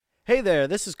Hey there,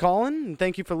 this is Colin, and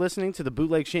thank you for listening to the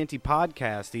Bootleg Shanty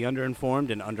Podcast, the underinformed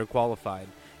and underqualified.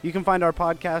 You can find our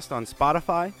podcast on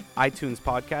Spotify, iTunes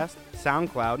Podcast,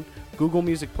 SoundCloud, Google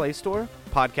Music Play Store,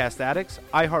 Podcast Addicts,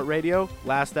 iHeartRadio,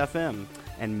 Last.fm,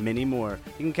 and many more.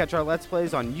 You can catch our Let's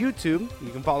Plays on YouTube,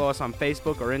 you can follow us on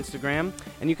Facebook or Instagram,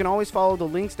 and you can always follow the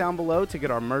links down below to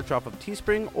get our merch off of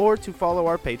Teespring or to follow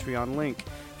our Patreon link.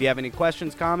 If you have any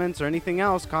questions, comments, or anything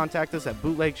else, contact us at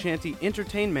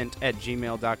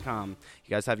bootlegshantyentertainment@gmail.com. You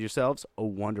guys have yourselves a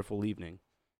wonderful evening.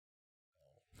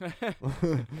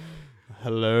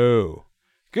 Hello.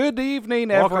 Good evening,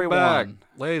 Welcome everyone, back,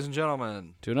 ladies and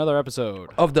gentlemen. to another episode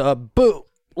Of the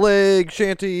Bootleg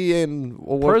Shanty and...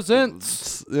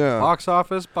 Presents Yeah. Box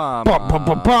office bomb. Bum, bum,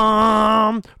 bum,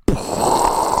 bum.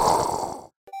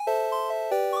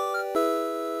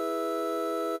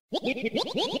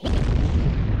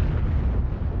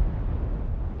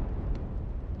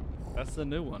 That's the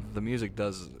new one. The music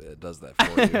does that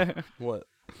for you. What?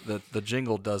 The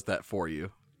jingle does that for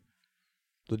you.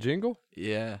 The jingle?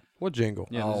 Yeah. What jingle?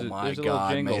 Yeah, Oh there's a, my there's a little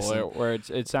God, jingle Mason. where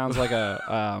it sounds like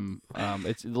a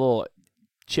it's a little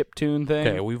chip tune thing.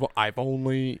 Okay, I've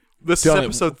only... This is Done it.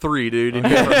 episode 3, dude. You've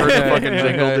never heard the fucking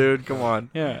jingle, Okay. dude. Come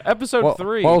on. Yeah, episode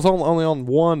 3. Well, I was only on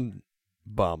one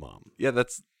bomb. Yeah,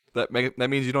 that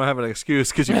means you don't have an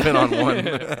excuse because you've been on one.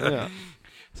 Yeah.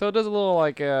 So it does a little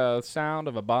like sound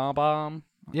of a bomb.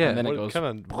 Yeah. and then it goes.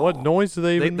 What noise do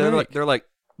they even make? They're like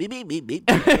beep beep beep beep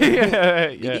yeah.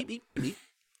 beep beep beep.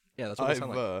 Yeah, that's what they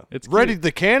sound like. It's readied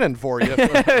the cannon for you.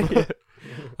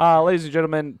 Ladies and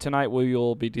gentlemen, tonight we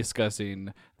will be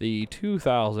discussing the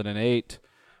 2008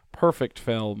 perfect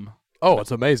film Oh,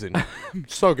 it's amazing.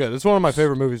 So good. It's one of my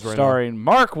favorite movies right starring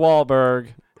Mark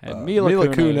Wahlberg and now. Mila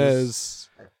Kunis.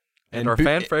 And our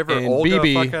fan favorite and Olga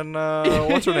BB. fucking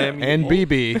what's her name? And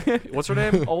BB. What's her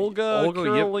name? Olga Olga, yep.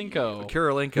 Kurylenko.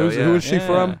 Kurylenko. Who is she Yeah.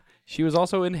 from? She was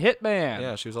also in Hitman.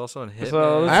 Yeah, she was also in Hitman.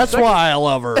 So That's why I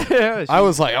love her. Yeah, I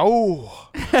was like, oh,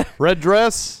 red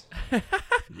dress.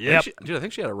 Yep. Dude, I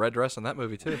think she had a red dress in that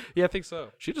movie too. yeah, I think so.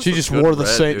 She looks just good wore in the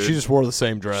red, same. dude. She just wore the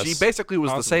same dress. She basically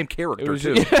was the Awesome. same It character was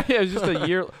too. just, it was just a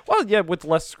year. Well, yeah, with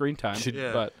less screen time.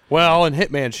 Yeah. But Well, in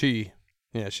Hitman, she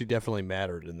definitely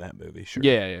mattered in that movie. Sure.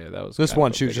 yeah, that was This kind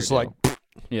one, of a she was bigger just deal. like,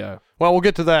 yeah. well, we'll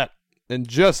get to that in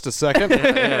just a second.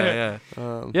 yeah.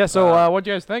 Yeah. So, what do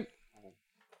you guys think?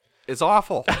 It's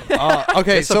awful.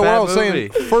 Okay, It's a so what bad I was saying, movie.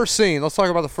 first scene. Let's talk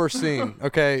about the first scene.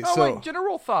 Okay, Oh, so like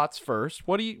general thoughts first.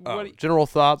 What do you? general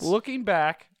thoughts. Looking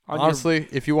back on Honestly,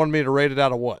 if you wanted me to rate it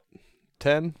out of what,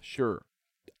 10? sure.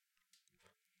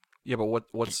 Yeah, but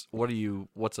what's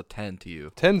a 10 to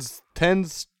you?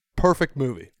 10's perfect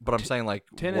movie. But I'm saying like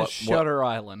 10 what, is Shutter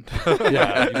Island.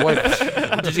 Yeah.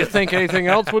 What, did you think anything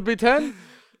else would be 10?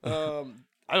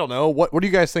 I don't know. What do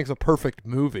you guys think is a perfect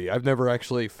movie? I've never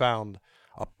actually found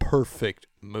a perfect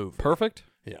movie. Perfect.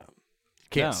 Yeah.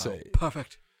 Can't No. say.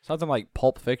 perfect. Something like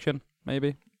Pulp Fiction,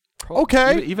 maybe.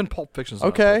 Okay. Even Pulp Fiction's not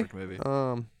Okay. a perfect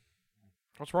movie.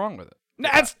 What's wrong with it?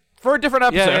 That's for a different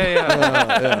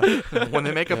episode. Yeah. When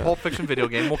they make a Pulp Fiction video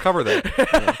game, we'll cover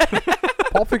that.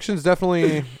 Pulp Fiction's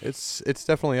definitely it's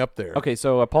definitely up there. Okay,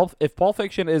 so if Pulp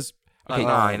Fiction is A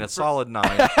 9, a solid 9.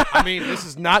 I mean, this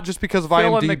is not just because of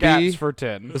fill in the gaps IMDb. for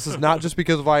 10. This is not just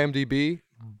because of IMDb,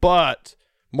 but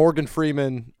Morgan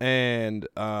Freeman and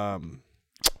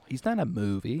He's not a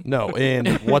movie. no,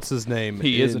 and what's his name?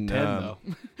 He is a in, 10 though.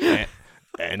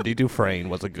 Andy Dufresne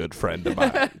was a good friend of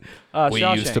mine. We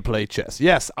Shawshank. used to play chess.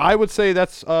 Yes, I would say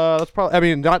that's probably. I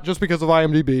mean, not just because of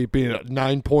IMDb being at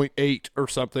 9.8 or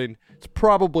something. It's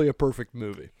probably a perfect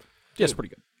movie. Yeah, it's pretty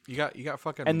good. You got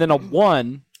fucking And then a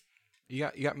 1. you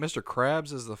got Mr.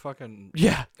 Krabs as the fucking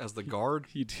Yeah, as the guard.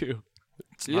 you do.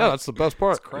 Yeah, that's the best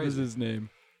part. What is his name?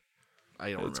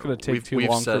 I don't It's remember. gonna take We've- too we've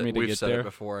long said for me it- to we've get said there. it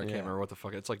before. I can't Yeah. remember what the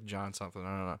fuck. It's like John something. I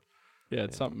don't know. Yeah,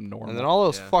 it's something normal. And then all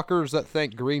those Yeah. fuckers that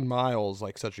think Green Mile is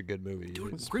like such a good movie.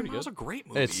 Dude, Green Mile's a great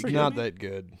movie. It's You not kidding me? that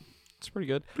good. It's pretty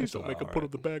good. Please don't make him put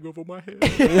the bag over my head.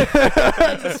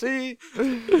 See,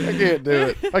 I can't do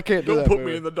it. I can't do Don't that. put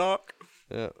movie. me in the dock.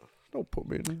 Yeah. Don't put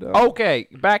me in the dark. Okay,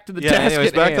 back to the Yeah. task Anyways,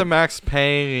 at back hand. to Max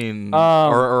Payne,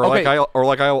 okay.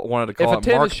 like I wanted to If call a it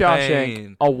 10 Mark is Shawshank,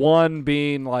 Payne. a 1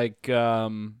 being like,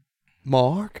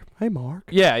 Mark. Hey, Mark.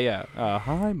 yeah.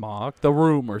 Hi, Mark. The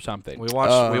Room or something. We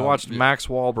watched Max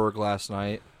Wahlberg last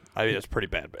night. I mean, it's pretty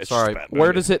bad. It's Sorry. just bad Where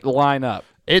movie. does it line up?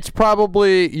 It's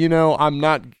probably, I'm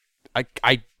not.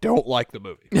 I don't like the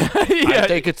movie. I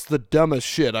think it's the dumbest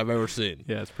shit I've ever seen.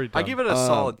 Yeah, it's pretty I dumb. give it a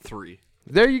solid 3.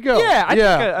 There you go. Yeah, I think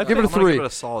give it a I'm gonna 3 give it a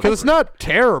solid because it's 3. not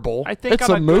terrible. I think it's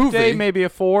on a a movie. good day, maybe a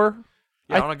 4.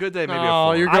 Yeah, on a good day, maybe a Oh,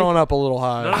 4. you're going up a little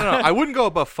high. No. I wouldn't go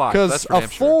above 5. Because That's for a damn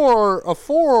sure.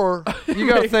 four, you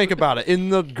got to think about it. In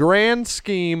the grand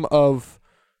scheme of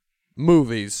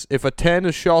movies, if a 10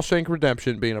 is Shawshank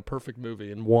Redemption being a perfect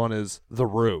movie and 1 is The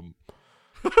Room,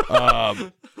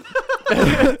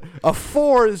 a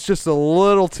 4 is just a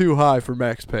little too high for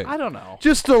Max Payne. I don't know.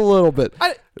 Just a little bit.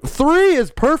 3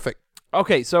 is perfect.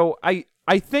 Okay, so I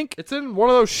think It's in one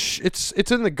of those.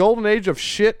 It's in the golden age of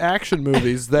shit action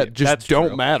movies that just That's don't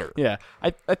true. matter. yeah,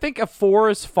 I think a 4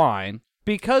 is fine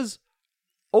because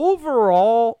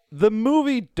overall the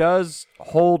movie does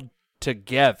hold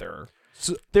together.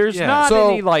 So- There's Yeah. not So,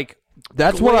 any like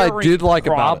That's what I glaring did like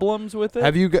about it. problems with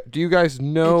it. Do you guys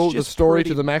know It's the just story pretty-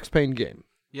 to the Max Payne game?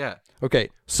 Yeah. Okay,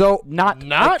 so not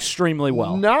extremely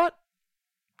well. not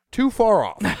too far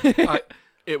off.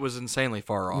 It was insanely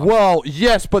far off. Well,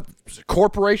 yes, but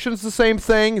corporations the same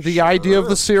thing. The idea of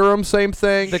the serum, same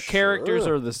thing. The characters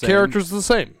are the same. characters the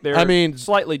same. They're I mean,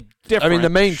 slightly different. the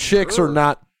main chicks are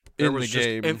not There in was the just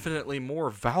game. infinitely more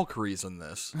Valkyries in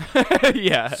this.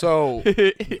 yeah. So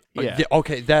yeah.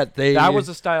 okay, that was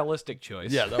a stylistic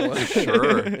choice. yeah, that was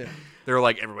Sure. They were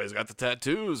like, everybody's got the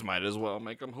tattoos. Might as well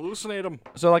make them hallucinate them.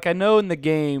 So like I know in the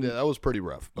game that was pretty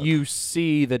rough. But. you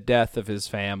see the death of his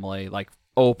family, like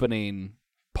opening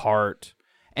part,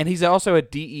 and he's also a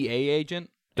DEA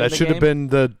agent. That should have been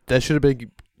the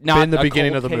not the a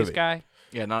beginning cold of the case movie. guy,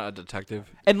 Yeah, not a detective.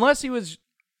 unless he was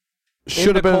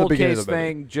Should have been the cold beginning case of the movie.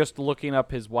 thing, just looking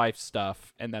up his wife's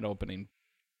stuff and that opening.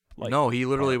 Like, No, he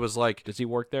literally was like, does he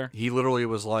work there? he literally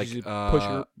was like, Is he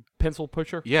pusher, pencil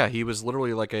pusher. yeah, he was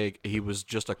literally like he was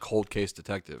just a cold case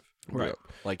detective. Right.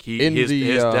 Like In his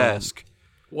the, desk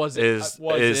Was is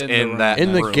in the room. that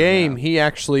In the room, game, yeah. he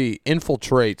actually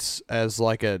infiltrates as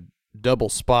like a double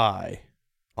spy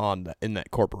in that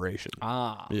corporation.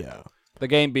 Ah, Yeah, the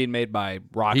game being made by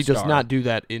Rockstar. he does not do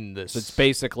that in this. So it's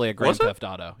basically a Grand Was it? Theft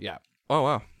Auto. Yeah. Oh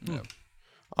wow.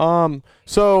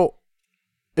 So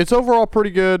it's overall pretty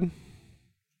good.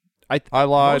 I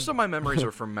lied. Most of my memories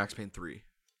are from Max Payne 3.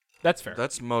 That's fair.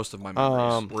 That's most of my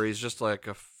memories, Um, where he's just like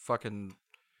a fucking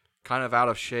kind of out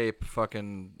of shape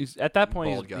fucking. He's, at that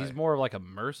point, Bald guy. he's more of like a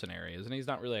mercenary, isn't he? He's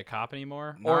not really a cop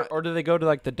anymore. Not- Or do they go to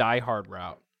like the Die Hard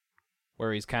route,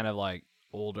 where he's kind of like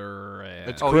older and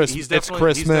It's Oh, Christ- he's it's definitely,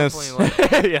 Christmas. He's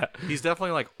definitely, like, yeah. he's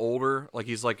definitely like older, like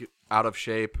he's like out of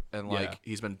shape, and like Yeah.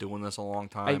 he's been doing this a long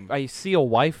I, time. I see a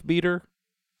wife beater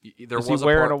There is he was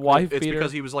wearing part, a wife It's beater?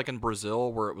 because he was like in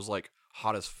Brazil, where it was like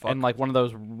hot as fuck. and like one of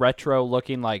those retro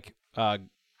looking like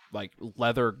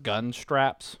leather gun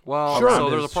straps. well, Sure. so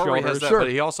around there's a his part where he has shoulders. that, Sure. but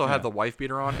he also Yeah. had the wife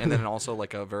beater on, and then also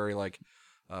like a very like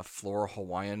floral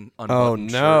Hawaiian Oh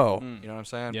unbuttoned no, shirt. You know what I'm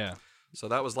saying? Yeah, So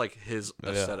that was like his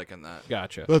aesthetic in that.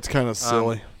 gotcha. that's kind of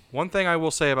silly. One thing I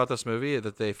will say about this movie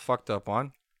that they fucked up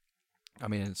on, I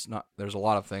mean, it's not, there's a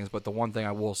lot of things, but the one thing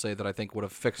I will say that I think would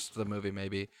have fixed the movie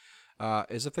maybe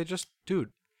is if they just,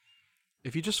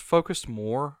 if you just focused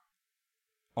more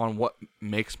on what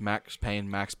makes Max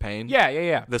Payne,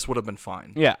 Yeah. this would have been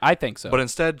fine. Yeah, I think so. But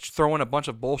instead, throwing a bunch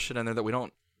of bullshit in there that we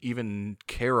don't even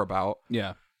care about,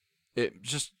 yeah,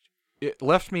 it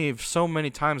left me so many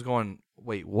times going,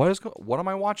 wait, what am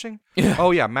I watching? Yeah.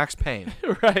 Oh yeah, Max Payne.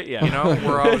 right. Yeah, You know,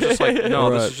 where I was just like, no,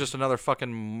 Right. this is just another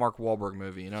fucking Mark Wahlberg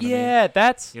movie. You know what I mean? yeah.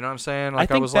 That's. You know what I'm saying? I Like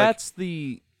think was that's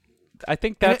the. I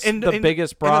think like, that's the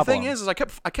biggest problem. And the thing is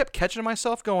I kept catching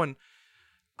myself going,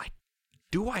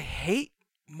 do I hate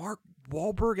Mark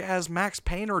Wahlberg as Max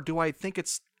Payne, or do I think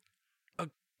it's a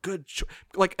good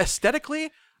like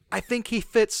aesthetically? I think he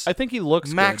fits. I think he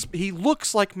looks Max. good. He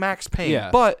looks like Max Payne,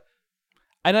 Yeah. but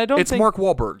And I don't it's think Mark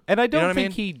Wahlberg. And I You know don't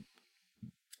what think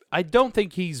I don't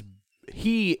think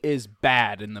he is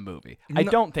bad in the movie. I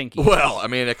No. don't think he Well, I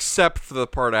mean, except for the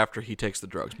part after he takes the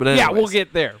drugs. But Yeah, anyways. we'll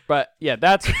get there. But yeah,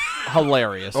 that's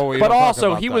hilarious. Oh, we but don't talk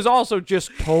also about he that. was also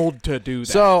just told to do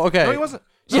that. So okay, No, he wasn't.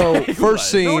 So Yeah, he first was.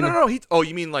 scene. No.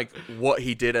 You mean like what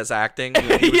he did as acting? He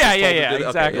was just Yeah, told to do that? Okay,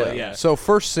 exactly. Yeah. So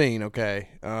first scene. Okay.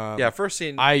 Yeah, first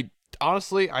scene, I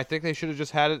honestly, I think they should have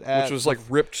just had it at which was like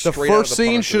ripped the straight out of first the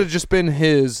scene Punisher. should have just been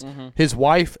his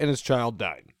wife and his child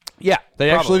died. Yeah. They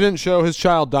probably. actually didn't show his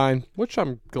child dying, which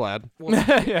I'm glad. yeah.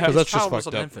 Because His that's just child was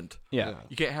fucked an up. infant. Yeah.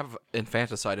 You can't have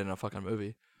infanticide in a fucking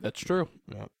movie. That's true.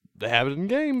 Yeah. They have it in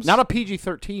games. Not a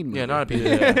PG-13 movie. Yeah, not a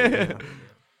Yeah.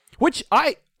 Which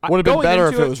I Would have been going better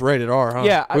if into it was rated R, huh?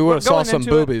 Yeah, we would have saw going some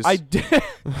into it, boobies. I did.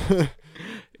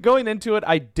 Going into it,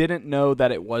 I didn't know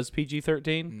that it was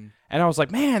PG-13, and I was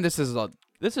like, "Man, this is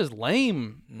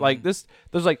lame." Like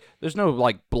there's no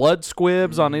like blood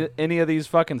squibs on any of these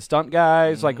fucking stunt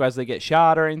guys, like as they get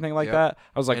shot or anything like Yep. that.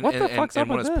 I was like, "What the fuck's and up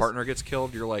when with his this?" partner gets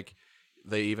killed, you're like,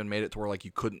 they even made it to where like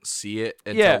you couldn't see it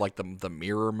until like the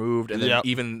mirror moved, and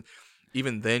then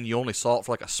even then you only saw it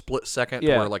for like a split second, to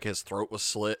where like his throat was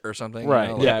slit or something. Right.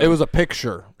 You know? Yeah, it was a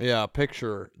picture. Yeah, a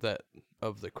picture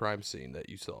of the crime scene that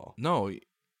you saw. No,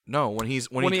 when he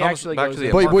comes actually back goes to the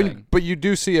in. apartment. But you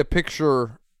do see a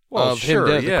picture of sure, him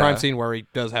dead at the yeah. crime scene where he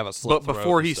does have a slit But throat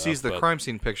before and he stuff, sees the but- crime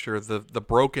scene picture, the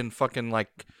broken fucking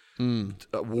like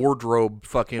wardrobe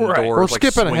fucking Right. door. We're like,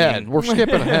 skipping swinging. ahead. We're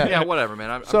skipping ahead. Yeah, whatever, man.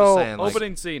 I'm So, just saying. Like,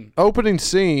 Opening scene. Opening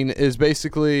scene is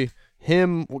basically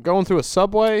him going through a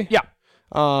subway. Yeah.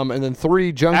 And then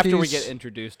three junkies. After we get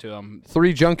introduced to him,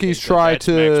 three junkies try That's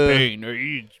Max to.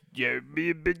 Payne.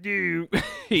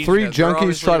 He's- Three they're junkies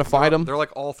obviously- try to fight they're- him. They're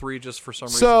like all three just for some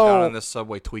reason So- down in this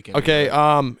subway tweaking. Okay.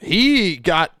 He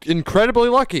got incredibly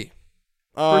lucky.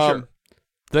 For sure.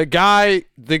 The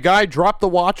guy dropped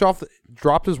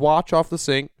his watch off the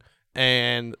sink,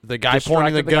 and the guy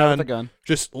pointing the Distracted the guy with gun, the gun.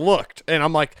 just looked, and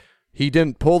I'm like, he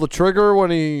didn't pull the trigger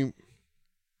when he, you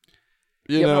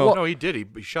Yeah, but know. what- No, he did.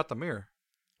 He shot the mirror.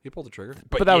 He pulled the trigger.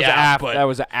 But that was yeah, after. but- That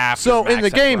was after. So Max in the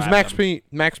had games, grabbed him.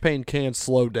 Max Payne can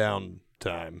slow down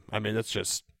time. I mean, that's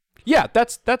just Yeah,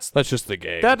 that's the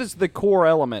game. that is the core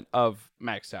element of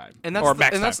Max Time. And that's or the-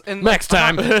 Max and Time. that's and Max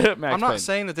time. Max I'm not Payne.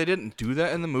 saying that they didn't do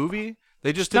that in the movie.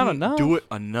 They just Not didn't enough. do it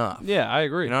enough. Yeah, I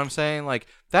agree. You know what I'm saying? Like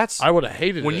that's I would have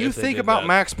hated when it you if they think did about that.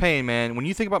 Max Payne, man. When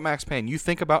you think about Max Payne, you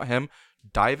think about him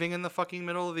diving in the fucking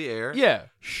middle of the air. Yeah.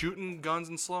 Shooting guns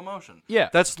in slow motion. Yeah.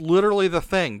 That's literally the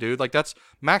thing, dude. Like that's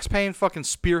Max Payne fucking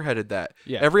spearheaded that.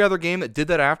 Yeah. Every other game that did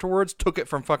that afterwards took it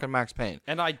from fucking Max Payne.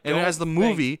 And I And don't as the think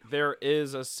movie- there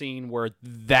is a scene where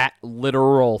that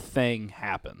literal thing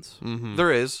happens.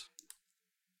 There is.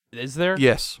 Is there?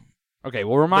 Yes. Okay,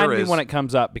 well remind There me is. when it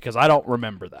comes up because I don't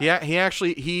remember that. Yeah,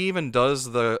 he even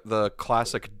does the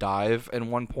classic dive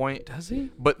in one point. Does he?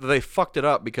 But they fucked it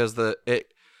up because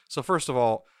so first of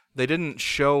all, they didn't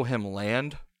show him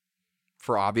land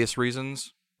for obvious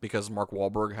reasons because Mark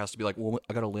Wahlberg has to be like, well,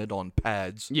 I gotta land on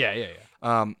pads. Yeah.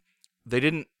 They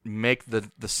didn't make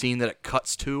the scene that it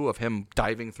cuts to of him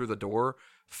diving through the door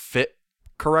fit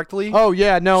correctly. Oh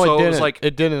yeah, no, So it it was didn't. like-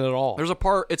 It didn't at all. There's a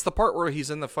part. It's the part where he's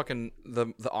in the fucking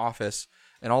the office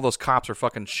and all those cops are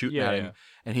fucking shooting Yeah, at him, yeah.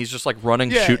 and he's just like running,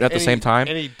 Yeah, shooting at the and same he- time.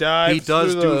 and he dives He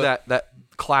does through do the- that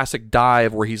classic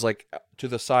dive where he's like to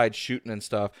the side shooting and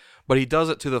stuff, but he does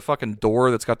it to the fucking door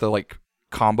that's got the like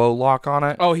combo lock on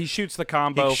it. Oh, he shoots the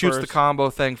combo. He shoots the first. combo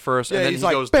thing first, Yeah, and then he's he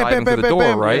like, goes bam, diving bam, through the bam, door,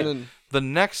 bam, right? and then- The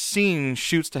next scene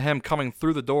shoots to him coming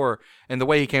through the door, and the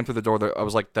way he came through the door, I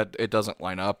was like, that it doesn't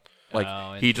line up. Like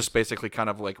Oh, he just basically kind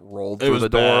of like rolled It through was the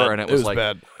door, bad. and it It was was like,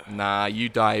 bad. nah, you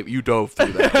dove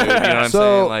through that, dude. You know what I'm so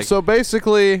saying? Like, so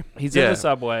basically, He's in Yeah. the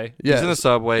subway. yeah, he's in the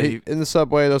subway. in the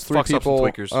subway. Those three fucks up some people,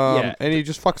 tweakers. Yeah. and he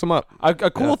just fucks them up. A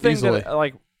cool Yeah, thing easily. that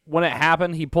like when it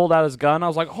happened, he pulled out his gun. I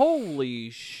was like, holy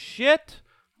shit!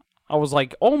 I was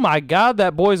like, oh my god,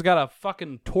 that boy's got a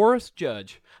fucking tourist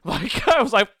judge. Like I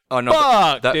was like, Oh no,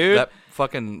 fuck, that, dude. that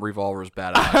fucking revolver is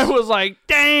badass. I was like,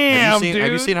 damn, have you seen, dude.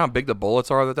 Have you seen how big the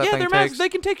bullets are that yeah, thing they're takes? massive. They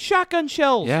can take shotgun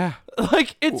shells. Yeah.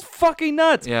 Like it's fucking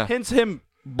nuts. Yeah. Hence him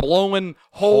blowing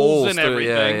holes and through-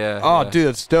 everything. Yeah. Oh, dude,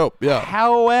 that's dope. Yeah,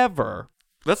 However,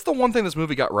 That's the one thing this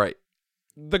movie got right.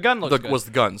 the gun looks good. Was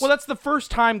the guns. Well, that's the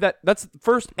first time that's the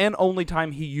first and only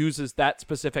time he uses that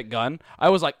specific gun. I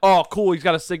was like, oh, cool, he's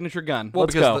got a signature gun.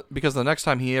 Let's go. because the next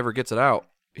time he ever gets it out,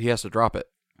 he has to drop it.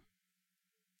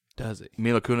 Does he?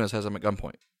 Mila Kunis has him at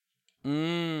gunpoint,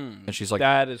 Mm, and she's like,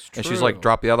 that is true. and she's like,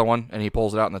 drop the other one, and he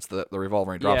pulls it out, and that's the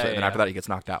revolver, and he drops Yeah, it, and then yeah. after that, he gets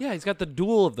knocked out. Yeah, he's got the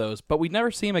duel of those, but we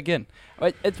never see him again.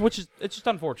 It's just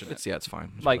unfortunate. It's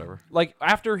fine. It's like whatever. like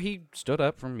after he stood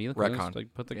up from Mila Kunis, Retcon.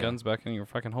 like put the Yeah. guns back in your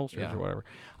fucking holsters Yeah. or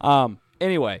whatever.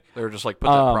 Anyway, They were just like, put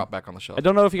that prop back on the shelf. I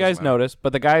don't know if you Doesn't guys matter. noticed,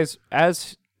 but the guys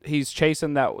as he's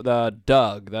chasing the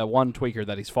Doug, the one tweaker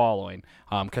that he's following,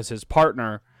 because his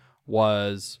partner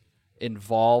was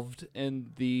involved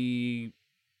in the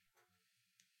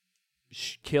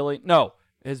killing. No,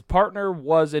 his partner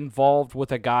was involved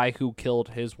with a guy who killed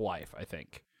his wife. I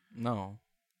think No.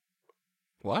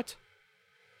 What?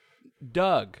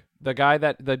 Doug, the guy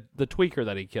that the tweaker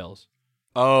that he kills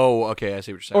Oh, okay. I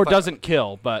see what you're saying. or I thought, doesn't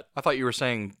kill, but I thought you were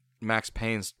saying Max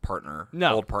Payne's partner,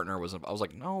 No. old partner, was. I was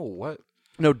like, no, what?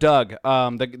 no, Doug,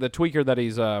 the tweaker that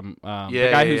he's the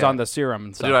guy who's yeah. on the serum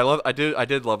and stuff. Dude, I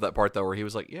did love that part though, where he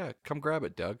was like, "Yeah, come grab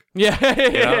it, Doug." Yeah,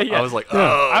 You know? yeah. I was like, "Oh,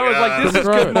 I was like, this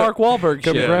God. is good Mark Wahlberg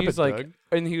Come shit. grab He's it, like, Doug.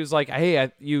 and he was like,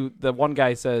 hey, the one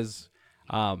guy says,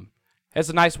 it's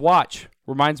a nice watch.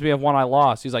 Reminds me of one I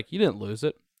lost. He's like, you didn't lose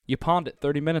it. You pawned it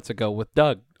 30 minutes ago with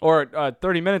Doug, or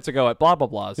 30 minutes ago at blah blah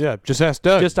blahs. yeah. Just ask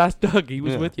Doug. Just ask Doug. He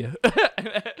was Yeah. with you.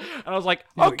 And I was like,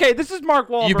 okay, this is Mark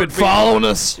Wahlberg. You've been being- following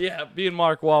us. Yeah, being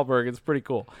Mark Wahlberg, it's pretty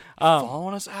cool.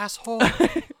 Following us, asshole.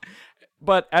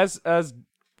 But as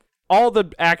all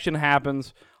the action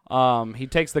happens, he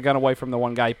takes the gun away from the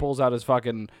one guy. He pulls out his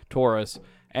fucking Taurus,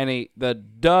 and the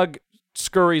Doug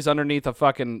scurries underneath a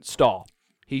fucking stall.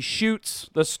 He shoots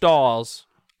the stalls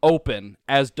open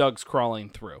as Doug's crawling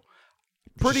through.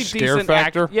 Pretty Scare decent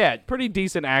factor? pretty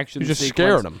decent action. You're just sequence.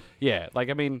 scaring him. Yeah, like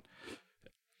I mean,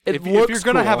 it If looks you're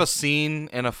gonna cool. have a scene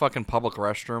in a fucking public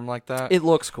restroom like that, it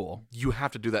looks cool. you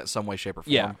have to do that in some way, shape, or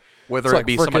form. Yeah. Whether It's it like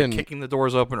be somebody frickin- kicking the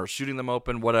doors open or shooting them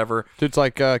open, whatever. Dude, it's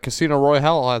like Casino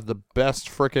Royale has the best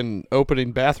freaking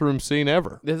opening bathroom scene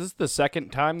ever. This is the second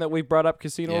time that we brought up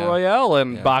Casino Yeah. Royale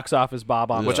and Yeah. Box Office Bob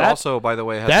on Which that. also, by the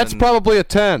way, has That's been, probably a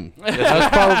 10.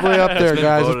 That's probably up there, been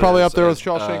guys. It's voted probably as- up there with as,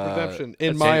 Shawshank Redemption,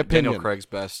 in it's my opinion. Daniel Craig's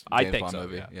best I James think Bond so,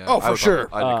 movie. yeah. Yeah. Oh, for I would sure.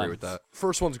 I'd agree with that.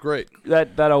 First one's great.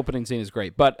 that opening scene is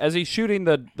great. But as he's shooting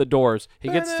the doors, he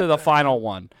gets to the final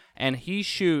one, and he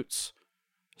shoots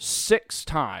 6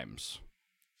 times.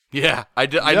 Yeah, I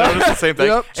noticed the same thing.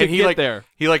 Yep. To And he get like there.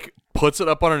 he like puts it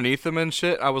up underneath him and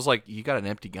shit. I was like, you got an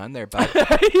empty gun there, bud.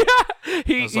 Yeah,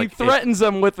 he was like, threatens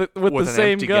him with the With an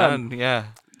same empty gun. Yeah.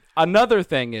 Another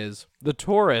thing is the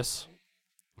Taurus.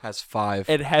 Has 5.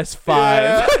 It has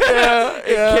 5.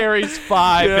 It carries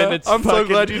 5, and it's I'm so fucking-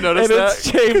 glad you noticed and that.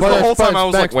 It's James But the it's- whole but time I it's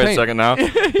was like, Max wait a Payne. second now.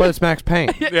 But it's Max Payne.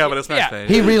 Yeah, but it's Max Yeah. Payne.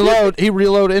 He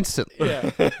reload instantly.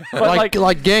 Yeah.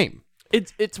 like game.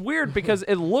 It's weird because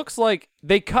it looks like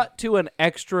they cut to an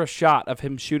extra shot of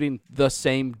him shooting the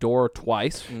same door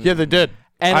twice. Yeah, they did.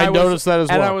 And I was- noticed that as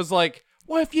well. And I was like,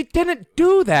 well, if you didn't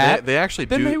do that, They actually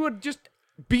then do. they would just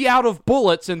be out of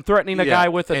bullets and threatening a Yeah, guy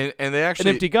with and they actually,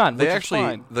 empty gun, They which is actually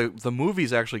fine. the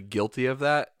movie's actually guilty of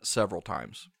that several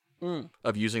times.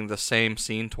 Of using the same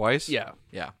scene twice. Yeah,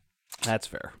 Yeah. that's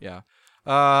fair. Yeah.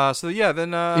 So yeah, then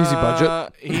Easy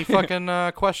budget. He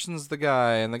fucking questions the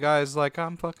guy, and the guy's like,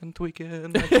 "I'm fucking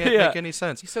tweaking. I can't Yeah. make any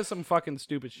sense. He says some fucking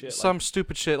stupid shit. Some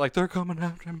stupid shit like they're coming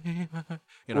after me."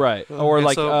 You know? right, or And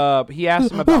like so- he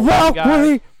asked him about one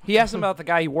guy. He asked him about the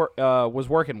guy he was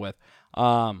working with,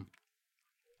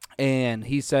 and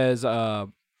he says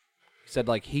said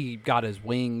like he got his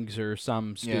wings or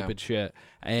some stupid shit,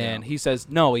 and he says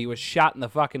no, he was shot in the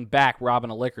fucking back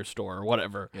robbing a liquor store or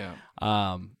whatever.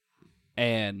 Yeah.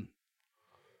 And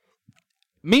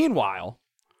meanwhile,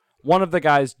 one of the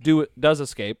guys does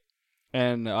escape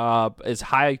and is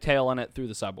hightailing it through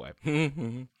the subway.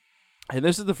 And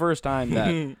this is the first time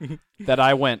that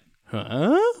I went,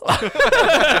 huh?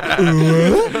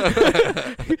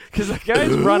 Because the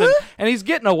guy's running and he's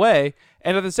getting away,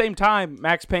 and at the same time,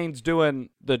 Max Payne's doing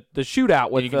the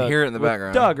shootout with You can hear it in the with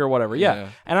background. Doug or whatever. Yeah. Yeah.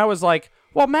 And I was like,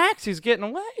 well, Max, he's getting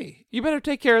away. You better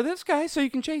take care of this guy so you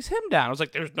can chase him down. I was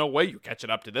like, there's no way you're catching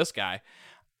up to this guy.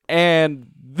 And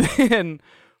then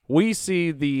we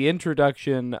see the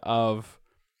introduction of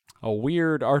a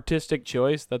weird artistic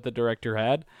choice that the director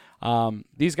had.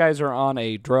 These guys are on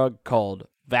a drug called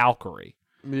Valkyrie.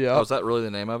 Yeah. Oh, is that really the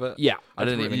name of it? Yeah. I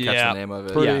didn't even catch the name of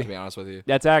it. Pretty- To be honest with you.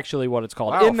 That's actually what it's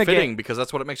called. Wow, in the fitting game. because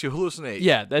that's what it makes you hallucinate.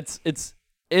 Yeah, it's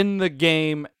in the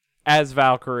game as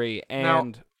Valkyrie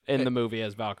and in the movie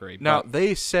as Valkyrie. Now But-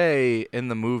 they say in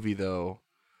the movie though,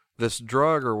 this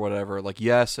drug or whatever, like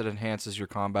yes, it enhances your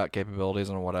combat capabilities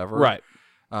and whatever. right.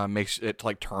 Makes it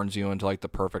like turns you into like the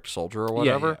perfect soldier or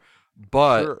Yeah, whatever.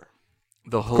 But Sure.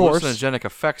 the course. hallucinogenic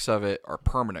effects of it are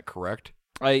permanent, correct?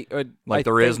 I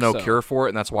There is think no so. cure for it,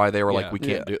 and that's why they were Yeah. like, we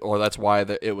can't do, or that's why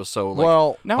it was so like.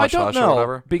 Well, Now I hush don't hush or know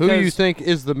whatever. because who do you think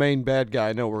is the main bad guy?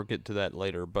 I know we'll get to that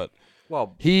later, but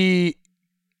well, he,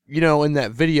 in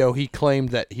that video, he claimed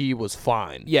that he was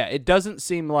fine. yeah, it doesn't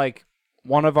seem like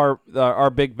one of our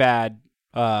big bad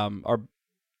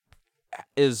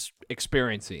is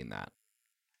experiencing that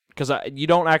because you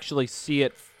don't actually see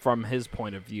it from his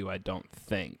point of view. I don't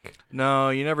think. no,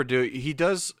 you never do. He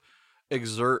does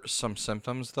exert some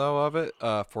symptoms though of it.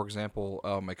 For example,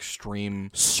 extreme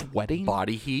Sweating.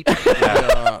 body heat.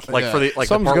 Yeah. Like for the Something's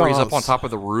part where he's going up on. on top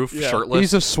of the roof, shirtless.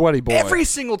 He's a sweaty boy. Every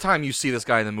single time you see this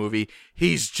guy in the movie,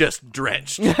 he's just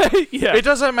drenched. Yeah. It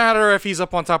doesn't matter if he's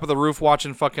up on top of the roof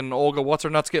watching fucking Olga What's Her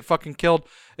Nuts get fucking killed.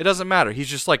 It doesn't matter. He's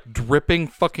just like dripping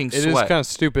fucking It sweat. is kind of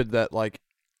stupid that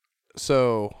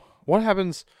so what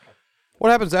happens? What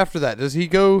happens after that? Does he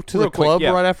go to Real the quick, club yeah.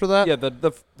 right after that? Yeah,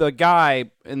 the guy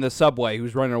in the subway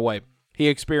who's running away, he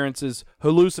experiences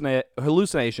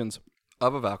hallucinations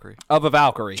of a Valkyrie of a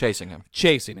Valkyrie chasing him.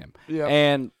 chasing him. Yeah.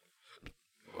 And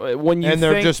when you And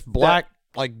they're think just that- black,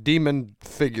 like demon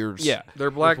figures. yeah,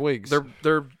 They're black. wigs.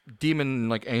 They're demon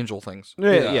like angel things.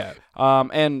 yeah.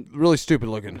 And really stupid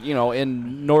looking.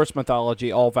 in Norse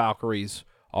mythology, all Valkyries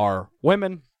are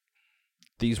women,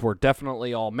 these were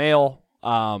definitely all male,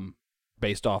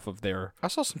 based off of their I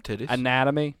saw some titties.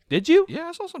 anatomy. Did you? Yeah,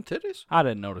 I saw some titties. I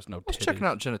didn't notice no titties. I was checking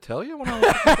out genitalia when I was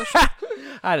looking at this shit.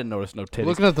 I didn't notice no titties.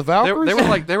 Looking at the They Valkyries?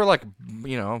 were like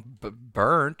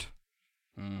burnt.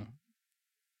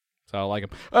 So I like him.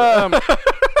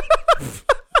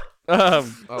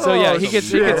 So yeah, he gets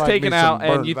taken out,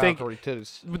 and you think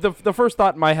the first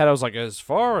thought in my head, I was like, as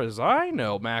far as I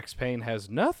know, Max Payne has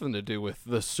nothing to do with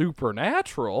the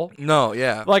supernatural. No,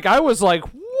 yeah. Like I was like,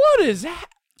 what is that?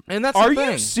 And that's Are the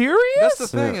thing. you serious? That's the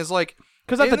thing is like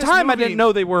Because at in the this time I movie- didn't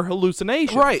know they were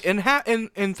hallucinations. right,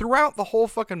 and throughout the whole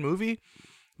fucking movie,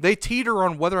 they teeter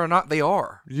on whether or not they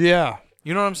are. Yeah.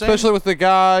 You know what I'm saying? Especially with the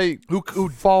guy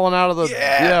who'd fallen out of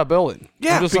the building.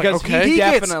 Yeah, I'm just like, Because okay. he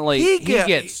gets- definitely he he get-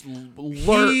 gets he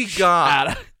lurched got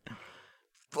out of-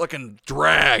 fucking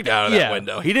dragged out of that Yeah.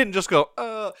 window. He didn't just go,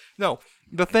 no.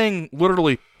 The thing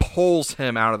literally pulls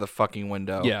him out of the fucking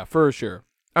window. Yeah, for sure.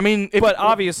 I mean, if But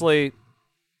obviously,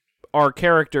 our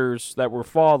characters that we're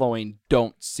following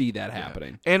don't see that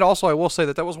happening. and also I will say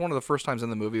that was one of the first times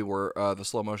in the movie where the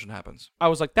slow motion happens. I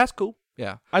was like, that's cool.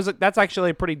 Yeah. I was like, that's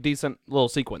actually a pretty decent little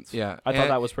sequence. Yeah. I thought And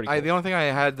that was pretty cool. the only thing I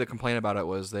had to complain about it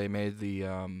was they made the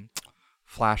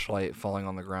flashlight falling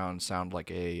on the ground sound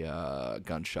like a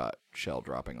gunshot shell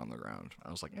dropping on the ground. I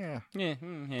was like, yeah.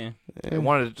 I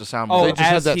wanted it to sound Oh, more They just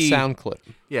had as that he sound clip.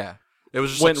 yeah. It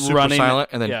was just went like super running, silent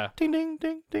and then yeah. ding ding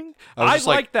ding ding. I was just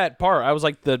liked that part. I was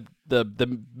like the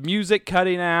music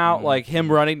cutting out, like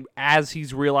him running as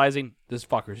he's realizing this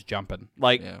fucker's jumping.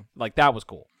 Like Yeah. like that was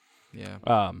cool.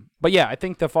 yeah. But yeah, I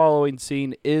think the following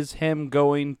scene is him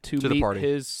going to the meet party.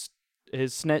 his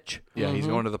snitch. Yeah, he's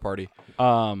going to the party.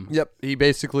 Yep. He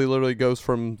basically literally goes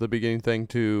from the beginning thing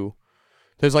to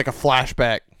there's like a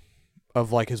flashback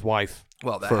of like his wife.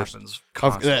 Well, that First. happens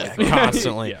Constantly.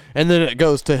 constantly. Yeah. And then it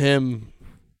goes to him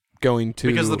going to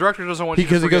Because the director doesn't want you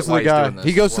because to he goes to forget the why guy. he's doing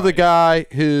He this. goes to the guy,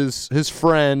 his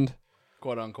friend.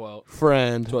 Quote unquote.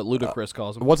 That's what Ludacris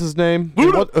calls him. What's his name?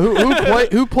 And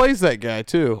who plays that guy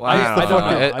too? I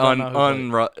don't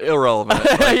know. Irrelevant.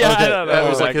 Yeah, I don't know That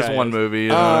was who like that his guy one is. movie. You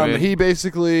know what I mean? He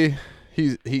basically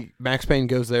Max Payne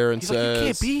goes there and He's says, like, you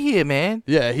can't be here, man.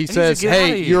 yeah, he need to says, get outta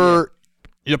hey, here."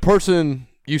 the person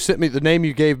you sent me, the name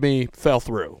you gave me fell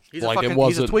through. He's like a fucking, it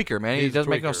wasn't. he's a tweaker, man. He he's a doesn't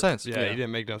make no tweaker. sense. Yeah, he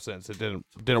didn't make no sense. It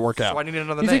didn't work out. So I need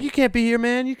another He's name. like, you can't be here,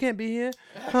 man. You can't be here.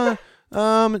 Huh?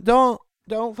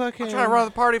 Don't fucking. I'm trying to run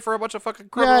the party for a bunch of fucking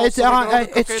Yeah, criminals.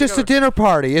 it's just a dinner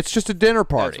party. It's just a dinner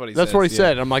party. what he That's what he says,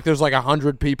 said. I'm like, there's like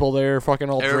 100 people there, fucking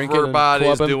all drinking and Everybody's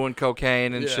clubbing. doing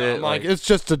cocaine and Yeah, shit. I'm like, it's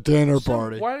just a dinner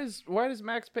party. Why does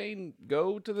Max Payne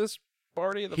go to this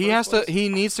party? he has to. He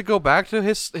needs to go back to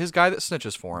his guy that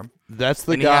snitches for him. That's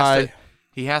the And guy.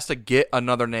 He has to get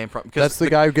another name from. Because That's the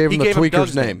guy who gave him the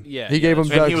tweaker's Doug's name. Yeah, he yeah, gave him that's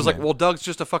Doug's And he was like, name. "Well, Doug's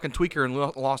just a fucking tweaker and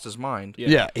lost his mind."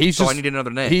 Yeah, he's So just. I need another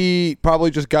name. He probably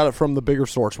just got it from the bigger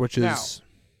source, which Now, is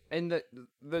and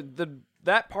the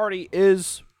that party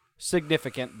is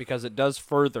significant because it does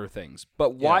further things.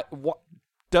 But why? What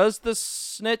does the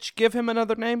snitch give him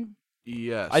another name?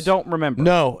 Yes. I don't remember.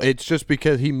 no. It's just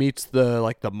because he meets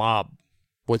the mob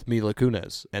with Mila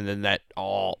Kunis, and then that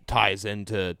all ties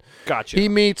into. Gotcha. He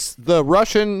meets the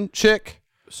Russian chick.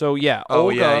 So yeah, Oh,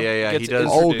 Olga yeah. He gets does.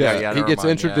 introduced. Olga. Yeah, he never gets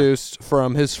mind, introduced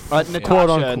from his Natasha quote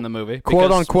unquote in the movie. quote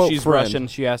because unquote she's friend. Russian.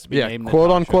 She has to be yeah, named quote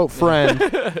Natasha. unquote friend,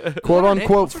 quote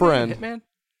unquote What's her name? friend.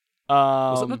 Hitman?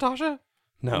 Was it Natasha?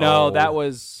 No, that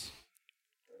was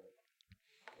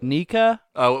Nika.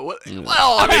 Oh, well,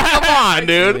 I mean, come on,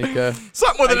 dude. Nika.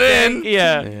 Something with an N.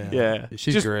 Yeah.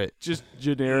 She's just, great. Just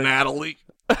generic Natalie.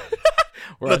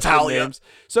 Russian Natalia. names.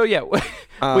 So yeah,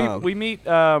 we meet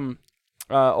Olga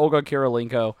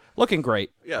Kurylenko, looking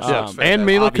great. Yes, Yeah, looks and fantastic.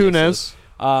 Mila obviously.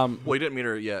 Kunis. Well, you didn't meet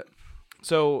her yet.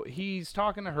 So he's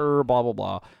talking to her, blah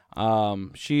blah blah.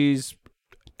 She's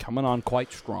coming on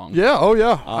quite strong. Yeah, oh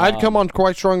yeah. I'd come on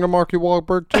quite strong to Marky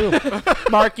Wahlberg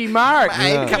too. Marky Mark.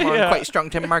 Come on, quite strong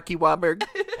to Marky Wahlberg.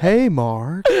 Hey,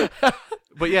 Mark.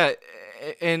 But yeah,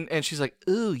 and she's like,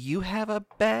 "Ooh, you have a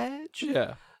badge?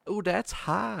 Yeah. Ooh, that's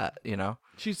hot." You know?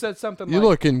 She said something You like,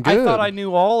 looking I good. thought I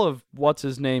knew all of what's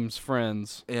his name's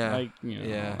friends. Yeah. Like, you know.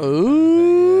 Yeah.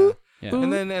 Ooh. Yeah.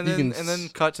 And then You can and then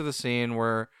cut to the scene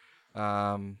where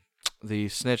the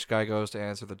snitch guy goes to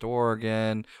answer the door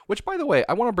again. Which, by the way,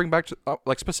 I want to bring back to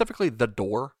like specifically the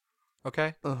door.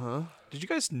 Okay. Uh-huh. Did you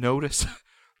guys notice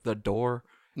the door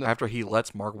after he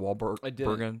lets Mark Wahlberg I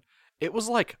didn't. in? It was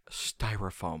like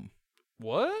styrofoam.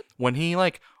 What? When he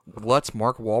like lets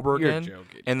Mark Wahlberg You're in,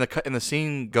 joking. and the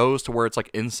scene goes to where it's like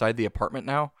inside the apartment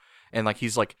now, and like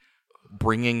he's like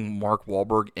bringing Mark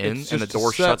Wahlberg in, It's and the just a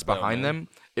door set, shuts though, behind man. them.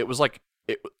 It was like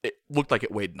it looked like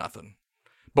it weighed nothing,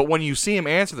 But when you see him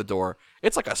answer the door,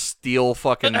 it's like a steel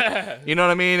fucking, you know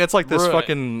what I mean? It's like this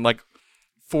fucking like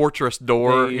fortress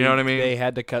door, you know what I mean? They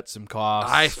had to cut some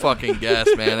costs. I fucking guess,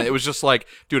 man. It was just like,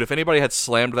 dude, if anybody had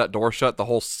slammed that door shut, the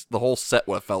whole set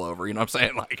would have fell over. You know what I'm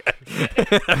saying? Like,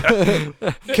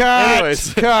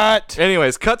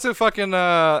 Anyways, cut to fucking.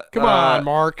 Come on,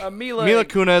 Mark. Mila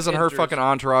Kunis and her fucking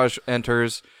entourage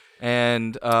enters,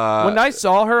 and when I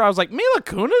saw her, I was like, Mila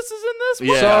Kunis is in this. What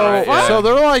Yeah, the right, fuck? yeah. So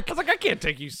they're like, I was like, I can't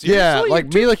take you seriously. yeah, like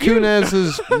You're too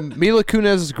Mila cute.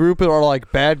 Kunis's group are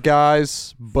like bad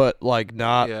guys, but like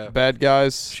not Yeah. bad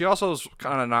guys. she also is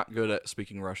kind of not good at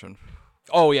speaking Russian.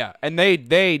 Oh yeah, and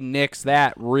they nix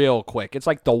that real quick. It's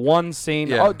like the one scene.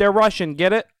 Yeah. Oh, they're Russian.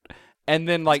 Get it? And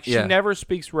then like she Yeah. never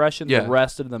speaks Russian Yeah. the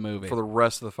rest of the movie. For the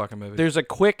rest of the fucking movie. There's a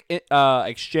quick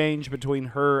exchange between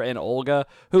her and Olga,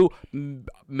 who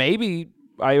maybe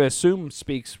I assume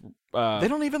speaks. They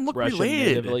don't even look Russian related.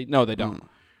 natively. No, they don't.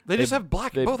 They just have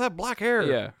black. they- both have black hair.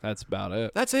 Yeah, that's about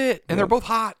it. That's it. And they're both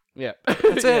hot. Yeah,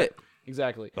 That's it.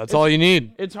 Exactly. That's all you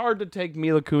need. It's hard to take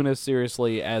Mila Kunis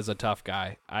seriously as a tough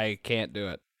guy. I can't do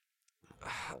it.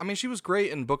 I mean, she was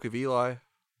great in Book of Eli.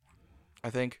 I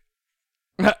think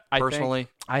I personally. think,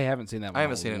 I haven't seen that one. I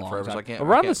haven't in a seen it in long forever, so time. I can't-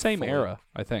 Around I the can't same fully- era,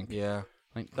 I think. Yeah.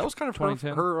 Like That was kind of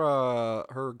 2010.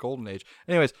 her golden age.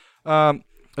 Anyways,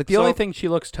 Like the So- only thing she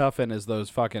looks tough in is those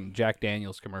fucking Jack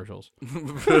Daniels commercials.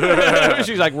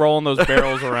 She's like rolling those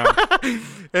barrels around.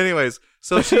 anyways,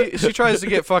 so she tries to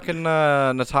get fucking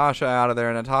Natasha out of there,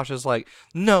 and Natasha's like,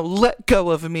 "No, let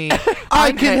go of me.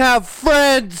 I can have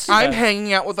friends. I'm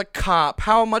hanging out with a cop.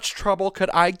 How much trouble could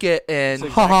I get in?" Ha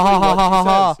ha ha ha ha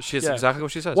ha. She's Yeah. exactly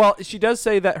what she says. Well, she does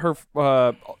say that her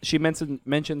she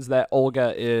mentions that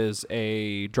Olga is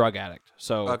a drug addict.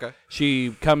 So Okay.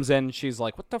 she comes in, she's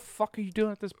like, "What the fuck are you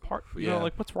doing at this part? You know, Yeah.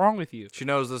 like what's wrong with you?" she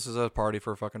knows this is a party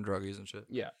for fucking druggies and shit.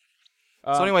 Yeah.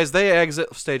 So, anyways, they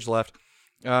exit stage left,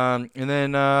 and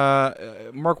then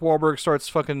Mark Wahlberg starts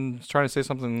fucking trying to say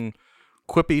something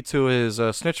quippy to his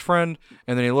snitch friend,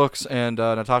 and then he looks, and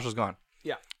Natasha's gone.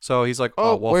 Yeah. So he's like,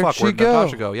 "Oh, well, where'd fuck, she where'd go?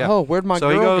 Natasha go?" Yeah. Oh, where'd my so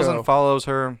girl he goes go? and follows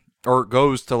her, or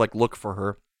goes to like look for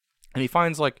her, and he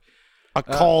finds like A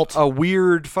cult. a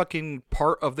weird fucking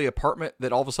part of the apartment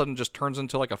that all of a sudden just turns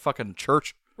into like a fucking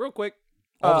church. Real quick,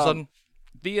 All of a sudden,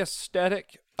 the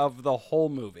aesthetic of the whole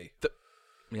movie.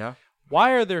 yeah.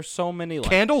 Why are there so many like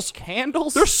Candles.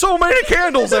 Candles? There's so many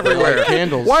candles everywhere.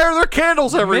 Candles. Why are there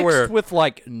candles everywhere? mixed with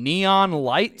like neon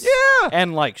lights. Yeah.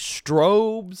 And like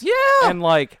strobes. Yeah. And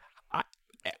like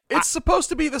It's supposed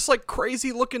to be this like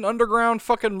crazy looking underground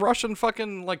fucking Russian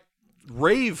fucking like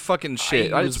rave fucking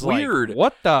shit. I It's was like, weird.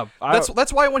 what the?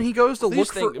 That's why when he goes to These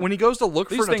look for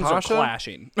these things Natasha, are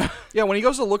clashing. yeah, when he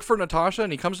goes to look for Natasha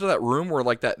and he comes to that room where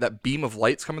like that beam of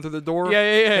light's coming through the door, Yeah.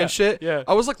 and shit. Yeah.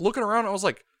 I was like looking around, I was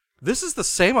like, this is the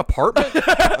same apartment. You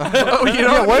know,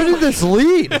 Yeah, where did this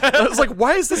lead? I was like,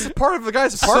 why is this a part of the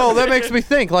guy's apartment? So that makes me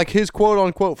think like his quote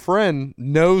unquote friend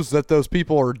knows that those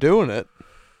people are doing it,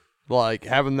 like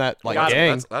having that like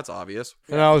gang. That's obvious.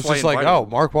 And I was That's why just he like, invited oh, him.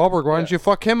 Mark Wahlberg, why don't you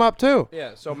fuck him up too?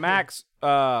 Yeah, so Max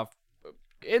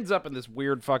ends up in this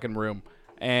weird fucking room,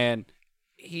 and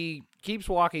he keeps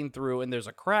walking through, and there's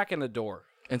a crack in the door.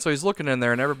 And so he's looking in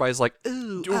there, and everybody's like,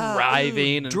 ooh,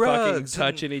 Driving and fucking drugs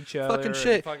touching and each other. fucking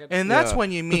shit. fucking- And that's Yeah.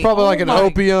 when you meet. It's probably like an my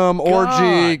opium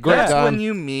orgy. God, Great That's time. when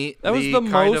you meet That was the the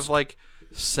kind most- of like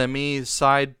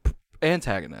semi-side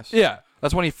antagonist. Yeah.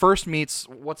 That's when he first meets.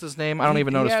 What's his name? I don't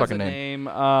even know He his has fucking a name. name.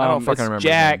 I don't fucking it's remember.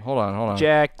 Jack. His name. Hold on.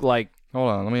 Jack, like Hold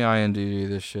on. Let me IMDb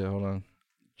this shit. Hold on.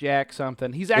 Jack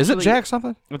something. He's actually. Is it Jack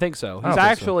something? I think so. I He's don't think so.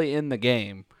 actually in the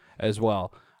game as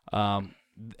well.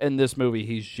 In this movie,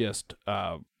 he's just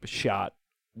shot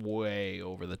way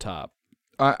over the top.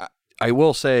 I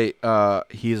will say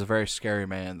he's a very scary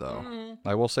man, though.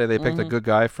 I will say they picked a good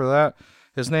guy for that.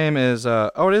 His name is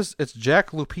it's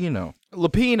Jack Lupino.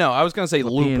 Lupino. I was gonna say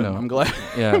Lupin. Lupino. I'm glad.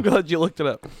 Yeah. I'm glad you looked it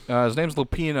up. His name's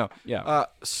Lupino. Yeah.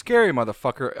 Scary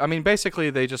motherfucker. I mean, basically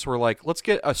they just were like, let's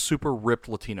get a super ripped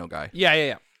Latino guy,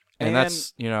 Yeah. and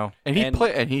that's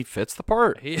and he fits the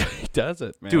part. he does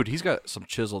it, man. Dude, he's got some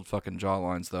chiseled fucking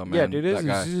jawlines though, man. Yeah, dude. that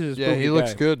guy. Yeah, he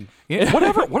looks good. Yeah.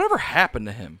 Whatever happened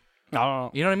to him? I don't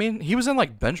know. You know what I mean? He was in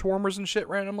like Benchwarmers and shit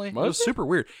randomly. It Was was he? super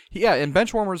weird. Yeah, in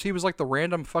Benchwarmers he was like the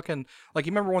random fucking like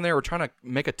you remember when they were trying to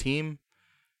make a team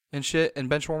and shit in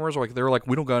Benchwarmers, like they were like,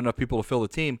 we don't got enough people to fill the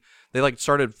team. They like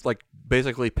started like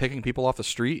basically picking people off the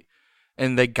street,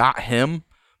 and they got him,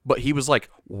 but he was like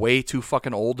way too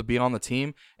fucking old to be on the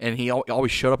team, and he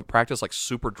always showed up at practice like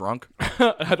super drunk.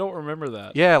 I don't remember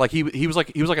that. Yeah, like he was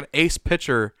like an ace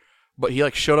pitcher, but he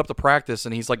like showed up to practice,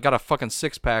 and he's like got a fucking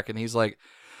 6-pack, and he's like,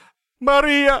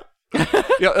 Maria,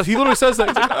 Yeah, he literally says that.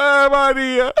 He's like,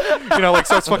 Maria. Like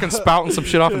starts fucking spouting some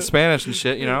shit off in Spanish and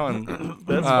shit, and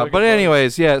but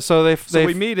anyways, yeah, so they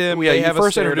we meet him, Yeah, they you have a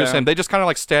first stare introduce down. him. They just kind of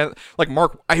like stand like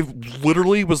Mark. I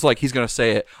literally was like, he's gonna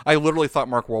say it. I literally thought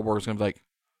Mark Wahlberg was gonna be like,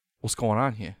 what's going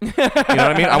on here? You know what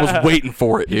I mean? I was waiting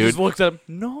for it, He dude. just looks at him.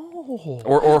 No.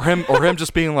 Or him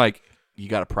just being like, you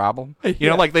got a problem?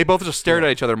 Like they both just stared at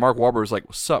each other. Mark Wahlberg was like,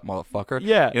 what's up, motherfucker?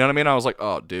 Yeah. You know what I mean? I was like,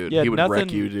 oh, dude, Yeah, he would nothing,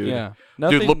 wreck you, dude. Yeah.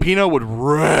 Dude, Lupino would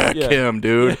wreck Yeah. him,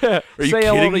 dude. Yeah. Are you Say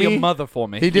hello kidding to your me? mother for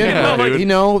me. He didn't. Yeah, wreck-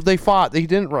 dude. they fought. He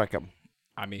didn't wreck him.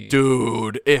 I mean,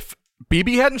 Dude, if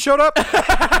BB hadn't showed up,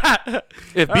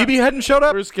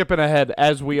 we're skipping ahead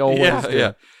as we always do.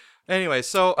 yeah. Anyway,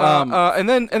 so and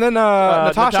then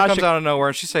Natasha comes out of nowhere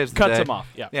and she saves the Cuts day. him off.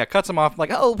 Yeah. Yeah, cuts him off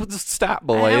like, oh, just stop,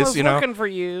 boys. for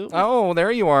you. Oh,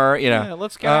 there you are. Yeah,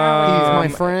 let's go. He's my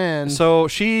Um, friend. So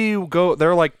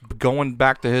they're like going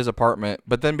back to his apartment,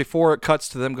 but then before it cuts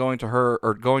to them going to her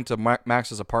or going to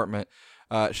Max's apartment,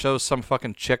 it shows some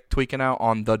fucking chick tweaking out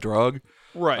on the drug.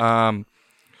 Right.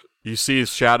 You see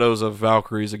shadows of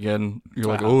Valkyries again. You're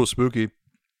like, oh, spooky.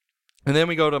 And then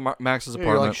we go to Max's You're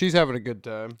apartment. like, she's having a good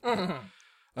time.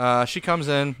 She comes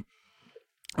in.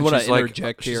 I want to she's like,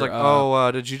 interject here. She's like,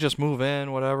 oh, did you just move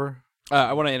in? Whatever.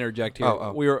 I want to interject here.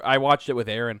 Oh. I watched it with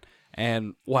Aaron,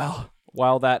 and while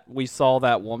we saw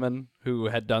that woman who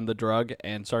had done the drug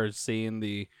and started seeing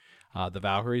the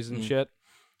Valkyries and shit,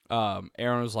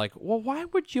 Aaron was like, well, why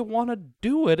would you want to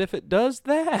do it if it does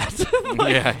that?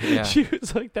 Like, yeah. She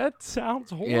was like, that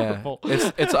sounds horrible.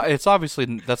 Yeah, it's obviously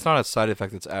that's not a side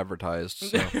effect that's advertised.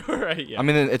 So. Right. Yeah. I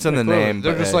mean, it's in the name.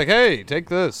 They're but just hey. like, hey, take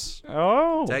this.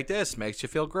 oh. Take this, makes you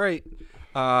feel great.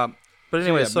 But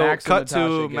anyway, yeah, so Max and cut Natasha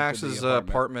to get to Max's the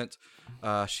apartment.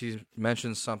 She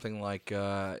mentions something like,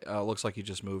 looks like he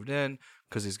just moved in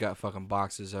because he's got fucking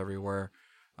boxes everywhere.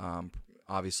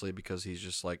 Obviously, because he's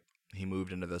just like, he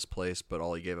moved into this place, but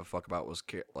all he gave a fuck about was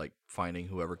like finding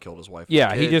whoever killed his wife. and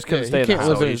Yeah, he kid. just couldn't he stay in the can't house.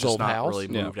 live So in he's his just old not house. really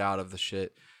Yeah. moved out of the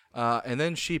shit. And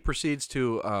then she proceeds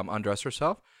to undress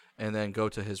herself and then go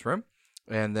to his room.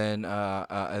 And then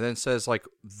says like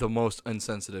the most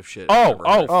insensitive shit. I've ever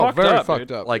heard. Oh, fucked very up, fucked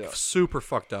dude. up. Like yeah. super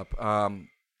fucked up.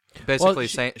 Basically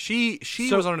she- saying she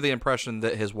so- was under the impression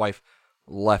that his wife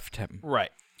left him.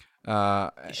 Right. She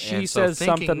And so says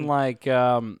something thinking- like,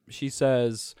 she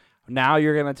says, now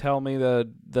you're going to tell me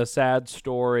the sad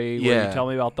story where Yeah. you tell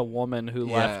me about the woman who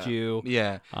left you.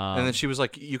 Yeah. And then she was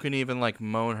like, you can even like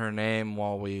moan her name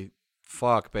while we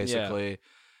fuck, basically.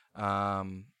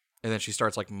 And then she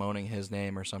starts like moaning his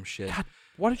name or some shit. God,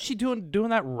 what is she doing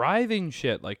that writhing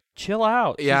shit? Like, chill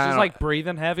out. She's Yeah, I just don't- like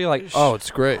breathing heavy. Like, Oh,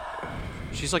 it's great.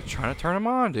 She's like trying to turn him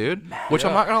on, dude. Which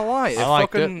I'm not gonna lie. If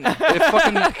liked fucking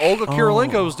Olga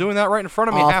Kurylenko was doing that right in front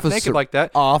of me, half naked like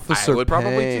that, Officer I would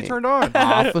probably Payne. be turned on.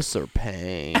 Officer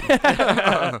Payne.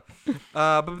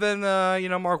 But then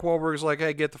Mark Wahlberg's like,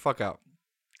 "Hey, get the fuck out."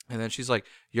 And then she's like,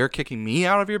 "You're kicking me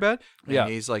out of your bed?" And Yeah.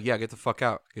 he's like, "Yeah, get the fuck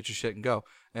out. Get your shit and go."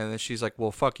 And then she's like,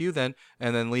 "Well, fuck you then,"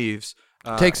 and then leaves.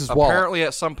 Takes his wallet. Apparently,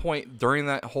 at some point during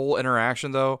that whole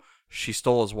interaction, though, she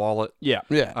stole his wallet. yeah.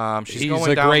 Yeah. She's he's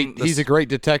going a down great this- he's a great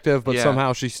detective, but Yeah.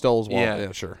 somehow she stole his wallet. Yeah.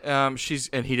 Yeah, sure.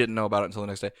 And he didn't know about it until the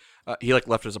next day. He like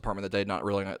left his apartment that day, not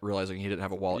realizing he didn't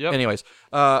have a wallet. Yep. Anyways,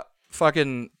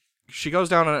 she goes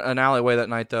down an alleyway that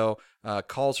night though,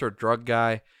 calls her drug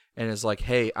guy and is like,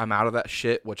 "Hey, I'm out of that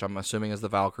shit," which I'm assuming is the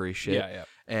Valkyrie shit. Yeah.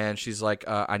 And she's like,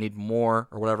 "I need more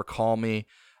or whatever. Call me."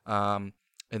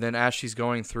 And then as she's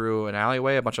going through an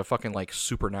alleyway, a bunch of fucking like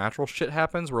supernatural shit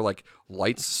happens where like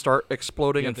lights start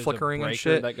exploding and There's a flickering and breaker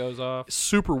shit. that goes off.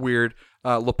 Super weird.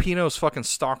 Lupino's fucking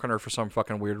stalking her for some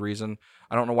fucking weird reason.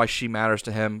 I don't know why she matters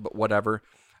to him, but whatever.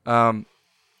 And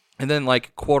then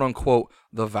like quote unquote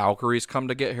the Valkyries come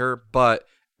to get her, but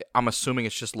I'm assuming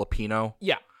it's just Lupino.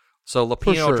 Yeah. So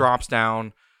Lupino sure. drops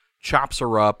down, chops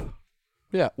her up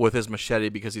Yeah. with his machete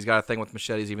because he's got a thing with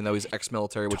machetes, even though he's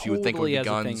ex-military, which you would think would Totally be has a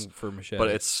guns. thing for machete. But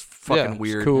it's fucking Yeah, it's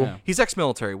weird. cool. Yeah. He's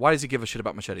ex-military. Why does he give a shit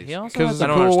about machetes? He also Because has it's I a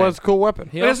don't cool, understand. it's a cool weapon.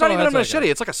 he And it's not also even a has, like, machete.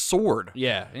 It's like a sword.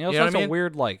 Yeah, and he also You know has what I a mean?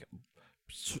 weird like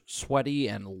sweaty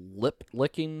and lip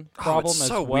licking Oh, problem it's as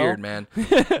so well. weird, man.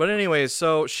 But anyways,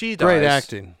 so she dies. Great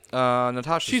acting.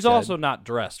 Natasha's She's dead. also not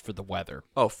dressed for the weather.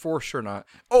 Oh, for sure not.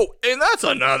 Oh, and that's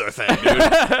another thing, dude.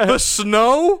 The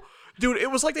snow, dude.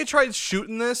 It was like they tried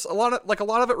shooting this. A lot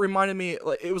of it reminded me.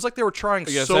 Like, it was like they were trying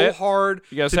You gotta say so it? hard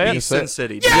You gotta to say be it? Sin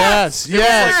City. dude. Yes,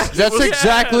 yes. That's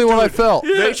exactly what I felt.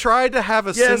 They tried to have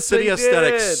a Sin Yes, City they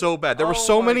aesthetic did. so bad. There were Oh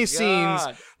so my many God. scenes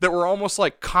that were almost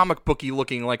like comic booky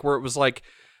looking, like where it was like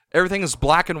Everything is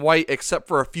black and white except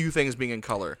for a few things being in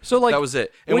color. So, like, that was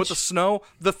it. And with the snow,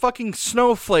 the fucking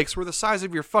snowflakes were the size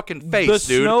of your fucking face,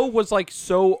 the dude. snow was like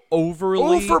so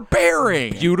overly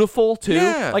overbearing, beautiful too.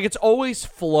 Yeah. Like it's always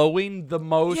flowing the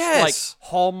most Yes. like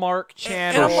Hallmark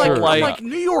Channel. And I'm like, Sure. I'm like,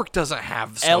 New York doesn't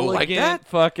have snow elegant like that.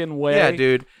 fucking way. Yeah,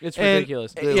 dude. It's And-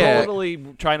 ridiculous. yeah. Totally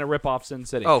trying to rip off Sin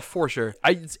City. Oh, for sure.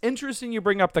 It's interesting you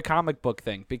bring up the comic book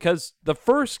thing because the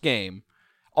first game,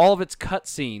 all of its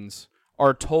cutscenes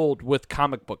are told with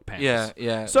comic book panels. Yeah,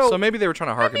 yeah. So- So maybe they were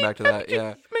trying to harken back to that. Yeah,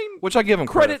 I mean, which I give them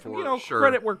credit, for. you know, sure.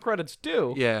 credit where credit's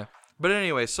due. Yeah, but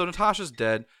anyway, so Natasha's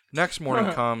dead. Next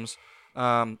morning comes.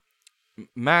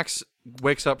 Max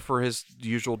wakes up for his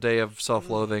usual day of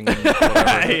self-loathing. And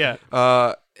whatever.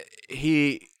 Yeah.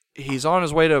 He's on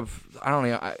his way to. I don't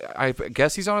know. I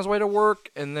guess he's on his way to work,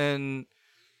 and then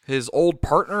his old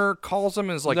partner calls him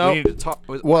and is like, No. "We need to talk."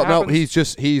 What Well, no,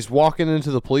 happens? he's walking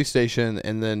into the police station,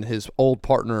 and then his old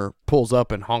partner pulls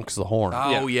up and honks the horn.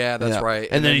 Oh yeah, that's Yeah. right.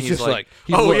 And then he's just like,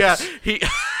 he "Oh looks- yeah, he."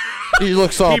 He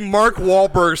looks all. He Mark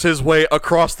Wahlberg's his way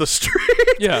across the street.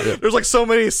 Yeah. There's like so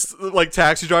many like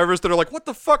taxi drivers that are like, "What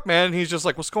the fuck, man?" And he's just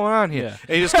like, "What's going on here?" Yeah.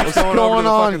 And he just keeps going over to the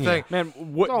on fucking here? thing. Man,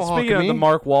 Don't honk speaking at of the me.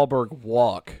 Mark Wahlberg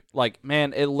walk, like,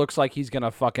 man, it looks like he's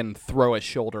gonna fucking throw his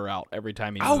shoulder out every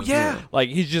time he Oh, moves. yeah. Like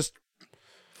he's just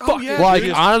Oh yeah, like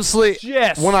dude. honestly,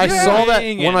 Yes. when I Yeah. saw that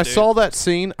Dang when it, I dude. saw that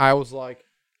scene, I was like,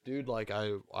 dude, like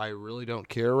I really don't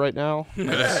care right now.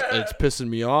 It's pissing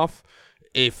me off.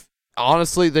 If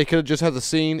honestly, they could have just had the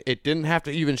scene. It didn't have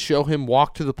to even show him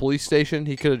walk to the police station.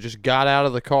 He could have just got out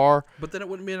of the car, But then it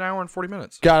wouldn't be an hour and 40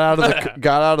 minutes. got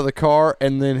out of the car,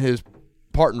 and then his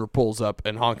partner pulls up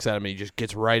and honks at him. He just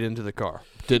gets right into the car.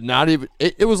 Did not even.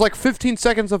 It was like 15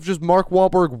 seconds of just Mark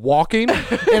Wahlberg walking,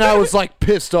 and I was like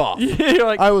pissed off. You're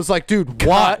like, I was like, dude,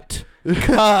 what?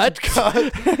 Cut.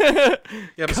 Yeah,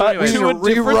 but so Cut anyways, We to need a to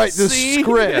rewrite different this scene.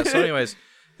 script. yeah, so anyways,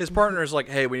 his partner's like,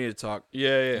 "Hey, we need to talk."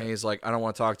 yeah, And he's like, "I don't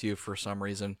want to talk to you for some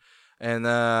reason." And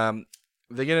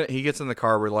he gets in the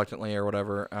car reluctantly or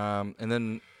whatever. And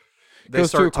then they Goes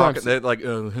to a start crime talking. They're like,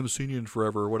 "Haven't seen you in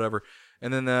forever" or whatever.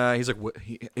 And then he's like,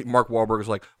 Mark Wahlberg is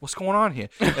like, "What's going on here?"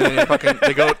 And then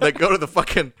they go to the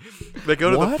fucking, they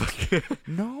go to What? the fucking,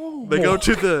 No. they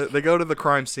go to the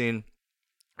crime scene,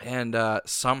 and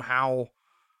somehow,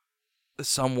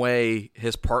 some way,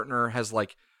 his partner has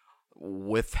like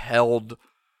withheld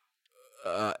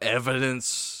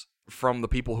evidence from the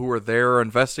people who were there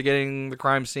investigating the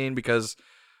crime scene, because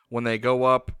when they go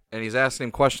up and he's asking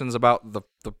him questions about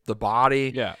the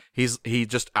body, Yeah. he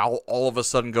just all of a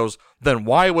sudden goes, "Then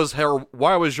why was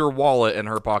your wallet in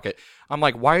her pocket?" I'm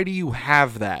like, "Why do you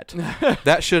have that?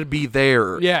 That should be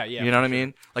there." Yeah, yeah, You know for what I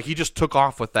mean? Like he just took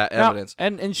off with that evidence.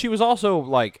 And she was also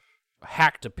like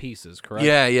hacked to pieces, correct?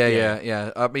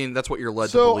 Yeah. I mean, that's what you're led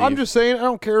to So believe. I'm just saying, I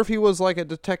don't care if he was like a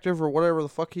detective or whatever the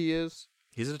fuck he is.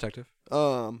 He's a detective.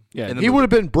 Yeah. In the He movie. would have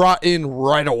been brought in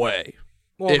right away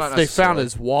Well, if not they found necessarily.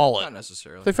 his wallet. Not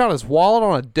necessarily. If they found his wallet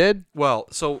on a dead. Well,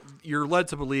 so you're led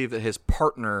to believe that his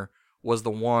partner was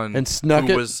the one And snuck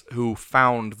who it? who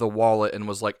found the wallet and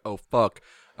was like, "Oh fuck,"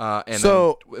 and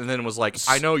then was like,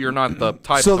 "I know you're not the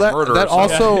type So of that murderer." that so-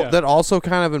 also Yeah, yeah. that also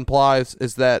kind of implies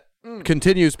is that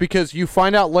continues because you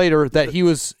find out later that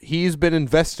he's been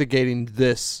investigating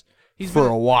this for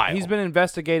a while. He's been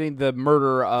investigating the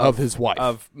murder Of his wife.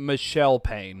 of Michelle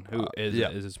Payne, who is yeah.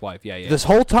 his wife. Yeah, yeah. this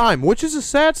whole time, which is a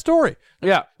sad story.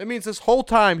 yeah. It means this whole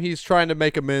time he's trying to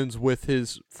make amends with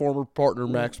his former partner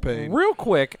Max Payne. Real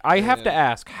quick, I have to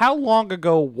ask, how long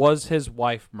ago was his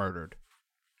wife murdered?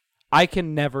 I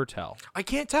can never tell. I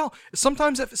can't tell.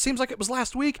 Sometimes it seems like it was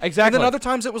last week. Exactly. And then other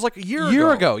times it was like a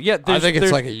year ago. Yeah, think it's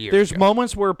there's- like a year There's ago.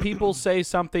 moments where people say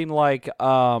something like,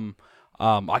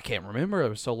 I can't remember. It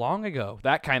was so long ago.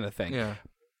 That kind of thing. Yeah.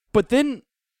 But then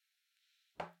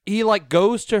he like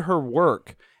goes to her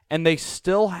work, and they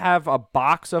still have a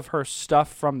box of her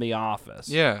stuff from the office.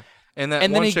 Yeah. And that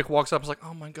And then one he- chick walks up and is like,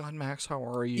 "Oh my God, Max, how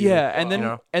are you?" Yeah, and then You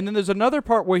know? and then there's another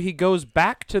part where he goes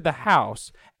back to the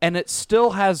house and it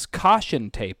still has caution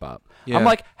tape up. Yeah. I'm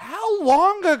like, how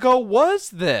long ago was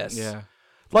this? Yeah.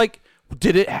 Like,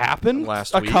 did it happen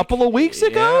Last a week. couple of weeks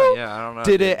ago? Yeah, I don't know.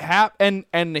 Did it happen?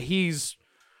 And he's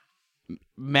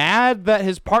mad that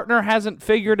his partner hasn't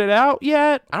figured it out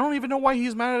yet I don't even know why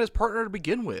he's mad at his partner to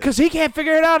begin with. because he can't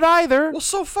figure it out either. Well,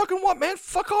 so fucking what, man?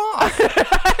 Fuck off.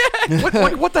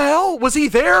 what the hell? Was he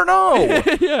there? No.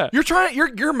 Yeah.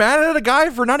 You're mad at a guy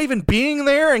for not even being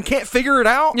there and can't figure it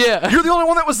out? Yeah. You're the only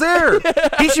one that was there.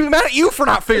 He should be mad at you for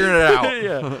not figuring it out.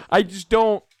 Yeah. I just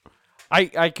don't.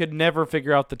 I could never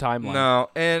figure out the timeline. No.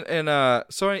 And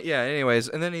so yeah, anyways,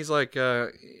 and then he's like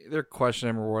they're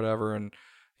questioning him or whatever, and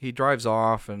he drives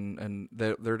off and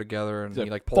they're together and He's he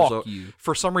like, pulls "Fuck up. you."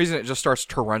 For some reason, it just starts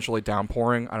torrentially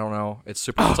downpouring. I don't know. It's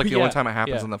super. It's like the yeah, only time it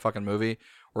happens yeah. in the fucking movie.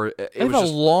 Where it They have was a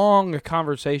just long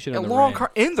conversation. In the rain.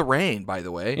 in the rain. By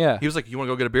the way, Yeah. He was like, "You want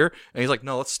to go get a beer?" And he's like,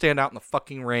 "No, let's stand out in the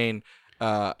fucking rain.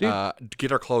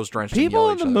 Get our clothes drenched." and People yell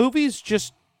in at the each other." movies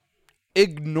just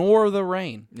ignore the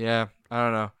rain. Yeah, I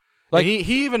don't know. Like- Like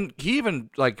he even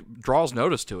like draws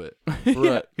notice to it.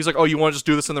 Yeah. He's like, "Oh, you want to just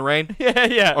do this in the rain?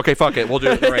 Yeah. Okay, fuck it, we'll do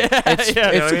it in the rain."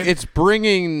 It's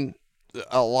bringing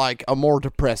like a more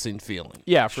depressing feeling.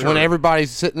 Yeah, for When sure.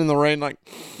 everybody's sitting in the rain, like,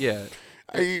 Yeah,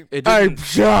 I'm didn't-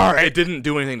 sorry. it didn't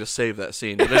do anything to save that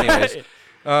scene. But anyways,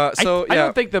 I yeah,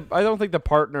 don't think the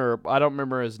partner. I don't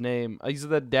remember his name. He's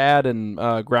the dad in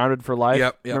Grounded for Life.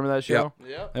 Yep, Remember that show?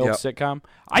 Yep. The old Yep. sitcom.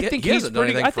 I He- think he he's hasn't done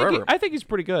pretty. anything forever. I think he's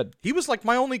pretty good. he was like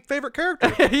my only favorite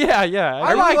character. yeah.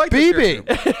 I really like this BB.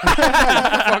 character.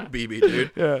 Fuck BB,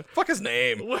 dude. Yeah. Fuck his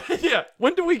name. yeah.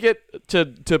 When do we get to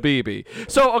BB?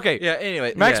 So okay. Yeah.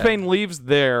 Anyway, Max yeah. Payne leaves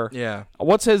there. Yeah.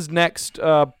 What's his next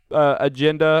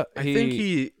agenda? I think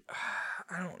he.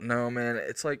 I don't know, man.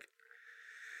 It's like.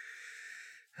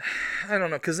 I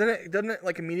don't know, because then doesn't it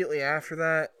like immediately after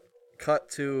that cut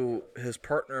to his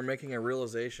partner making a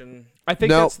realization? I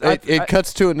think No, that's it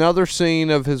cuts to another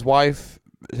scene of his wife,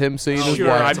 him seeing his sure,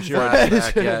 wife. I'm sure.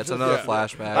 Flashback. Yeah, it's another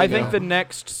flashback. I think the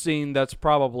next scene that's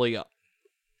probably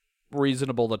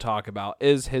reasonable to talk about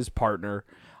is his partner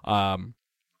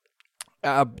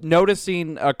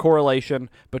noticing a correlation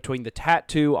between the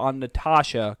tattoo on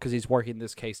Natasha, because he's working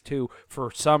this case too for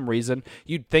some reason.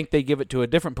 You'd think they give it to a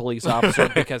different police officer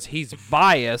because he's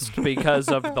biased because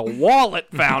of the wallet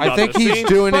found I on think the he's scene,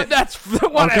 doing but it- that's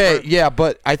whatever. Okay, yeah,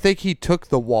 but I think he took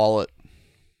the wallet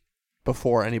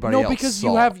before anybody else No, because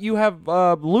saw. you have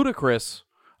Ludacris,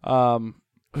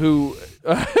 who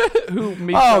who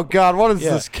meets Oh up, God, what is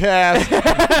Yeah. this cast?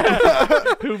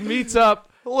 who meets up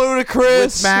Ludacris,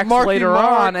 with Max Marky later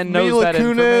Mark, on and knows Mila that Kunis.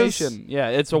 information. Yeah,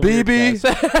 it's a BB. weird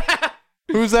cast.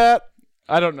 Who's that?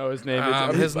 I don't know his name.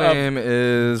 his name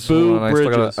is Boo hold on, I still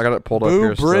Bridges. I got it pulled up Boo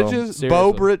here. still. Bridges, Seriously.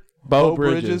 Bo Bridges.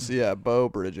 Bridges. Yeah, Bo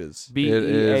Bridges. B-E-A-U.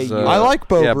 is, I like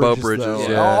Bo yeah, Bo Bridges. Bridges, though.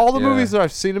 yeah, all the yeah. movies that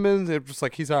I've seen him in, it's just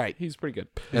like he's all right. He's pretty good.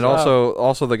 And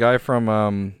also the guy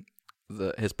from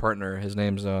his partner, his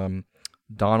name's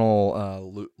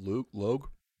Donald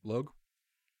Logue.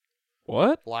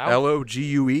 What? Logue,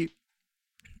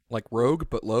 like Rogue,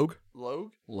 but Logue.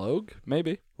 Logue?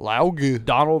 Maybe. Laug.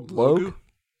 Donald Logue? Logue?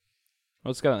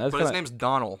 That's kind But his name's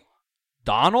Donald.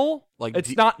 Donald? Like It's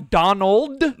D- not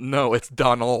Donald. No, it's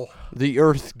Donald. The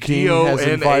Earth King has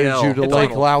D-O-N-A-L. invited you to It's Lake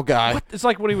like- Laogai. What? It's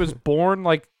like when he was born,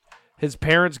 like his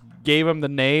parents gave him the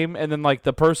name, and then like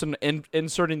the person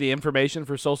inserting the information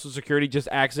for Social Security just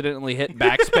accidentally hit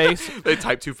backspace, They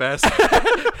type too fast.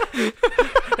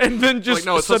 and then just like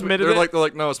no, it's supposed to be, submitted they're it. like they're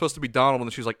like no, it's supposed to be Donald,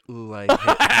 and she's like, ooh,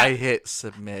 I hit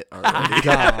submit already.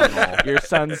 Donald. Your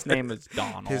son's name is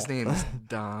Donald. His name is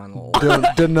Donald.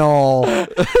 Donald.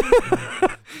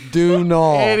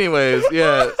 Donald. Anyways,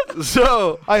 yeah.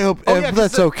 So I hope Oh, yeah, 'cause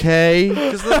that's the- okay.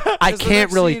 I 'cause the can't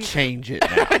next really scene- change it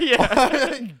now.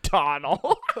 yeah,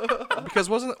 Donald. because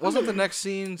wasn't the next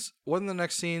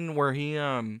scene where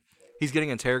he's getting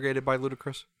interrogated by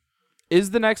Ludacris?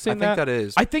 Is the next I scene think that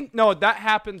is. I think no, that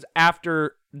happens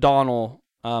after Donald,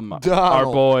 our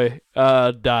Donald. boy,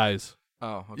 dies.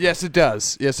 Oh, okay. Yes, it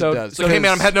does. Yes, So- it does. It's like, hey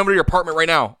man, I'm heading over to your apartment right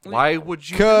now. Why would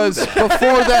you? Because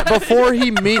before he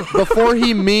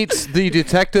meets the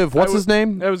detective, what's his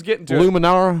name? I was getting to it.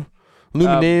 Luminara,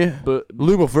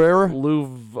 Lumavera.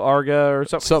 Luvarga or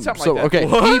something. Something like that. Okay,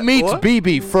 he meets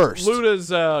BB first. Luda's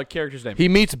character's name. He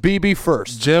meets BB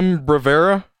first. Jim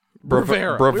Bravera.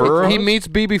 Bravera. Bravera. He meets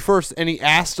BB first, and he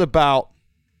asked about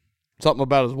something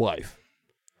about his wife.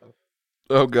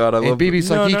 Oh God, I And love. BB's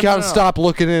like, No, you no, gotta no. stop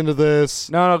looking into this.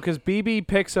 No, because BB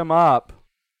picks him up.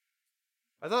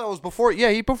 I thought it was before.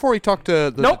 Yeah, before he talked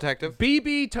to the Nope. detective.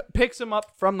 BB picks him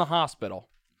up from the hospital.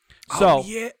 Oh, So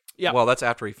yeah. Well, that's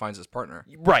after he finds his partner.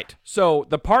 right. So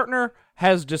the partner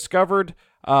has discovered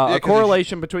a 'cause he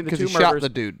correlation between the Because two he murders. shot the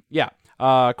dude. Yeah,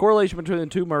 correlation between the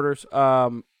two murders.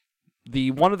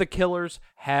 The one of the killers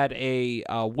had a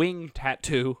wing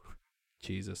tattoo.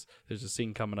 Jesus, there's a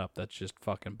scene coming up that's just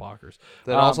fucking bonkers.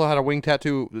 That also had a wing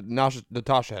tattoo.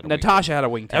 Natasha had a wing Natasha had a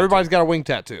wing tattoo. Everybody's got a wing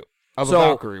tattoo of a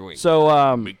Valkyrie wing. So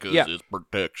yeah. it's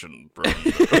protection from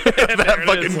that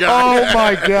fucking Oh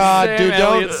my God, Sam dude!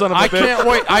 Elliott, Don't, son of a I bitch. can't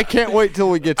wait. I can't wait till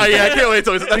we get to. yeah, I that. can't wait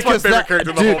till that's my Because favorite that- character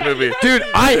in the dude, whole movie. Dude,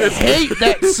 I hate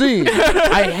that scene.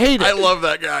 I hate it. I love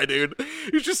that guy, dude.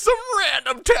 He's just some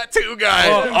random tattoo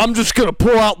guy. I'm just gonna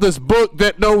pull out this book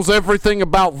that knows everything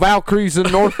about Valkyries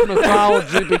and Norse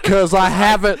mythology because I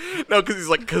have it. No, because he's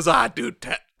like, because I do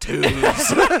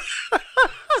tubes.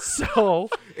 So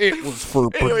It was for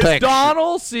protection.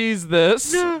 Donald sees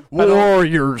this.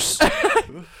 Warriors.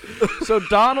 So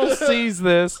Donald sees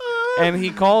this, and he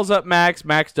calls up Max.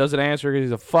 Max doesn't answer because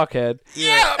he's a fuckhead.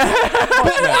 Yeah.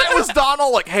 But why was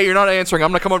Donald like, hey, you're not answering. I'm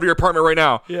going to come over to your apartment right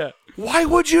now. Yeah. Why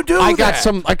would you do I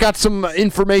that? got some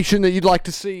information that you'd like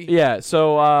to see. Yeah.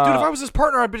 So Dude, if I was his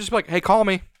partner, I'd just be like, hey, call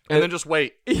me. And then just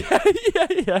wait. yeah.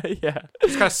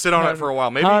 Just kind of sit on it for a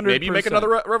while. Maybe you make 100%.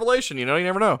 another revelation. You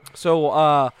never know.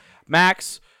 So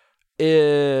Max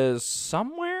is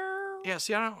somewhere. Yeah,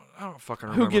 see, I don't fucking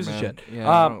remember. Who gives man. a shit? Yeah,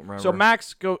 I don't remember. So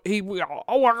Max I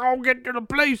gotta get to the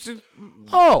place.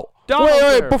 Oh, Donald's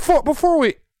wait! there.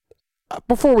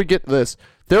 Before we get to this,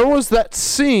 there was that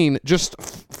scene, just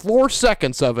 4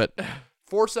 seconds of it.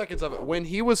 4 seconds of it when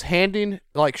he was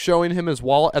showing him his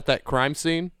wallet at that crime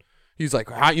scene. He's like,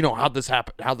 how'd this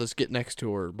happen? How'd this get next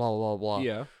to her? Blah blah blah.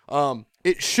 Yeah.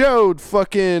 It showed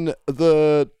fucking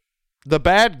the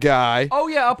bad guy. Oh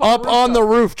yeah, up on the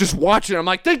roof just watching. I'm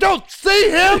like, they don't see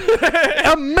him?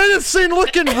 A menacing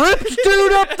looking ripped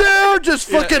dude up there just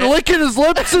fucking licking his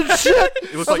lips and shit.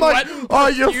 It was I'm like, oh,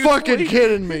 you're fucking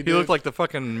kidding me, dude. he looked like the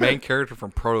fucking main character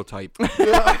from Prototype.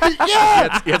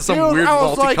 yeah. He had some Dude, weird I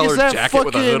was like, multicolored is that jacket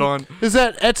with a hood on. Is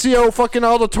that Ezio fucking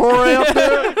Auditore up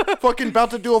there? Fucking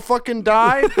about to do a fucking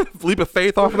dive? Leap of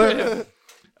faith off of that.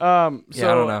 So,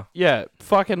 I don't know. Yeah,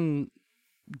 fucking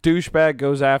douchebag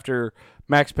goes after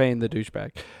Max Payne, the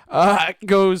douchebag.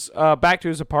 Goes back to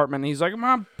his apartment. And he's like,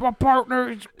 my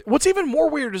partner. What's even more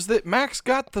weird is that Max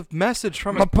got the message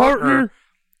from his My partner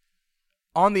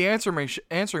on the answering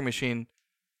machine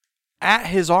at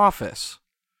his office.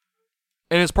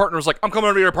 And his partner was like, I'm coming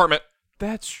over to your apartment.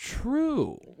 That's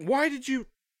true. Why did you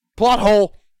Plot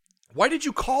hole.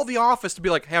 call the office to be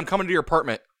like, hey, I'm coming to your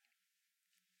apartment?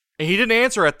 And he didn't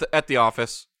answer at the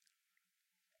office.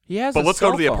 He has. But a let's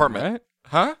go to the cell phone, apartment. right?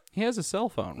 Huh? He has a cell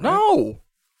phone. Right? No.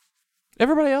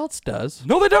 Everybody else does.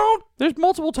 No, they don't. There's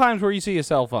multiple times where you see a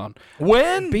cell phone.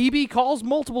 When? BB calls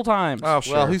multiple times. Oh,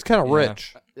 sure. Well, he's kind of Yeah.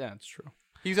 rich. Yeah, that's true.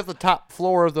 He's at the top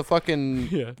floor of the fucking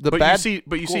the But bad. you see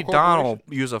corporation. Donald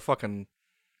use a fucking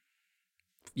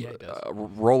Yeah, he does.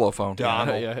 Rollo phone.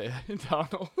 Donald. Yeah.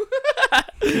 Donald.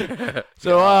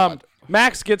 So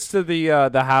Max gets to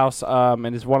the house,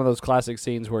 and it's one of those classic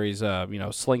scenes where he's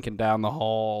slinking down the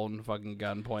hall and fucking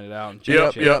gun pointed out. And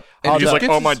Yep. And And he's just like,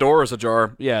 gets oh, my his- door is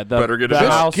ajar. Yeah, Better get the it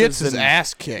out. house gets is his in-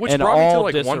 ass kicked. Which And brought me to all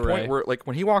like one disarray. point where like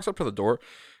when he walks up to the door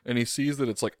and he sees that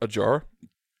it's like ajar,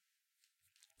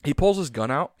 he pulls his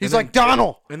gun out. He's like,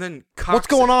 Donald, and then cocks what's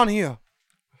going it. on here?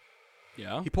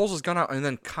 Yeah. He pulls his gun out and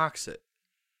then cocks it.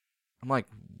 I'm like,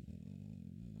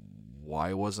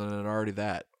 why wasn't it already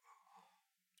that?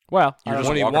 Well, You're When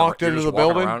just he walking walked ar- you're into just the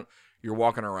walking building? around- you're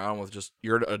walking around with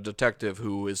you're a detective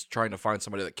who is trying to find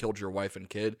somebody that killed your wife and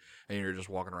kid, and you're just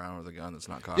walking around with a gun that's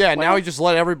not cocked. Yeah, now he just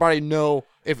let everybody know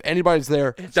if anybody's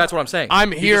there. That's what I'm saying.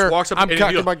 I'm He here. just walks up I'm and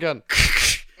cocking he my gun.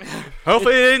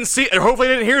 hopefully they didn't see. Hopefully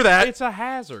they didn't hear that. it's a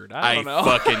hazard. I don't know.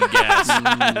 fucking guess.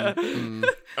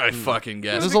 I fucking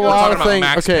guess. There's a We're lot talking of about thing.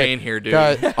 Max Okay, Payne here, dude.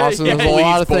 Guys, also, there's a Bleeds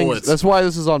lot of things. bullets. That's why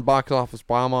this is on Box Office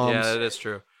Bombs. Yeah, that is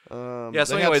true. Yeah.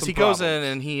 So, they had anyways, some he goes in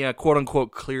problems. and he quote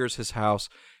unquote clears his house.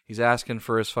 He's asking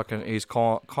for his fucking. He's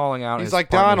calling out. He's his like,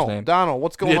 partner's Donald, name. Donald,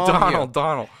 what's going Yeah, on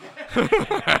Donald.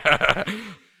 here?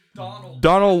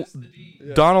 Donald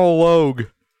Logue.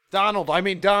 Donald, I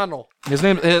mean Donald. His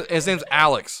name's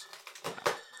Alex.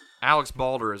 Alex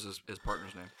Balder is his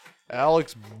partner's name.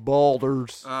 Alex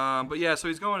Balders. But yeah, so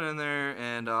he's going in there,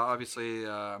 and obviously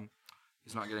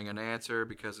he's not getting an answer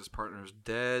because his partner's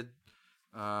dead.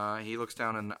 He looks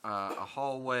down in a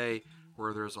hallway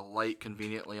where there's a light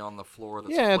conveniently on the floor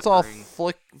that's Yeah, it's all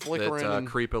flickering, flickering. that and-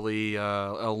 creepily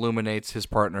illuminates his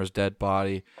partner's dead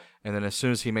body. And then as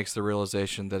soon as he makes the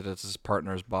realization that it's his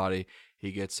partner's body,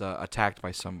 he gets attacked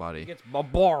by somebody. Gets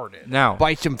bombarded. Now,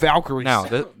 Bite some Valkyries. now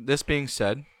this being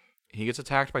said, he gets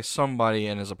attacked by somebody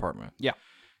in his apartment. Yeah.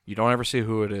 You don't ever see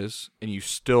who it is, and you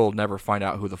still never find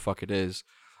out who the fuck it is.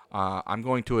 I'm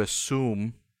going to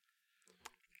assume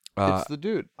it's the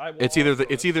dude. it's either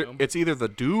the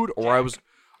dude or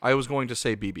I was going to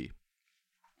say BB.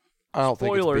 I don't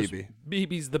Spoilers. think it's BB.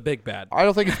 BB's the big bad. I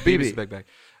don't think it's BB's BB. big bag.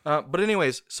 But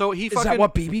anyways, so he Is fucking that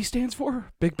what BB stands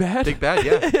for? Big bad? big bad,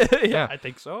 yeah, yeah, I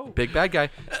think so. big bad guy.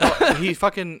 No, he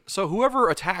fucking so whoever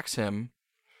attacks him,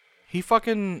 he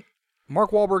fucking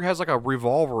Mark Wahlberg has like a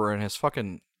revolver in his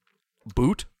fucking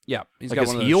boot. Yeah, he's Like got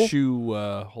his one heel? of those shoe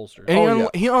holsters. And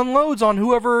he unloads on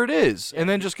whoever it is, and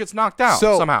then just gets knocked out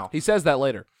So- somehow. He says that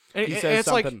later. And- He and says it's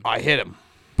like- something. I hit him.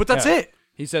 But that's Yeah. it.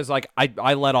 He says like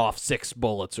I let off 6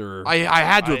 bullets or I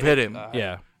had to have hit him.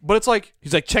 yeah. But it's like,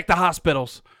 He's like check the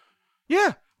hospitals.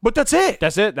 yeah, But that's it.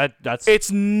 That's it. That's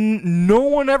It's no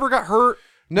one ever got hurt.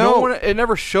 No. one. It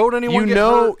never showed anyone. You get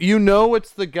know, hurt.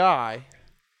 it's the guy.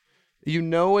 You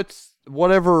know, it's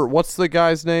whatever. What's the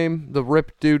guy's name? The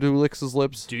ripped dude who licks his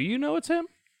lips. Do you know it's him?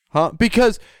 Huh?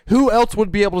 Because who else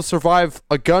would be able to survive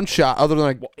a gunshot other than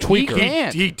a tweaker?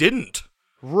 can't. He didn't.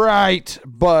 Right,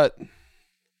 but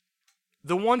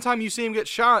The one time you see him get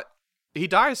shot, he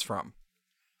dies from.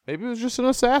 maybe it was just an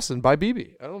assassin by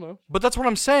BB. I don't know. But that's what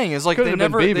I'm saying. Is like Could've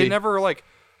been they BB. never like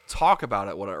talk about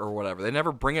it or whatever. They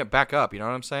never bring it back up. You know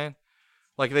what I'm saying?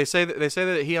 Like they say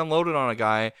that he unloaded on a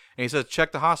guy and he says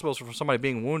check the hospitals for somebody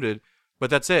being wounded. But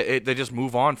that's it. They just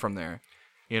move on from there.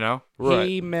 You know?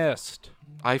 He missed.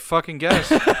 I fucking guess.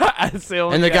 That's the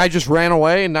only And the guy just ran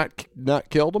away and not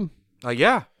killed him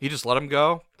Yeah, he just let him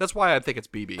go. That's why I think it's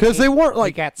BB. because they weren't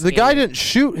like got the guy scared. didn't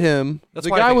shoot him. That's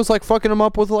the why I guy think- was like fucking him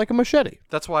up with like a machete.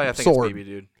 That's why I think Sword. it's BB,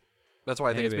 dude. That's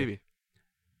why I think Maybe. it's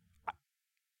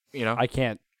BB. You know? I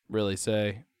can't really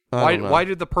say. Why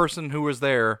did the person who was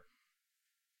there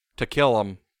to kill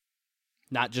him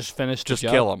Not just finish the just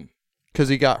job. kill him? Because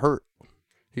he got hurt.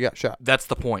 He got shot. That's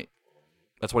the point.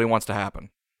 That's what he wants to happen.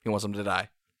 He wants him to die.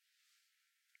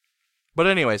 But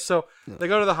anyway, so they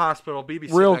go to the hospital. BB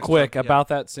sitting Real next to quick him. Yeah. about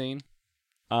that scene.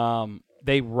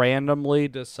 They randomly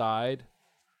decide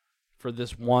for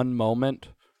this one moment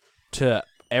to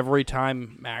every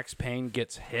time Max Payne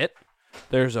gets hit,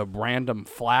 there's a random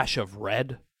flash of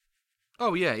red.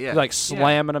 Oh yeah, yeah. Like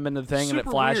slamming him into the thing and it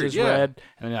Super flashes weird, yeah. red,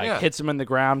 and then Yeah. hits him in the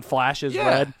ground, flashes Yeah,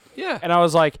 red. yeah. And I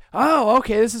was like, oh,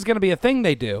 okay, this is gonna be a thing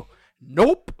they do.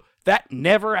 Nope, that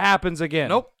never happens again.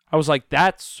 Nope. I was like,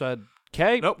 that's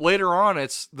okay. Nope. Later on,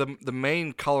 it's the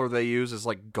main color they use is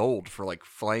like gold for like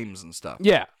flames and stuff.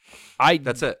 Yeah,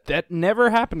 That's it. That never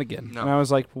happened again. No. And I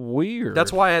was like, weird.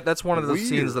 That's why. That's one of the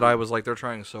scenes that I was like, they're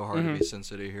trying so hard to be Sin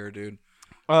City here, dude.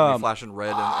 Be flashing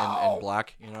red and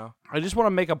black. You know. I just want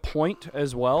to make a point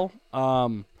as well.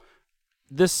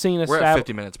 This scene We're at establishes.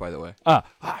 50 minutes, by the way.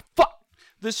 Fuck.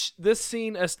 This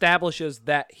scene establishes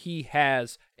that he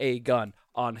has a gun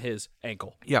on his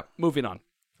ankle. Yeah. Moving on.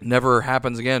 Never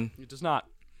happens again. It does not.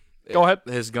 Go ahead.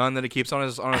 His gun that he keeps on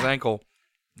his ankle,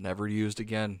 never used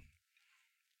again.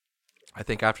 I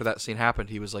think after that scene happened,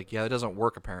 he was like, "Yeah, it doesn't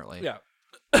work apparently." Yeah.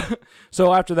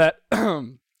 So after that,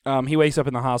 he wakes up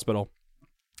in the hospital.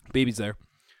 BB's there.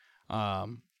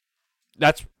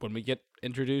 That's when we get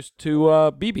introduced to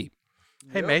BB.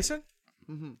 Hey, Mason.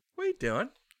 What are you doing?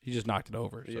 He just knocked it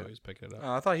over, so he's picking it up.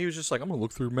 I thought he was just like, "I'm gonna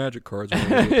look through magic cards."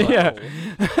 Yeah.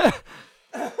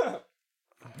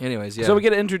 Anyways, yeah. So we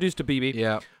get introduced to BB.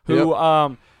 yeah.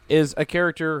 Who is a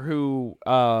character who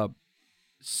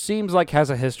seems like has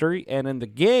a history, and in the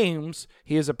games,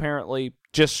 he is apparently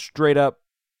just straight up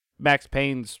Max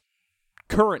Payne's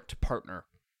current partner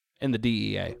in the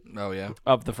DEA Oh yeah.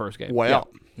 of the first game. Well,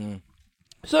 Yeah.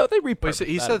 So they But repurposed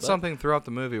he that a said bit. something throughout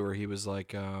the movie where he was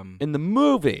like, in the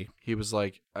movie. he was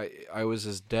like, I was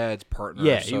his dad's partner.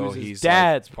 Yeah, so he was his he's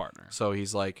dad's partner.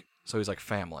 Like, so he's like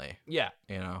family, Yeah.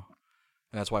 you know.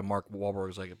 And that's why Mark Wahlberg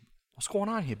was like, "What's going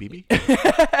on here, BB?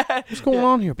 what's going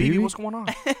on here, BB, BB? what's going on?"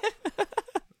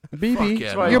 BB,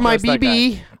 yeah, no. you're my That's that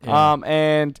BB.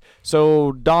 And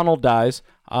so Donald dies.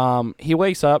 He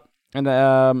wakes up, and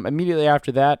immediately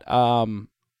after that,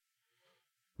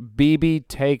 BB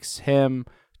takes him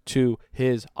to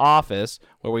his office,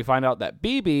 where we find out that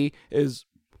BB is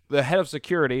the head of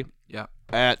security Yeah.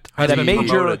 At Has a been major-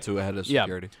 promoted to a head of Yeah.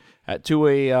 security. To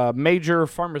a major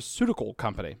pharmaceutical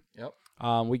company. Yep.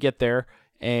 We get there,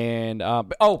 and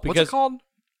because What's it called?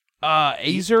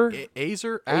 Azer,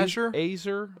 Azure? Azure,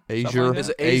 Azure, Is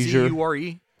it Azure,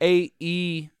 AZURE?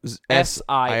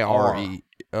 AESIRE.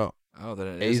 Oh, Oh, then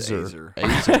it is Azer. Azer.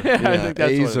 Azer. Yeah, I think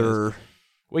that's what it is. Azer.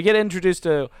 We get introduced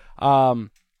to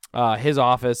his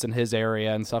office and his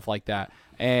area and stuff like that,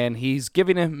 and he's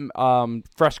giving him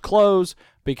fresh clothes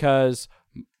because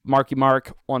Marky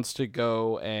Mark wants to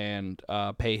go and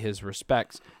pay his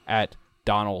respects at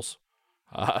Donald's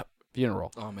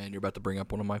funeral. Oh man, you're about to bring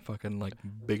up one of my fucking like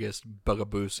biggest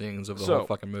bugaboo scenes of the So- whole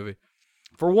fucking movie.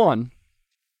 For one,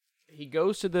 he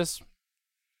goes to this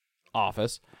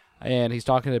office and he's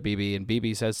talking to BB, and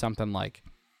BB says something like,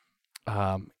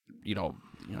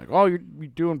 like, "Oh, you're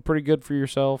doing pretty good for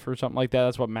yourself," or something like that.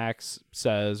 That's what Max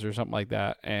says, or something like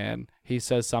that. And he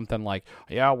says something like,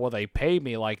 "Yeah, well, they pay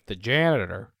me like the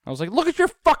janitor." I was like, "Look at your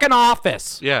fucking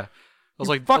office." Yeah. I was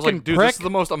like, fucking dude, prick. this is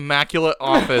the most immaculate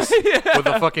office with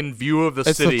a fucking view of the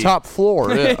It's city. the top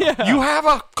floor. Yeah. You have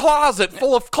a closet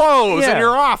full of clothes Yeah. in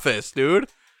your office, dude.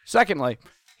 Secondly,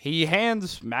 he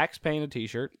hands Max Payne a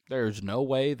T-shirt. There's no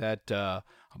way that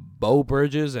Beau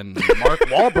Bridges and Mark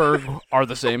Wahlberg are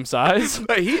the same size.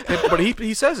 But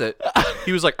he says it.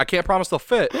 He was like, I can't promise they'll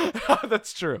fit.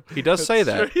 That's true. He does say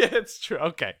that. Yeah, it's true.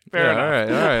 Okay, fair Yeah, enough.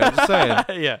 all right. I'm just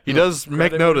saying. Yeah. He does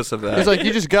make notice of that. He's like,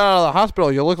 you just got out of the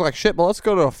hospital. You look like shit, but let's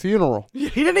go to a funeral. he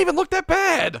didn't even look that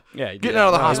bad. Yeah, he Getting did. out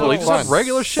of the No, hospital, he he just was had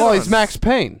regular shit. Well, on. he's Max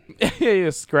Payne. yeah,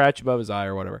 a scratch above his eye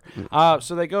or whatever.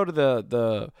 So they go to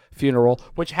the funeral,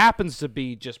 which happens to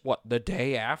be just the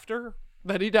day after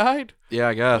that he died. Yeah,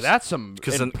 I guess. That's some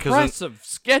 'Cause in- impressive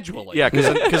scheduling. Yeah,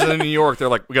 because in New York they're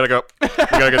like, we gotta go, we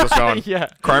gotta get this going. Yeah.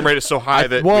 Crime rate is so high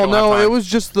that Well, we don't have no, time. it was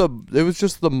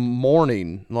just the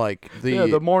morning, like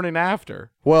the morning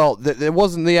after. Well, it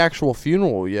wasn't the actual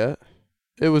funeral yet.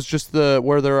 It was just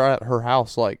where they're at her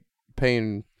house, like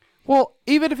paying. Well,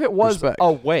 even if it was Respect.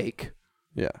 a wake,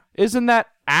 Yeah, isn't that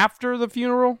after the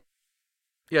funeral?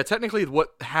 Yeah, technically, what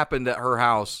happened at her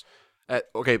house? The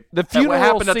what funeral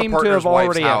happened at the seemed to partner's have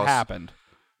already wife's house. happened.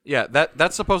 Yeah,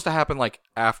 that's supposed to happen like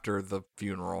after the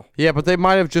funeral. yeah, but they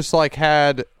might have just like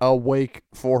had a wake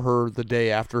for her the day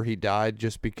after he died,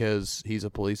 just because he's a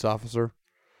police officer.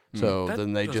 So That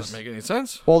then they doesn't just make any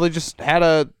sense. they just had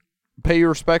to pay your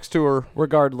respects to her.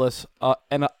 Regardless,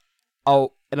 an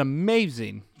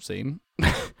amazing scene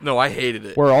No, I hated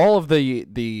it. where all of the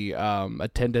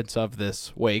attendants of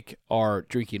this wake are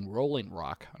drinking Rolling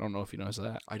Rock. I don't know if you noticed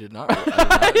that. I did not.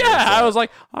 Yeah, I was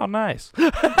like, oh, nice.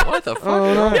 What the fuck?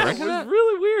 Oh, You're all nice. It drinking was that?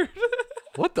 really weird.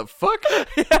 What the fuck?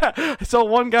 Yeah, I saw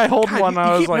one guy holding God, one. you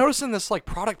I was keep like, noticing this like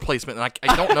product placement, and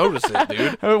I don't notice it,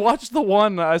 dude. I watched the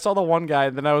one. I saw the one guy,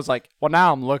 and then I was like, well,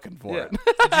 now I'm looking for it. See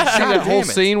that whole damn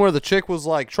it. scene where the chick was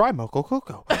like, "Try Moco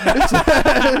Coco."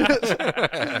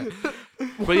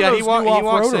 But yeah, he Those new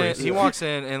walks off-roaders. in. He walks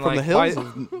in and From like the hills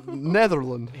of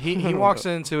Netherlands. he walks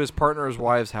into his partner's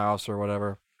wife's house or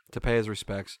whatever to pay his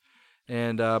respects,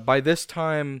 and by this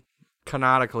time,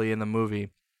 canonically in the movie,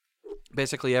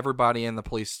 basically everybody in the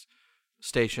police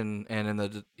station and in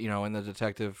the in the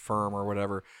detective firm or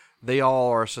whatever, they all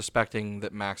are suspecting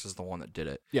that Max is the one that did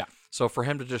it. Yeah. So for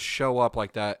him to just show up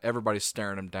like that, everybody's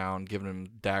staring him down, giving him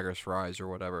daggers for eyes or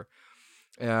whatever.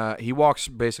 He walks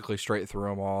basically straight through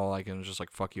them all, like, and just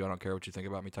like, "Fuck you, I don't care what you think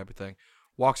about me," type of thing.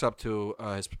 Walks up to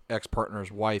his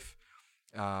ex-partner's wife.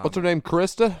 What's her name?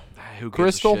 Krista. Who gives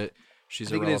Crystal? a shit? She's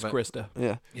I think it is irrelevant. Krista.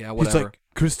 Yeah. Yeah, He's whatever. like,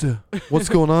 Krista, what's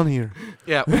going on here?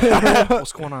 Yeah.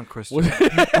 What's going on, Kristen?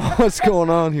 What's going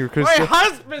on here, Krista?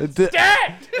 husband's D-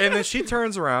 dead. And then she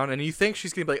turns around, and you think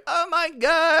she's gonna be like, "Oh my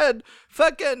god,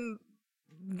 fucking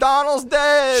Donald's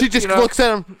dead." She just looks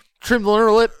at him, trims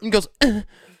her lip, and goes, and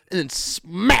then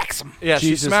smacks him. Yeah, she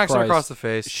Jesus smacks him Christ. across the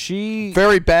face. She,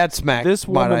 Very bad smack. this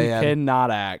might woman I add. cannot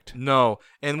act. No,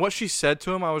 and what she said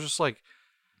to him, I was just like,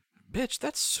 "Bitch,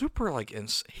 that's super like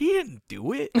he didn't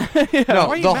do it." No, Why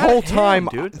are you the mad whole at him, time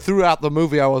dude? throughout the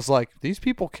movie, I was like, these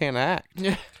people can't act.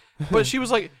 But she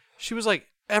was like,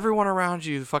 everyone around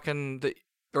you, fucking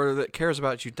that cares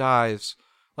about you dies.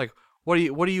 Like, what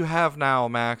do you have now,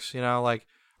 Max? You know, like,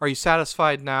 are you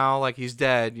satisfied now? Like, he's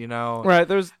dead. You know, Right.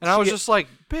 There's. And I was just like,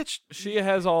 bitch. She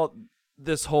has all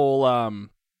this whole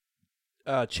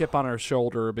chip on her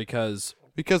shoulder because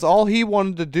Because all he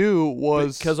wanted to do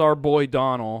was our boy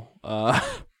Donald,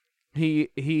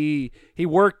 he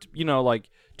worked, like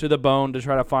to the bone to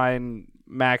try to find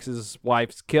Max's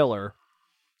wife's killer,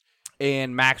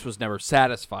 and Max was never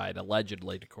satisfied,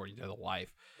 allegedly, according to the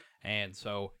wife, and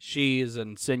so she is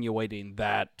insinuating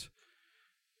that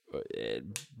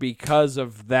because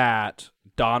of that,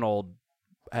 Donald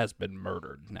has been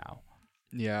murdered now,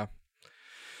 Yeah.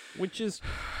 which is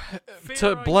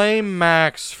To blame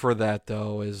Max for that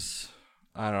though is,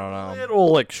 I don't a know.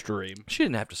 little extreme. She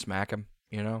didn't have to smack him.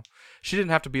 You know, she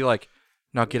didn't have to be like,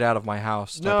 "Now get out of my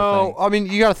house." Type of no. thing. I mean,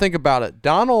 you got to think about it.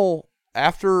 Donald,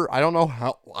 after I don't know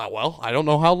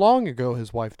how long ago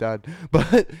his wife died,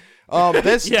 but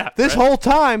this Yeah, this whole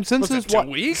time since Was it his 2 wife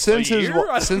weeks? since A his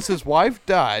year? since his wife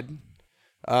died,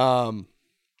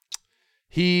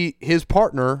 his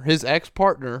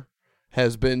ex-partner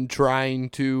has been trying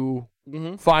to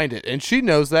find it, and she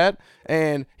knows that,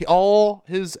 and all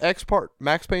his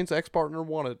Max Payne's ex-partner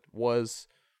wanted was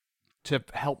To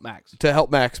help Max. to help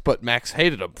Max, but Max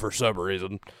hated him for some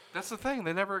reason. That's the thing.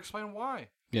 They never explain why.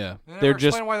 Yeah, They never they're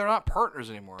just explain why they're not partners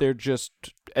anymore.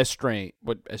 estranged.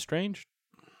 What estranged?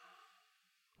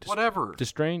 Whatever.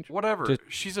 Estranged. Whatever. Just-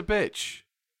 She's a bitch,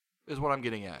 is what I'm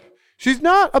getting at. She's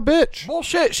not a bitch.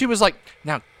 Bullshit. She was like,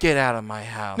 "Now get out of my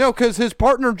house." No, because his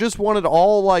partner just wanted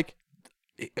all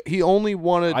he only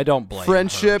wanted. I don't blame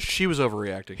friendship. She was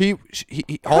overreacting. He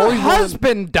Her all he wanted.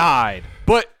 husband died.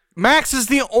 But Max is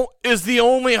the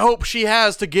only hope she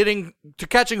has to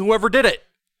catching whoever did it.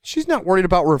 She's not worried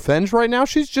about revenge right now.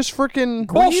 She's just freaking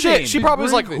Bullshit. She probably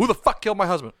was like, grieving. "Who the fuck killed my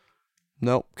husband?"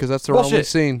 Nope, because that's her Bullshit. only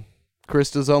scene.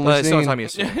 Krista's only But scene. time you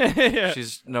see it.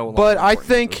 She's no longer But I important.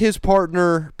 think his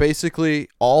partner, basically,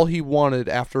 all he wanted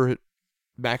after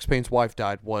Max Payne's wife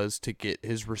died was to get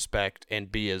his respect and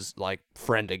be his like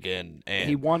friend again. And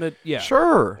He wanted,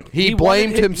 sure. he he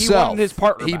blamed wanted himself. his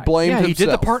partner He back. blamed Yeah, himself. he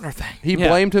did the partner thing. He Yeah.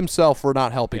 blamed himself for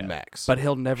not helping Max. but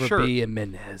he'll never Sure. be a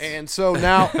Menez. And so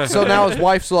now his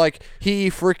wife's like,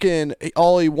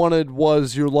 all he wanted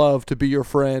was your love to be your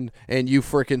friend, and you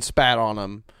freaking spat on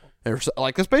him. Or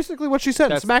like that's basically what she said.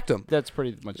 And That's- smacked him. That's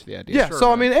pretty much the idea. Yeah. Sure, so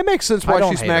I man. mean, it makes sense I why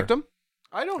don't she hate smacked her. him.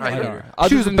 I don't I hate hate her. her.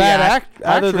 She was a than bad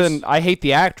Other actress. than I hate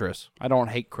the actress, I don't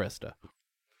hate Krista.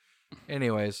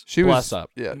 Anyways, she Bless was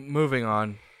up. Yeah. moving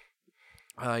on.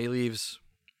 He leaves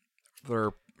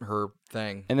her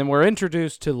thing, And then we're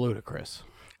introduced to Ludacris.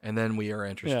 and then we are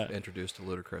Yeah. introduced to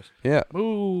Ludacris. Yeah.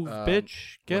 Move,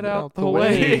 bitch, get get out out the the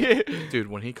way. Dude,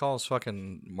 when he calls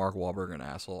fucking Mark Wahlberg an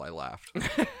asshole, I laughed.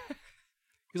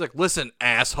 He's like, "Listen,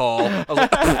 asshole." I was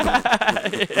like,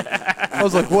 I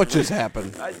was like, what just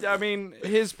happened? I mean,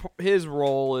 his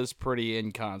role is pretty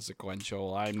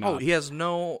inconsequential. I'm not. "Oh, he has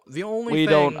no." The only we thing,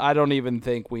 don't. I don't even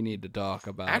think we need to talk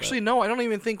about actually, it. no, I don't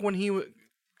even think when he.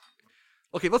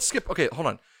 Okay, let's skip. Okay, hold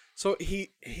on. So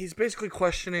he's basically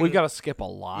questioning. We got to skip a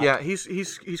lot. Yeah, he's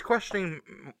questioning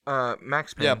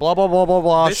Max Payne. Yeah. Blah blah blah blah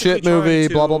blah. Basically Shit movie. trying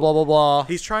to- Blah blah blah blah blah.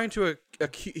 He's trying to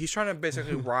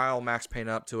basically rile Max Payne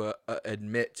up to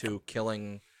admit to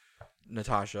killing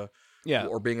Natasha, Yeah.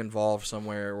 or being involved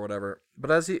somewhere or whatever.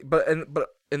 But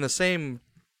in the same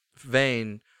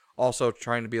vein, also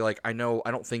trying to be like, I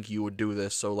don't think you would do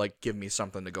this, so like give me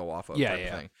something to go off of, Yeah, type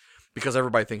yeah. of thing, because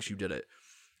everybody thinks you did it.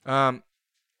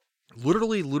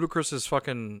 Literally, Ludacris's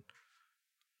fucking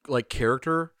like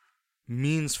character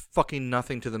means fucking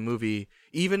nothing to the movie,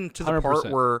 even to the part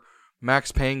 100%. where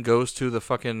Max Payne goes to the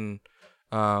fucking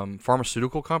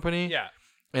pharmaceutical company. Yeah.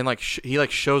 And like he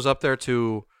like shows up there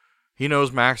to, he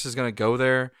knows Max is gonna go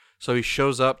there, so he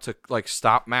shows up to like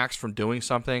stop Max from doing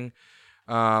something.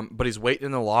 But he's waiting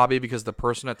in the lobby because the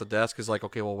person at the desk is like,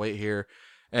 okay, we'll wait here.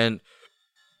 And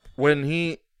when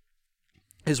he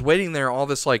is waiting there, all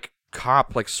this like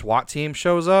cop like SWAT team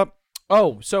shows up,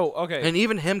 Oh, so okay. and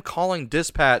even him calling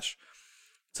dispatch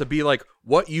to be like,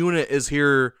 what unit is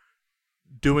here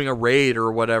doing a raid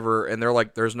or whatever, and they're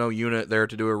like, there's no unit there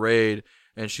to do a raid.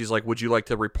 And she's like, would you like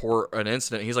to report an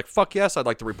incident? And he's like, fuck yes, I'd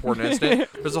like to report an incident.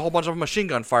 There's a whole bunch of machine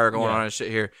gun fire going on and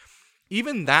shit here.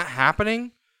 Even that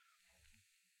happening,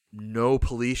 no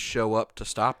police show up to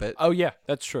stop it. Oh yeah,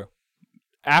 that's true.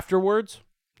 Afterwards,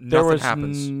 there Nothing was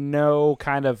happens. no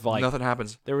kind of like. Nothing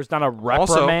happens. There was not a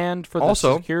reprimand for the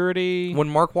also, security. When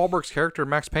Mark Wahlberg's character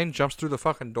Max Payne jumps through the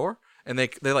fucking door, and they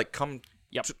like come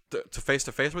Yep. to face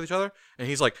with each other, and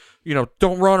he's like,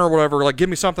 don't run or whatever, like give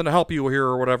me something to help you here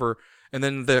or whatever. And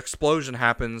then the explosion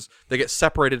happens. They get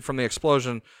separated from the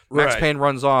explosion. Max Right. Payne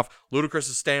runs off. Ludacris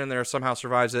is standing there, somehow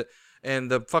survives it, and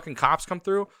the fucking cops come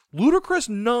through. Ludacris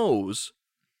knows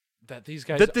that these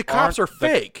guys that the cops are aren't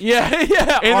fake. Yeah,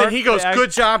 yeah. And then aren't he goes, the act-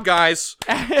 "Good job, guys.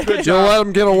 Good You job. let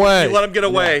him get away. You let him get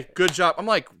away. Good job." I'm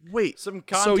like, wait. Some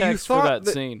so you context for thought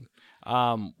that scene.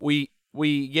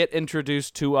 We get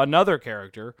introduced to another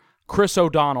character, Chris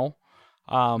O'Donnell,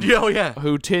 Oh yeah.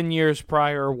 who 10 years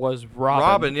prior was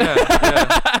Robin. Robin, yeah.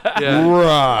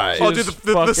 Right. Oh, dude, Just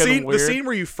the fucking scene, weird. the scene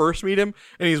where you first meet him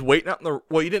and he's waiting out in the.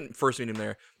 Well, you didn't first meet him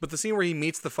there, but the scene where he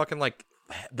meets the fucking like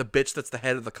the bitch that's the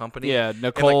head of the company. Yeah, and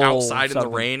Nicole like outside in the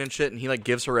something. rain and shit, and he like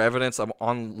gives her evidence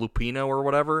on Lupino or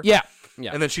whatever. Yeah,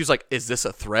 yeah. And then she's like, "Is this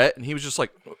a threat?" And he was just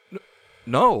like,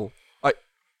 "No,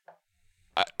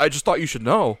 I just thought you should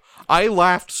know." I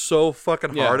laughed so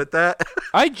fucking Yeah. hard at that.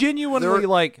 I genuinely There were-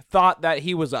 like thought that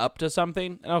he was up to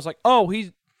something, and I was like, "Oh,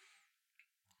 he's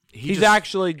just-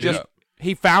 actually just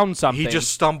he found something." He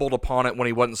just stumbled upon it when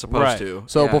he wasn't supposed Right. to.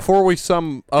 So Yeah. before we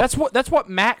sum up, that's what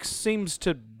Max seems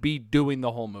to be doing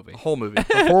the whole movie. whole movie.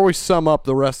 before we sum up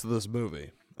the rest of this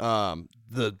movie,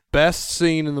 the best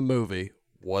scene in the movie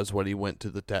was when he went to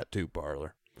the tattoo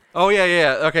parlor. Oh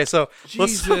yeah. Okay, so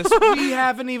Jesus, we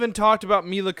haven't even talked about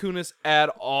Mila Kunis at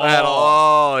all. at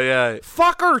all, yeah.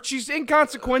 Fuck her. She's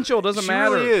inconsequential. Doesn't She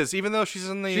matter. really is, even though she's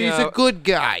in the. He's a good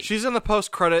guy. She's in the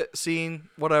post-credit scene.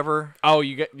 Whatever. Oh,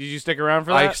 did you stick around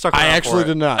for that? I stuck. I around actually for it.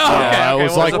 did not. okay, I okay,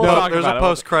 was well, like, we'll no. talk There's about a it.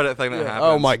 post-credit thing that happens.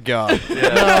 Oh my god.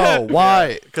 No,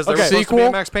 why? Because there Okay. was supposed to be Sequel?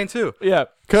 a Max Payne too. Yeah.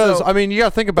 Because So, I mean, you got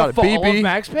to think about it. the fall of BB.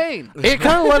 Max Payne. It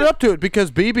kind of led up to it because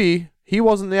BB, he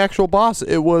wasn't the actual boss.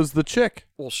 It was the chick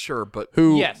Well, sure, but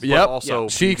who. Yes. But Yep. also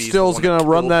She BB's still's the one gonna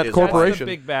run killed that his corporation. That's the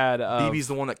big bad. BB's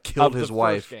the one that killed of his the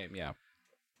wife. First game, yeah.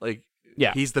 Like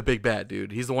Yeah. He's the big bad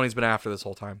dude. He's the one he's been after this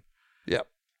whole time. Yep.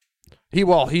 He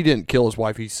didn't kill his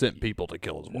wife. He sent people to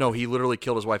kill his wife. No, he literally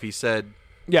killed his wife. He said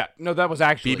Yeah, no, that was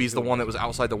actually BB's the one that was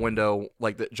outside the window,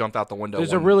 like that jumped out the window.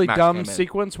 There's a when really Max dumb came in.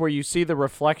 sequence where you see the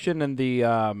reflection in the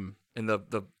in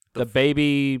the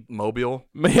baby mobile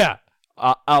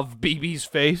of BB's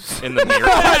face. in the mirror.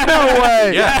 No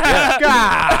way. yeah,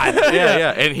 God,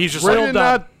 yeah, and he's just Real like,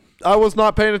 dumb. I was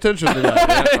not paying attention to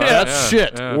that. That's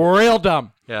shit. Yeah. real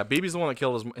dumb. Yeah, BB's the one that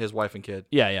killed his wife and kid.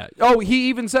 Yeah. Oh, he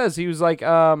even says he was like,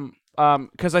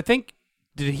 because I think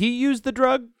did he use the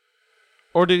drug,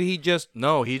 or did he just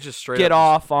No, he just straight get up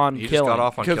off on He killing? just got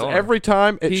off on Because killing. her. every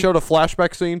time it showed a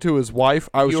flashback scene to his wife,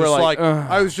 I was You were just like,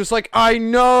 like, I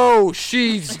know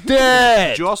she's dead.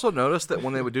 Did you also notice that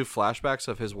when they would do flashbacks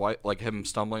of his wife, like him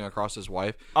stumbling across his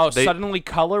wife? Oh, they- suddenly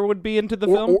color would be into the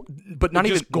film. but not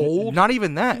even just gold? Not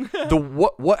even that. The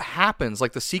what happens?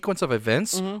 Like the sequence of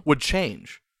events would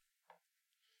change.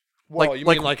 Well, like- you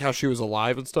like- mean like how she was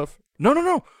alive and stuff?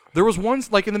 No. There was one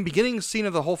like in the beginning scene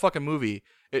of the whole fucking movie.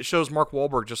 It shows Mark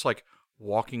Wahlberg just like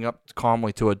walking up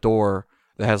calmly to a door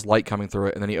that has light coming through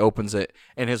it, and then he opens it,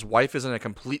 and his wife is in a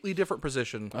completely different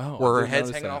position Oh, I where her didn't head's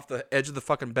notice hanging that. off the edge of the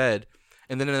fucking bed.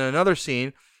 And then in another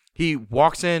scene, he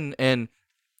walks in and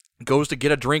goes to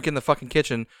get a drink in the fucking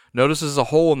kitchen, notices a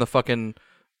hole in the fucking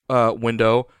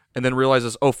window, and then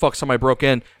realizes, oh fuck, somebody broke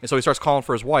in, and so he starts calling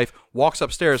for his wife, walks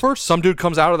upstairs. First, some dude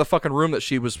comes out of the fucking room that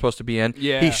she was supposed to be in.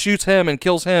 Yeah. He shoots him and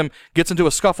kills him, gets into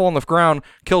a scuffle on the ground,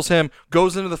 kills him,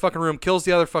 goes into the fucking room, kills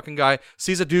the other fucking guy,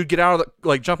 sees a dude get out of the,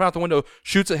 like jumping out the window,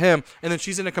 shoots at him, and then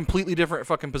she's in a completely different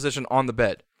fucking position on the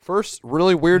bed. First,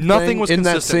 really weird. Nothing thing was in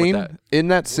that consistent with scene. that. In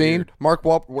that scene, Mark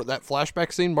Wahlberg, that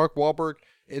flashback scene, Mark Wahlberg,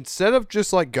 instead of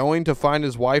just like going to find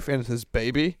his wife and his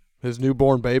baby, his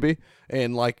newborn baby,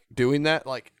 and like doing that,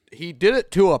 like he did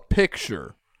it to a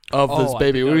picture of Oh, this I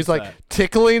baby, did where he's notice like that.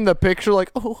 tickling the picture, like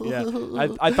oh Yeah,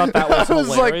 I thought that was I was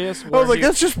hilarious. like, I was like,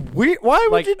 that's just weird. Why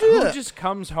would like you do who that? just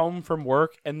comes home from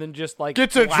work and then just like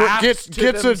Gets a dr- laughs gets- to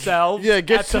gets a- themselves yeah,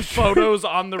 gets at a- the photos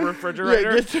on the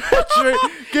refrigerator. Gets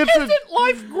a,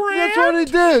 Life grand. that's what he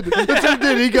did. That's what he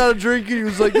did. He got a drink and he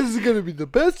was like, this is going to be the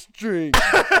best drink.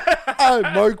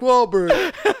 I'm Mark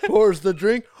Wahlberg. Pours the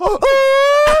drink.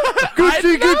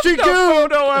 Gucci, Gucci, the goo.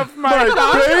 photo of my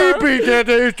daughter. Baby that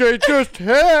they just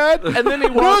had. And then he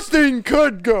walks. Nothing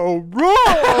could go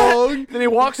wrong. Then he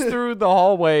walks through the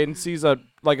hallway and sees a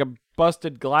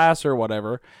busted glass or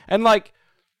whatever. And like,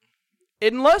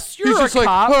 unless you're He's a just like,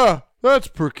 cop, huh, that's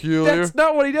peculiar. that's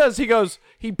not what he does.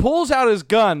 He pulls out his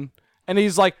gun and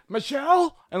he's like,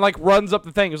 Michelle, and like runs up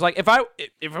the thing. It's like if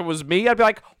it was me, I'd be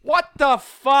like, what the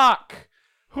fuck?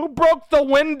 Who broke the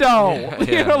window?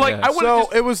 You know, like I would So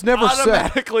just it was never said.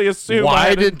 automatically assume I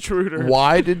had an intruder.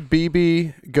 Why did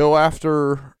BB go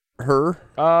after her?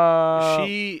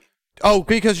 She Oh,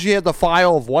 because she had the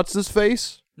file of what's his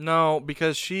face? No,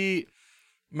 because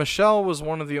Michelle was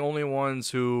one of the only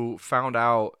ones who found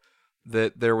out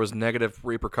that there was negative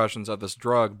repercussions of this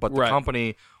drug, but the Right.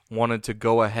 company wanted to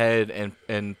go ahead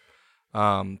and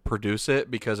produce it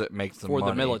because it makes them for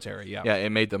money. the military, yeah. Yeah,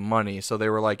 it made them money. So they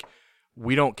were like,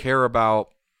 we don't care about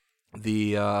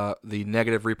the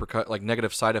negative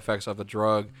negative side effects of the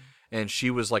drug, and she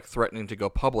was like threatening to go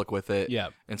public with it. Yeah.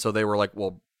 And so they were like,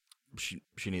 well, she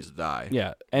needs to die.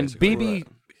 Yeah, and Basically. BB,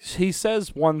 he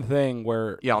says one thing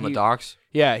where Yeah, on the docks.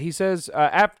 Yeah, he says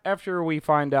after we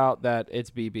find out that it's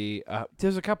BB,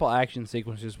 there's a couple action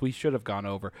sequences we should have gone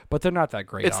over, but they're not that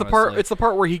great. It's honestly. the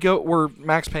part where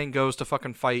Max Payne goes to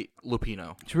fucking fight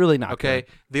Lupino. It's really not Okay,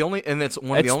 good. it's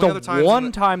one of It's the only other times.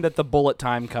 one time that the bullet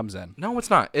time comes in No, it's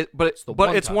not. But the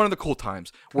one it's time. one of the cool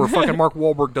times where fucking Mark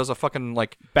Wahlberg does a fucking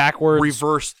like backwards.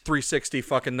 reverse 360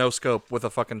 fucking no scope with a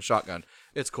fucking shotgun.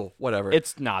 It's cool. Whatever.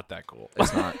 It's not that cool.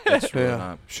 It's not. It's really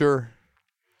not. Sure.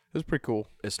 It was pretty cool.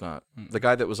 It's not. The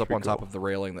guy that was up on top of the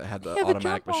railing that had the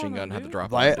automatic machine gun had to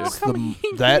drop on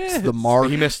That's dude. the mark.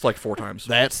 He missed like 4 times.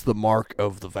 That's the mark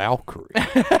of the Valkyrie.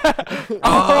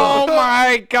 Oh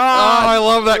my god! I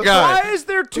love that guy. Why is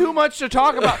there too much to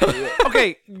talk about?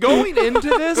 Okay, going into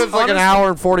this, It's like an honestly, hour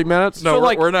and 40 minutes. No, So, we're,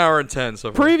 like, we're an hour and 10.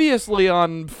 So far. previously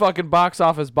on fucking box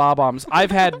office bob-ombs,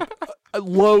 I've had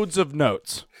loads of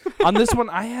notes. On this one,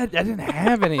 I didn't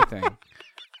have anything.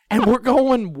 And we're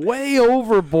going way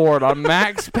overboard on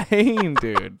Max Payne,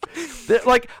 dude.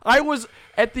 Like, I was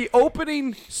at the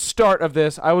opening start of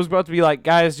this, I was about to be like,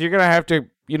 guys, you're gonna have to,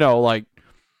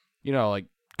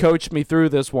 coach me through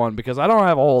this one because I don't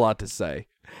have a whole lot to say.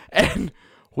 And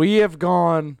we have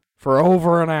gone for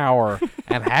over an hour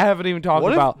and haven't even talked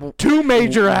What if- about two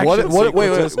major action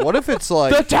sequences. What if it's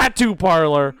like The tattoo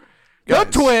parlor, The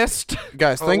twist.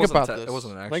 Guys, Oh, think it wasn't about it this.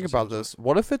 wasn't an action Think scene, about was this.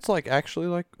 What if it's like actually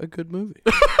like a good movie?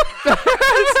 though.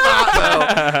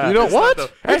 You know what? though.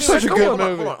 That's such a Hold good on,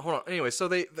 movie. Hold on. Anyway, so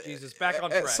they Jesus, back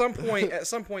on at track. some point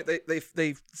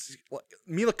they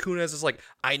Mila Kunis is like,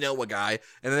 I know a guy,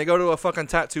 and then they go to a fucking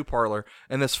tattoo parlor,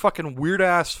 and this fucking weird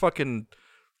ass fucking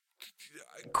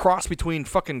cross between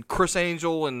fucking Chris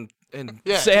Angel and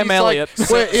Yeah, Sam he's Elliott. Like,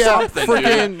 wait, yeah, Something,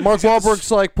 freaking Mark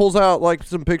Wahlberg's like pulls out like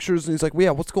some pictures and he's like, well,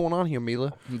 "Yeah, what's going on here,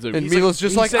 Mila?" And Mila's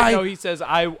just like, he says,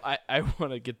 I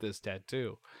want to get this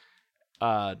tattoo.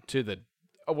 To the.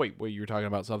 Oh wait, you were talking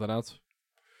about something else?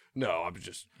 "No, I'm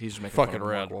just he's just making fucking fun of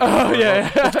red." Mark Wahlberg. Oh yeah.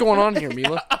 What's going on here,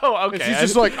 Mila? Oh And okay. she's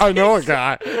just like, "I know a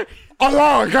guy. I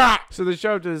know a guy." So they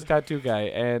show up to this tattoo guy,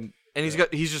 and And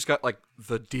he's just got like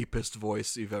the deepest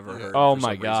voice you've ever heard. oh for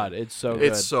my some god, reason. it's so good.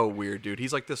 It's so weird, dude.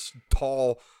 He's like this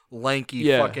tall, lanky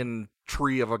Yeah. fucking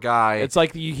tree of a guy. It's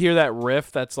like you hear that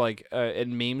riff that's like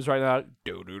in memes right now.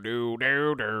 Do do do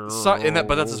do do.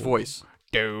 but that's his voice.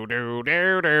 Do do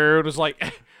do do. It's like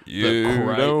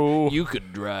you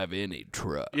could drive any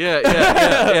truck,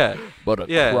 Yeah. but a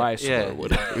Yeah, Chrysler yeah.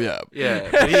 would. Yeah, Yeah.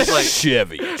 And he's like,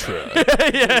 Chevy truck,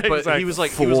 Yeah, but exactly. he was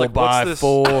like, what's this?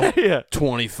 4x4, Yeah.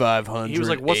 2500. He was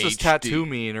like, what's this HD. tattoo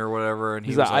mean or whatever? And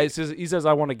He's was like, he says,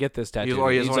 I want to get this tattoo.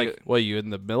 he He's wanna like, get- well, you in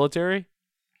the military?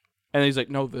 And he's like,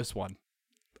 no, this one.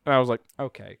 And I was like,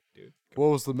 okay, dude. What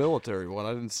was the military one? I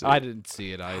didn't see. I didn't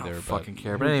see it either. I don't but fucking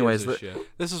care. who But anyways, gives a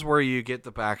shit? this is where you get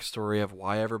the backstory of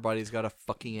why everybody's got a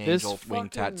fucking angel This wing fucking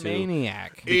tattoo.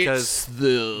 maniac. Because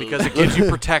the because it gives you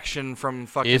protection from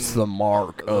fucking. it's the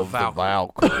mark of the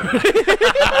Valkyrie. Valkyrie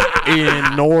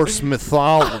in Norse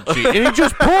mythology, and he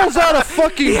just pulls out a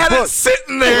fucking He had book. it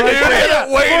sitting there, dude. He had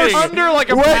it waiting. Under like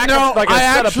a Wait, pack no, of, like a I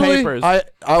set actually, of papers.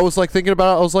 I was like thinking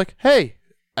about it. I was like, hey,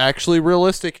 actually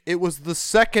realistic. It was the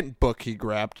second book he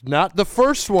grabbed, not the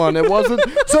first one. It wasn't.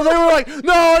 So they were like,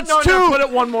 no, it's no, too. no, put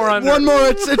it one more under. One more.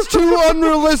 It's too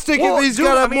unrealistic. Well, He's dude,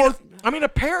 got a more. I mean,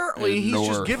 apparently he's just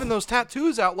North. giving those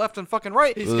tattoos out left and fucking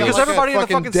right got because like a everybody in the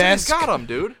fucking fucking city's desk. got them,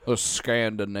 dude. A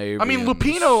Scandinavian. I mean,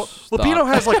 Lupino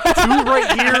has like 2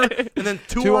 right here and then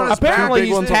 2 Two on on his his back. back. apparently big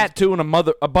he's ones. tattooing a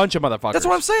bunch of motherfuckers. That's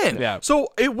what I'm saying. Yeah. So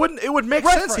it would make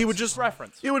sense. He would just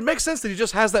Reference. It would make sense that he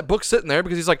just has that book sitting there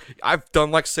because he's like, I've done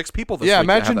like 6 people this Yeah, week.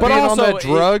 that imagine have being that. on also, that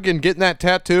drug and getting that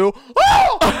tattoo.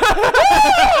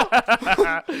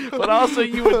 But also,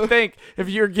 you would think if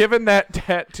you're giving that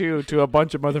tattoo to a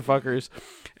bunch of motherfuckers,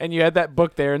 and you had that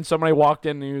book there, and somebody walked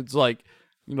in and was like,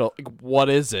 like, what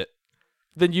is it?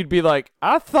 Then you'd be like,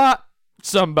 I thought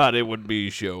somebody would be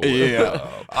showing. Yeah,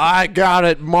 I got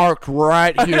it marked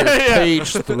right here,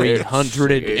 page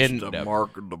 300 and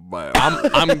mark of the map.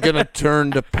 I'm gonna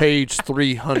turn to page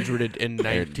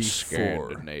 394.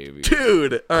 Scandinavia.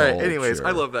 Dude. All right. Anyways,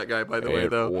 Culture. I love that guy, by the way,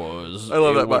 though. Was. I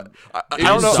love that, but I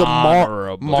don't know. It's a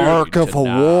mark of a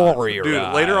warrior.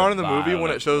 Dude, later on in the movie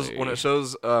when it violently.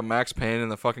 shows Max Payne in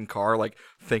the fucking car, like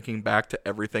thinking back to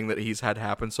everything that he's had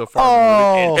happen so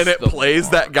far, in the movie, and it plays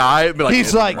that guy, and be like, He's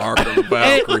 "It's like- Mark of the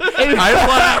Valkyrie." I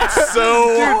laughed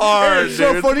so hard, It's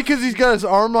so dude. funny because he's got his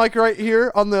arm like right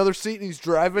here on the other seat, and he's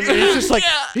driving. And he's just like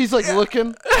he's like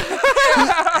looking.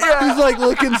 He's like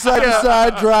looking side to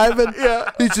side, driving.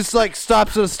 Yeah, he's just like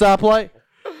stops at a stoplight.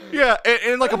 Yeah,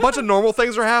 and like a bunch of normal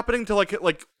things are happening to like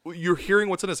you're hearing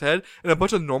what's in his head, and a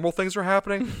bunch of normal things are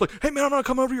happening. Like, hey man, I'm gonna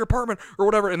come over to your apartment or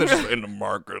whatever, and they're just in the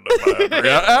market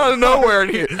out of nowhere.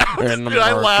 And dude,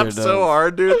 I laughed so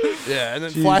hard, dude. Yeah, and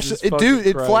then Jesus flashes. fucking Dude,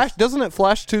 it Christ. flashed. Doesn't it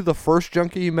flash to the first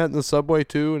junkie he met in the subway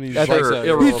too? And he's I think like, so.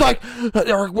 Yeah, he's like,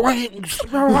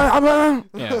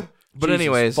 Yeah. But Jesus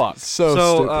anyways, fuck. so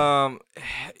stupid.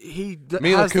 He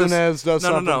Mila has this- Kunis does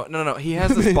something. No. He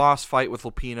has this boss fight with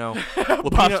Lupino.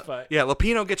 Lupino, fight. yeah.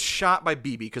 Lupino gets shot by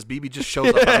BB because BB just shows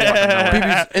up out of fucking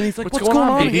nowhere. And he's like, what's going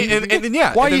on? And then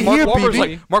yeah, Why and then you Mark here, Wahlberg's BB?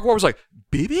 like, Mark Wahlberg's like,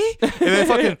 BB? And then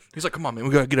fucking, he's like, come on, man, we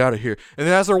gotta get out of here. And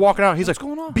then as they're walking out, he's like,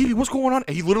 what's going on? BB, what's going on?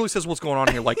 And he literally says, what's going on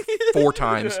here, like 4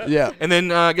 times. Yeah. And then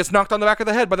gets knocked on the back of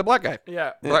the head by the black guy.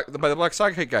 Yeah. By the black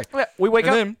sidekick guy. Yeah, we wake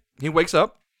And up. then he wakes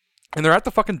up, and they're at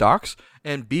the fucking docks,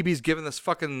 and BB's giving this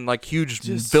fucking like huge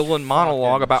villain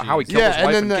monologue about how he killed his Yeah,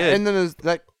 wife and then and kid. and then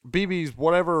that BB's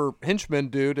whatever henchman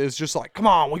dude is just like, come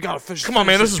on, we gotta finish. Come on,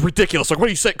 man, this is ridiculous. Like, what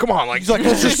do you say? Come on, like, He's like,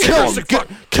 let's just kill him,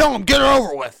 kill him, get it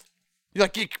over with. He's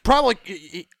like, he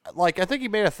probably like I think he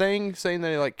made a thing saying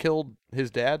that he like killed his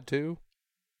dad too.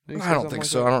 Didn't he say I don't something think like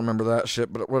so. that? I don't remember that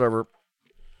shit, but whatever.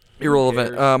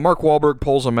 Irrelevant. Mark Wahlberg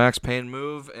pulls a Max Payne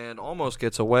move and almost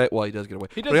gets away. Well, he does get away.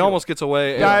 He does but he get almost gets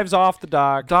away. Dives off the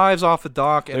dock. Dives off the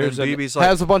dock, and There's then an- BB's like,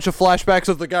 Has a bunch of flashbacks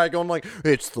of the guy going like,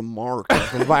 it's the mark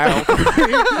of the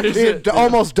Valkyrie.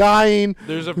 Almost dying.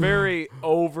 There's a very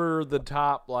over the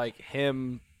top like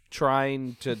him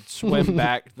trying to swim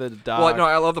back the dock. Well, no,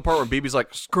 I love the part where BB's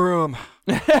like, screw him.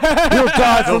 He'll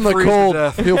die from the freeze to cold.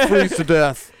 death. He'll freeze to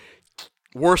death.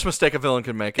 Worst mistake a villain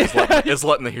can make is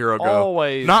letting the hero go.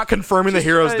 Always. Not confirming the Just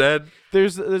hero's like- dead.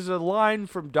 There's a line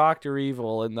from Dr.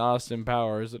 Evil in Austin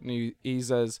Powers, and he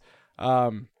says, I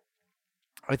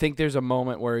think there's a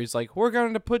moment where he's like, "We're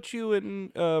going to put you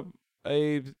in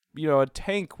a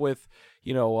tank with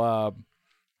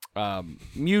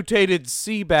mutated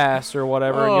sea bass or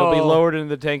whatever, and you'll be lowered into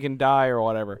the tank and die or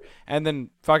whatever." And then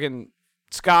fucking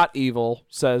Scott Evil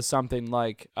says something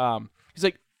like, he's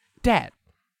like, "Dad,"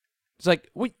 he's like,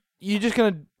 "What? You just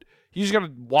gonna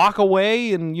walk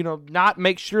away and not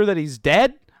make sure that he's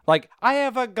dead? Like, I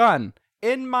have a gun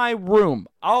in my room.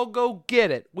 I'll go get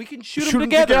it. We can shoot him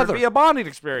together. It'd be a bonding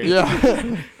experience."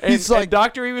 Yeah. And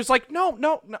Dr. E was like, no.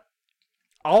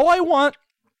 All I want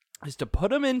is to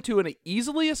put him into an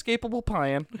easily escapable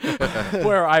plan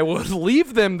where I would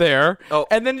leave them there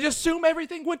and then just assume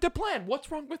everything went to plan. What's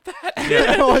wrong with that?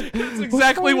 That's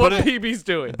exactly what BB's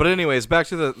doing. But anyways, back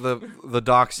to the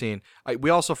dock scene. We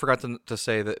also forgot to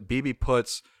say that BB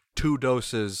puts 2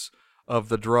 doses of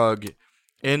the drug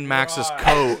in Max's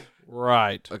coat.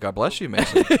 Right. God bless you,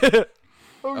 Mason.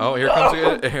 Oh, here comes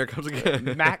again. Here comes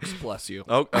again. Max, bless you.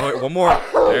 Oh, wait, one more.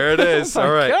 There it is. All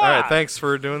right. Thanks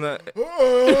for doing that.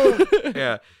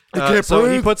 Yeah. So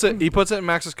he puts it in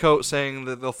Max's coat, saying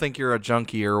that they'll think you're a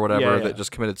junkie or whatever that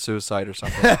just committed suicide or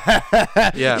something.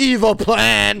 Yeah. Evil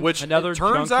plan. Which Another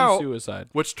turns junkie out. suicide.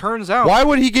 Which turns out. Why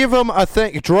would he give him a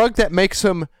drug that makes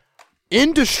him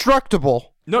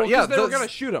indestructible? No. Well, yeah. they were gonna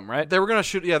shoot him, right? They were gonna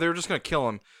shoot. Yeah. They were just gonna kill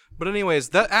him. But anyways,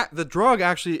 the drug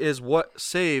actually is what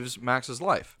saves Max's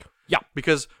life. Yeah.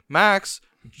 Because Max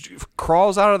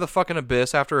crawls out of the fucking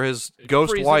abyss after his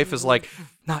ghost wife is like,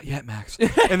 "Not yet, Max."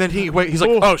 And then he's like,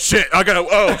 "Oh shit, I gotta,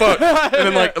 oh fuck,"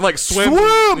 and then like swim.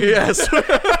 Yes.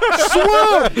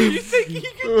 Swim! You think he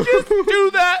can just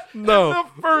do that? No. In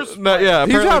the first Yeah.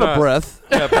 He's apparently out of not. breath.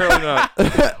 Yeah, apparently not.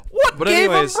 What But gave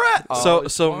anyways, him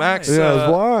breath? so Max, Yeah,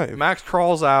 his wife. Max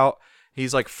crawls out.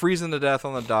 He's like freezing to death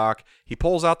on the dock. He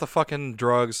pulls out the fucking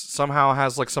drugs. Somehow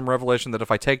has like some revelation that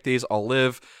if I take these, I'll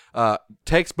live.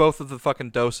 Takes both of the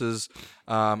fucking doses,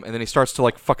 and then he starts to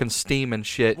like fucking steam and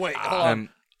shit. Wait, hold on.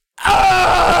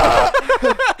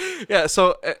 Yeah.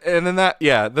 So and then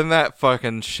that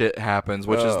fucking shit happens,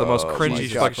 which is the most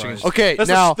cringy God. fucking. Okay, That's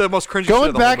now the most cringy shit going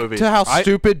of the back whole movie. to how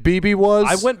stupid BB was.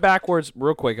 I went backwards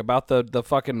real quick about the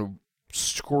fucking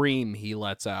scream he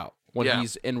lets out when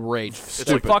he's enraged. It's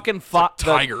like fucking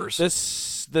tigers.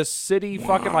 The city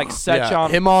fucking like sets on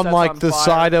him on sets like on the fire.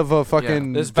 side of a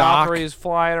fucking This dock. Valkyrie is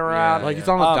flying around. Yeah, Like he's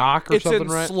on a dock or it's something, in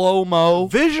right? slow mo.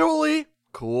 Visually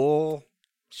cool,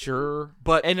 Sure,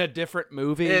 but in a different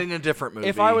movie. in a different movie.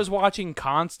 If I was watching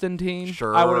Constantine,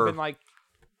 Sure. I would have been like,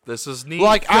 this is neat.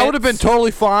 Like I would have been fits.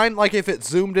 totally fine. Like if it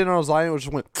zoomed in on his eye and it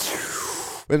just went,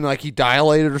 and like he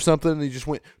dilated or something, and he just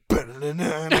went.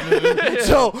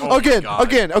 So again,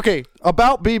 okay.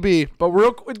 About BB, but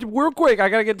real quick, I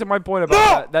gotta get to my point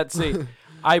about that scene.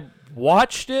 I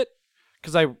watched it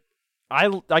because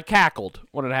I cackled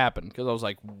when it happened because I was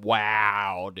like,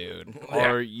 "Wow, dude!"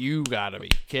 Or you gotta be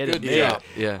kidding me.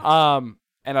 Yeah.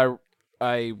 And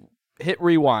I hit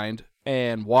rewind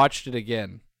and watched it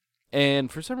again.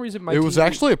 And for some reason, my it was TV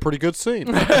actually a pretty good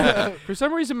scene. for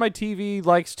some reason, my TV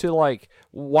likes to like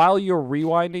while you're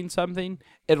rewinding something,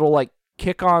 it'll like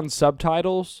kick on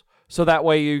subtitles so that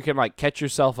way you can like catch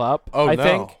yourself up. Oh, I no.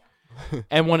 think.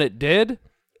 And when it did,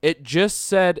 it just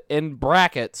said in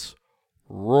brackets,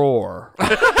 "roar."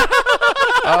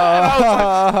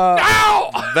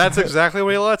 That's exactly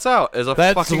what he lets out. Is a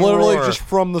That's fucking literally roar. just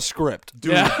from the script,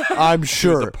 Dude, I'm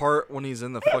sure. the part when he's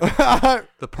in the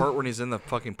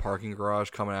fucking parking garage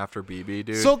coming after BB,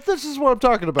 dude. So this is what I'm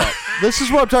talking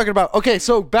about. Okay,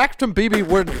 so back to BB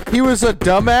where he was a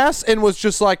dumbass and was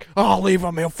just like, "Oh, leave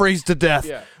him. He'll freeze to death."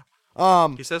 Yeah.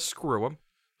 he says, "Screw him."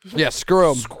 Yeah,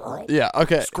 screw him. Yeah,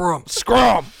 okay. Screw him. Screw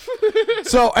him.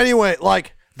 So anyway,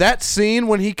 like that scene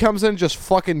when he comes in just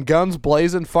fucking guns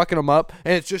blazing, fucking him up,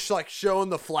 and it's just like showing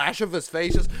the flash of his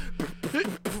face, just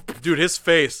Dude, his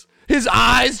face. his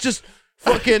eyes just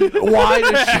fucking wide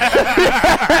as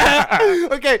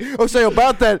shit. Okay, I'll say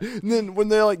about that. And then when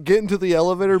they like get into the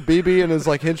elevator, BB and his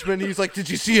like henchman, he's like, "Did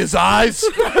you see his eyes?"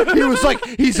 He was like,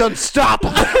 "He's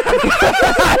unstoppable."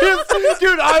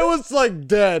 Dude, I was like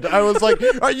dead. I was like,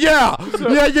 yeah,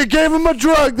 you gave him a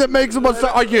drug that makes him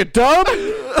unstoppable. Are you dumb?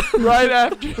 right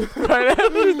after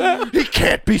that, He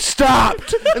can't be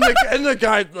stopped. And the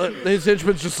guy, his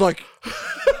henchman's just like,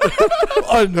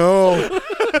 I know.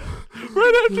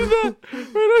 right after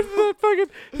that, fucking,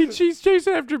 he's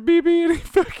chasing after BB, and he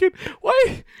fucking,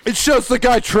 why? It shows the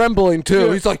guy trembling too.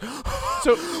 Yeah. He's like,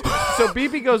 So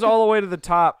BB goes all the way to the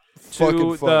top to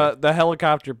Fucking funny. the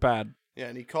helicopter pad. yeah,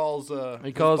 and he calls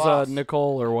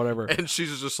Nicole or whatever. And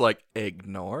she's just like,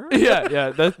 ignore?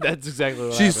 yeah, that's exactly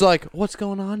what She's happened. like, "What's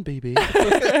going on, BB?"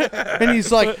 And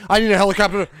he's like, "I need a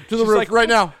helicopter to the roof like, right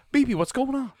now." BB, what's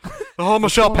going on? The whole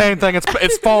Michelle Payne thing,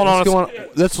 it's falling on What's us. going on?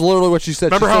 That's literally what she said.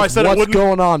 Remember She how I says, said it "What's wouldn't-"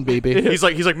 going on, BB?" He's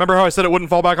like, remember how I said it wouldn't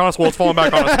fall back on us? Well, it's falling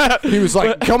back on us. He was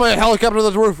like, "Come on, helicopter to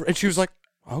the roof," and she was like,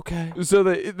 "Okay." So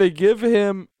they give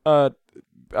him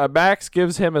Max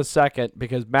gives him a second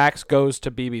because Max goes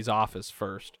to BB's office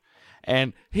first,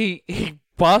 and he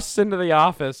busts into the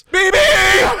office. BB!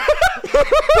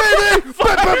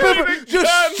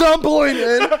 Just stumbling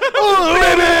in.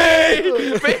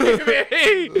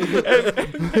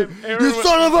 You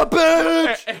son of a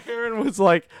bitch! Aaron was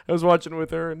like, I was watching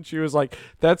with her, and she was like,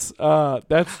 "That's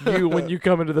you when you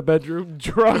come into the bedroom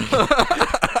drunk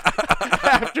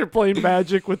after playing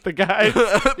Magic with the guys."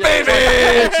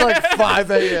 It's like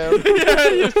 5 a.m.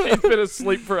 Yeah, she's been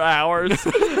asleep for hours.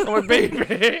 I'm like,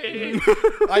 baby.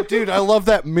 Dude, I love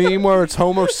that meme where it's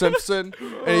Homer Simpson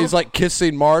and he's like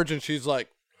kissing Marge and she's like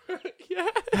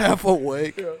half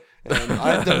awake.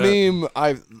 And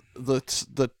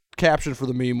the caption for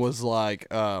the meme was like,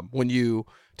 when you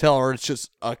tell her it's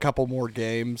just a couple more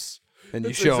games and you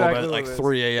That's show exactly them at what like it is.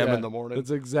 3 a.m. Yeah, in the morning.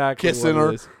 That's exactly Kissing what her.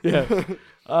 it is. Yeah.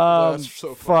 That's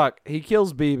so funny. Fuck. He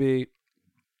kills BB.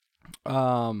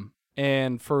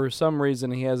 And for some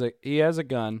reason he has a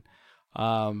gun.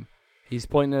 He's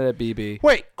pointing it at BB.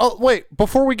 Wait,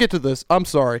 before we get to this, I'm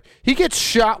sorry. He gets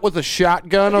shot with a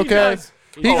shotgun, okay? does.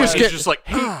 He Oh, just he's gets just like,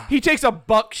 He takes a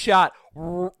buckshot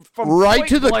from right point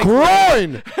to the blank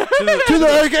groin. to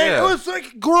the like, Yeah. it was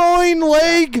like groin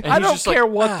leg. I he's don't just like, care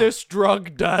what this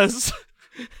drug does.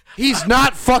 He's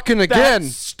not fucking again.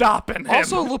 That's stopping him.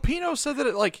 Also, Lupino said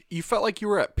that you felt like you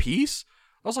were at peace.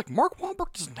 I was like, Mark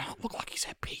Wahlberg does not look like he's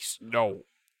at peace. no.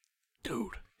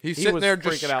 Dude. He's He sitting was there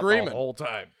just freaking out screaming. the whole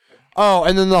time. Oh,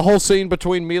 and then the whole scene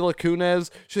between Mila Kunis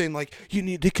saying like, "You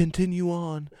need to continue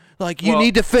on. Like, you Well-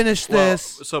 need to finish this."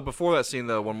 So before that scene,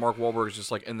 though, when Mark Wahlberg is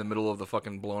just like in the middle of the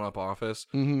fucking blown up office,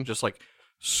 just like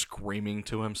screaming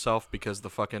to himself because the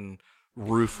fucking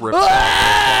roof ripped off.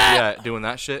 Yeah, doing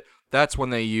that shit. That's when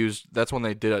they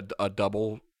did a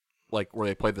double, like where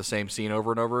they played the same scene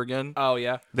over and over again. Oh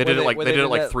yeah, They did it like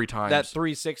 3 times. That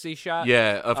 360 shot.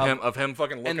 Yeah, of him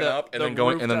fucking looking the- up and the then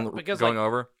going rooftop- because, going like,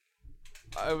 over.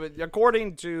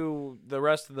 According to the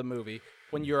rest of the movie,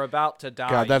 when you're about to die,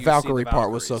 God, that you see the Valkyrie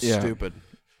part was so Valkyries. Yeah. stupid.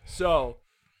 So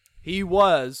he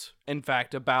was, in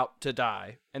fact, about to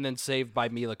die, and then saved by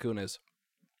Mila Kunis.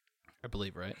 I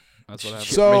believe, right? That's what happened.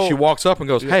 So She walks up and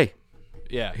goes, "Hey,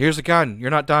 Yeah. here's a gun.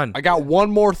 You're not done." I got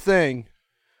one more thing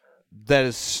that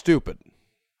is stupid,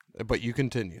 but you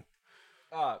continue.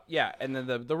 Yeah, and then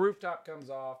the rooftop comes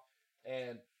off,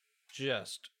 and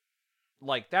just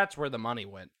like that's where the money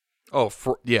went. Oh,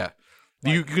 yeah.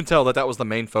 You can tell that was the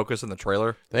main focus in the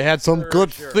trailer. They had some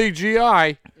good sure.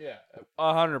 CGI. Yeah,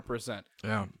 100%.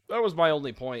 Yeah. That was my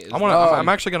only point. Is I'm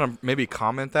actually gonna maybe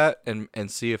comment that and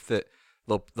see if that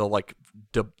they'll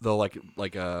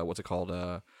what's it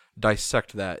called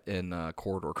dissect that in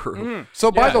Corridor Crew.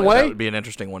 So by Yeah, the That way, would be an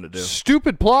interesting one to do.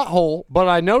 stupid plot hole, but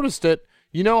I noticed it.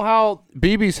 You know how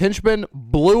BB's henchman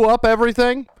blew up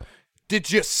everything?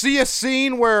 Did you see a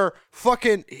scene where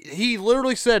fucking he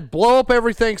literally said blow up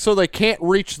everything so they can't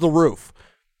reach the roof?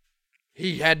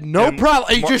 He had no And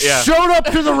problem. He just yeah. showed up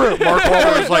to the roof. Mark There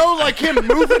Wahlberg was was like- no like him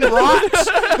moving rocks.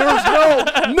 There was no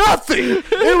nothing.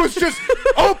 It was just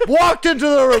walked into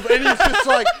the roof and he's just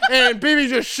like, and BB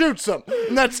just shoots him,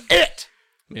 and that's it.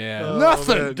 Yeah.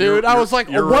 Nothing, man, dude. I was like,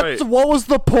 you're what? right. What was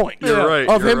the point You're right,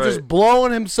 of you're him right. just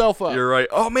blowing himself up? You're right.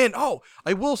 Oh man. Oh,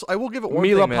 I will give it one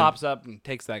Mila thing, man. pops up and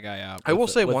takes that guy out. I will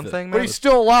say one thing, But man. he's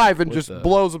still alive and just the-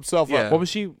 blows himself Yeah. up. What was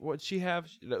she? What she have?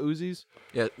 The Uzis?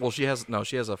 Yeah. Well, she has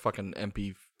a fucking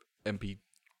MP5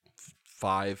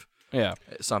 Yeah.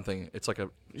 something. It's like a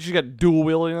She got dual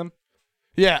wielding them.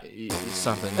 Yeah,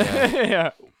 something.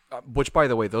 Yeah. Yeah. Which, by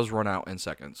the way, those run out in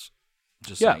seconds.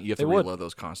 Just Yeah, saying, you have they to would. reload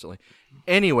those constantly.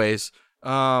 Anyways,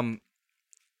 another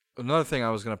thing I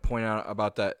was going to point out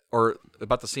about that, or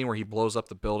about the scene where he blows up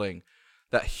the building,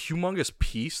 that humongous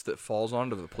piece that falls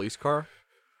onto the police car.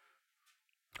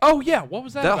 Oh yeah. What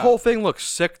was that? That about? whole thing looks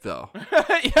sick, though.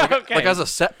 yeah. Okay. Like as a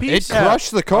set it piece.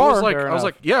 crushed the I car. was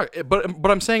like, Fair yeah,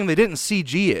 but I'm saying they didn't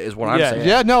CG it, is what I'm Yeah, saying.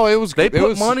 yeah, no, it was. They it put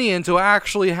was money into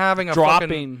actually having a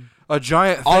dropping. a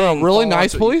giant on thing a really fall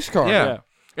nice onto- police car. Yeah. Yeah.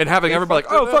 And having everybody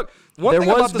like, fucked oh it fuck, One thing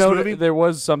about this movie, there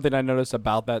was something I noticed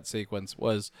about that sequence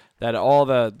was that all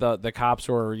the cops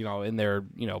were in their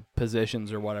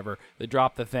positions or whatever. They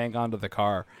dropped the thing onto the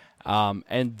car,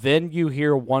 and then you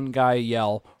hear one guy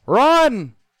yell,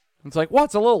 "Run!" It's like, well,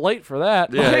 it's a little late for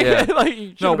that. Yeah, yeah. Like you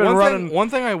should have been running one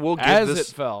thing I will give as this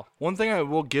it fell. One thing I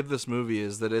will give this movie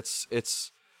is that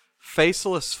it's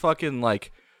faceless fucking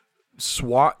like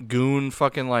SWAT goon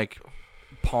fucking like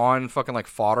pawn fucking like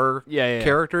fodder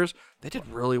characters. They did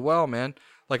really well, man.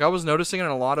 Like I was noticing in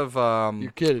a lot of You're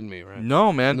kidding me, right?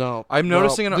 no, man. No, I'm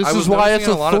noticing. This I was is why it's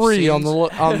noticing in a lot of 3 on scenes-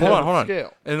 the hold on.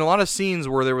 scale. In a lot of scenes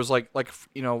where there was like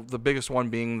the biggest one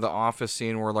being the office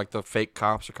scene where like the fake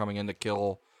cops are coming in to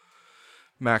kill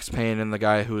Max Payne and the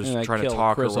guy who's And they trying to kill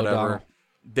talk Chris or whatever.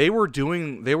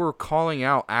 O'Donnell. They were calling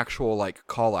out actual like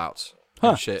call outs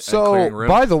and shit. and So, clearing rooms.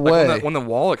 by the Like, way- when the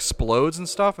wall explodes and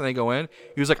stuff and they go in,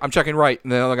 he was like, I'm checking right,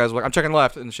 and the other guys were like, I'm checking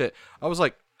left and shit. I was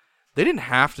like, they didn't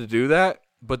have to do that,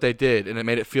 but they did, and it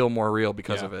made it feel more real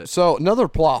because of it. So another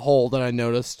plot hole that I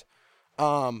noticed.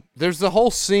 There's the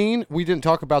whole scene, we didn't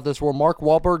talk about this, where Mark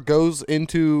Wahlberg goes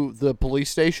into the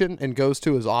police station and goes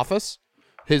to his office,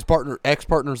 his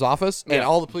ex-partner's office, and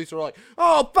all the police are like,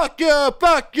 "Oh, fuck you,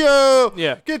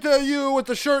 Yeah. get to you with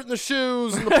the shirt and the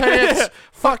shoes and the pants,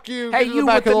 fuck you, Hey, get to you the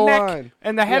back with of the the neck line."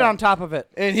 and the head Yeah. on top of it.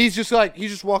 And he's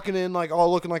just walking in like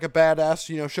all looking like a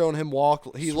badass, showing him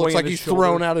walk. He looks Swinging like his he's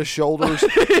thrown out his shoulders.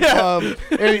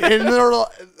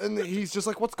 And he's just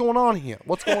like, "What's going on here?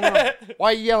 What's going on?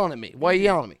 Why are you yelling at me? Why are you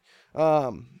yelling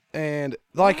at me?" And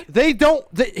like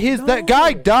that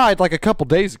guy died like a couple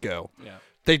days ago. Yeah.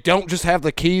 They don't just have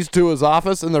the keys to his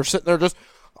office, and they're sitting there just,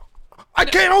 "I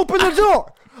can't open the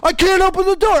door. I can't open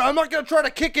the door. I'm not gonna try to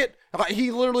kick it."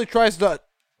 He literally tries to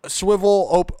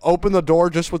swivel open the door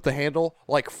just with the handle,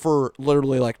 like for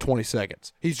literally like 20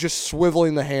 seconds. He's just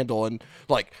swiveling the handle and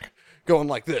like going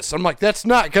like this. I'm like, that's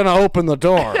not gonna open the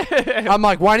door. I'm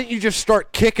like, why didn't you just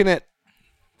start kicking it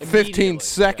 15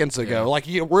 seconds ago? Like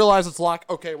you realize it's locked.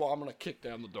 Okay, well I'm gonna kick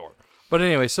down the door. But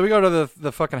anyway, so we go to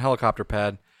the fucking helicopter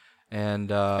pad, and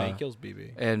He kills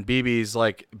BB. and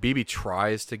BB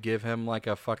tries to give him like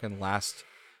a fucking last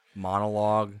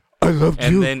monologue. I love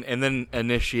and then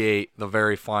initiate the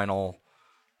very final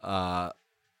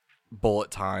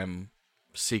bullet time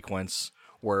sequence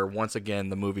where once again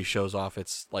the movie shows off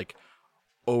its like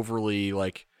overly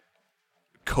like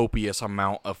copious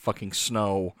amount of fucking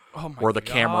snow where the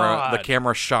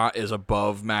camera shot is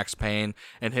above Max Payne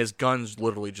and his gun's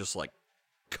literally just like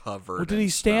covered. Well, did he in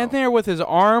stand snow. there with his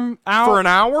arm out for an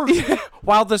hour?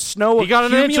 while the snow He got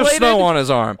an inch of accumulated? snow on his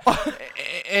arm.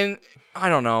 And I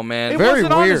don't know, man. It Very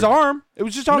wasn't on his weird. arm. It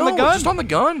was just on the gun. Just on the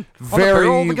gun. on the Very,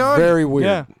 barrel of the gun. very weird.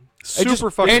 Yeah. Super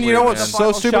fucking And you know weird, what's man. so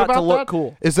Final stupid shot about to look that?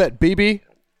 cool. Is that BB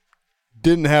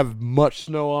didn't have much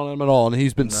snow on him at all, and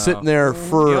he's been sitting there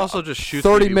for He also just shoots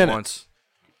 30 BB minutes. once.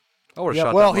 I would have Yeah,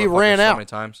 shot well, that he motherfucker ran so out. many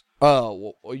times.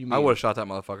 what you mean? I would have shot that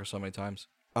motherfucker so many times.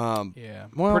 Yeah.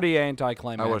 Well, Pretty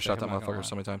anticlimactic. I would have shot that I'm not gonna motherfucker lie.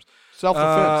 so many times.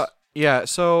 self-defense. Yeah,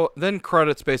 so then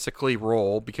credits basically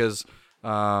roll because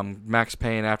Max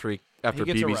Payne after He gets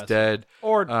BB's arrested. dead,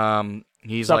 Or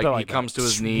he's something like he like that. comes to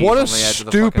his knees What on a the edge of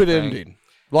the stupid fucking thing. ending!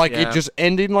 Like Yeah. it just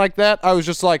ending like that. I was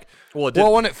just like, Well, it did-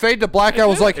 when it faded to black, I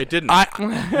was like, It didn't.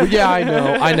 Yeah, I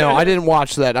know. I didn't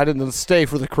watch that. I didn't stay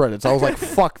for the credits. I was like,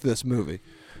 fuck this movie.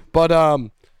 But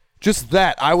just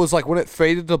that, I was like, when it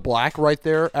faded to black right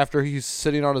there after he's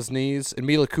sitting on his knees and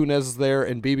Mila Kunis is there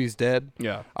and BB's dead.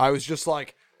 Yeah. I was just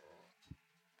like,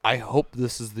 I hope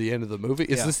this is the end of the movie.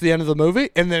 Is Yeah. this the end of the movie?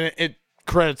 And then it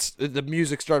credits. The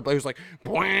music started playing. It was like,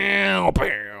 bow,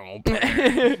 bow,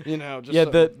 bow. Just yeah,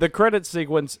 so- the credit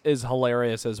sequence is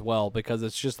hilarious as well because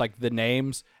it's just like the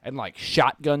names and like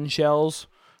shotgun shells.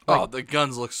 Oh, the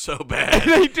guns look so bad.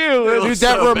 They do. Dude,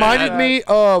 that reminded me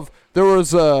of there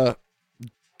was a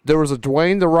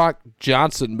Dwayne the Rock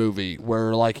Johnson movie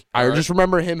where like I just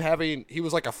remember him he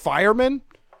was like a fireman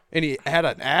and he had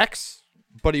an axe,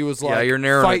 but he was like Yeah, you're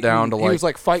narrowing it fighting, down to, he like, was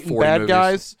like fighting 40 bad movies.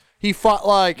 guys. He fought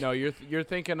like No, you're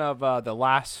thinking of The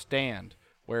Last Stand,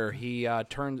 where he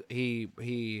turns a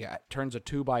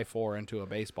 2x4 into a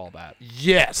baseball bat.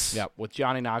 yes, Yep, with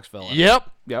Johnny Knoxville. In it. yep.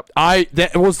 Yep.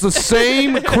 That was the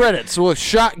same credits with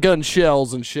shotgun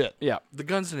shells and shit. Yep. The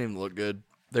guns didn't even look good.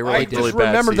 They were I like just really bad.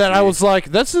 remember that CG. I was like,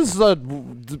 this is a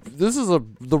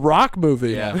The Rock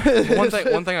movie. Yeah.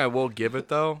 one thing I will give it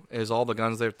though is all the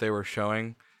guns that they were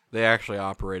showing, they actually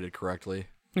operated correctly.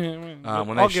 When I'll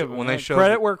they give when they showed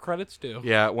credit where credit's due.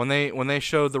 yeah, when they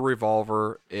showed the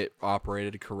revolver, it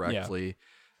operated correctly.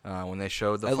 When they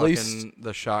showed the At fucking least-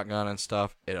 the shotgun and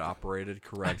stuff, it operated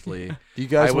correctly. You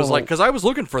guys I was wanna- like, because I was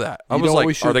looking for that. I You was know what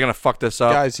we like, should- are they gonna fuck this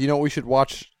up? Guys, you know what we should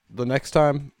watch the next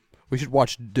time? We should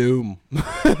watch Doom.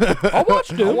 I'll watch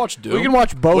Doom. I'll watch Doom. We can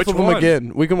watch both Which of them one?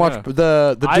 again. We can watch Yeah.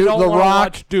 the I Doom, don't the want to Rock.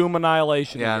 watch Doom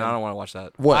Annihilation. Yeah, again. no, I don't want to watch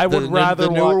that. What? I would rather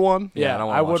the newer watch- one. Yeah, I don't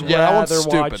I wanna would watch Yeah, that one's rather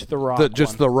stupid. watch the Rock.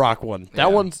 Just the Rock one. That Yeah.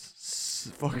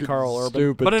 one's fucking Carl Urban.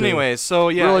 stupid. But too. anyways, so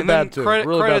yeah, Really and then bad, too. credits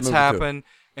Really bad movie, too. happen,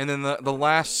 and then the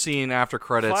last scene after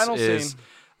credits Final Yeah, is scene.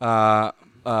 I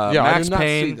Max did not see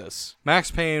Payne. this.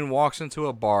 Max Payne walks into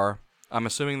a bar. I'm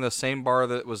assuming the same bar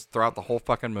that was throughout the whole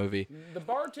fucking movie. The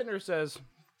bartender says,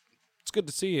 "It's good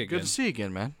to see you again," Good to see you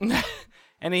again, man.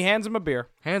 and he hands him a beer,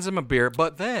 Hands him a beer,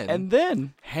 but then and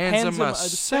then hands him a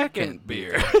second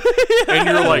beer. And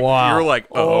you're like,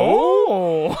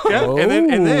 Oh, Yeah. Oh. And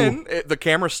then the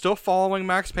camera's still following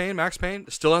Max Payne. Max Payne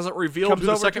still hasn't revealed Comes who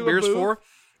the over second to a beer is booth. for.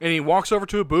 And he walks over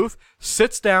to a booth,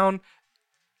 sits down,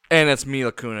 and it's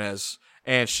Mila Kunis.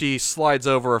 And she slides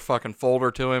over a fucking folder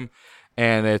to him.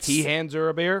 And he hands her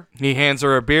a beer. he hands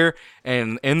her a beer.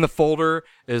 And in the folder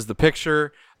is the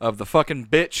picture of the fucking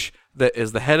bitch that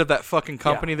is the head of that fucking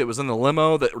company that was in the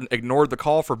limo that ignored the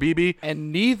call for BB.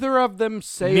 And neither of them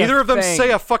say Neither a of them thing.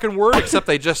 say a fucking word except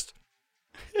they just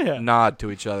Yeah. nod to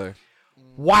each other.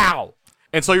 Wow.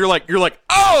 And so you're like,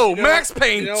 oh, Max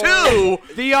Payne too.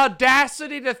 The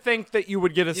audacity to think that you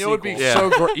would get a You know what would sequel. be Yeah. so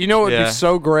great? You know what would Yeah. be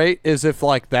so great is if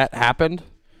like that happened,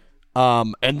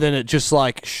 and then it just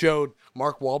like showed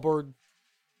Mark Wahlberg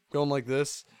going like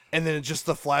this, and then it's just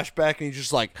the flashback, and he's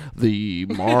just like the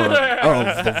mark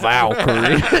of the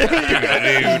Valkyrie.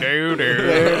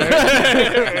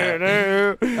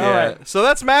 All right. So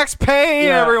that's Max Payne,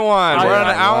 Yeah. everyone. We're at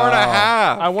an hour and a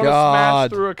half. I want to smash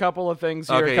God. through a couple of things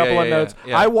here, Okay, a couple yeah, of yeah, notes.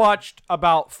 yeah. I watched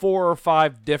about 4 or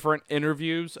 5 different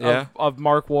interviews Yeah. of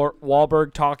Mark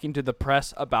Wahlberg talking to the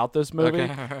press about this movie,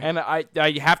 Okay. and I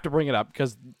have to bring it up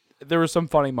because there were some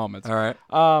funny moments. All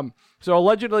right. So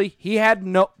allegedly he had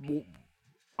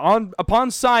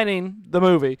upon signing the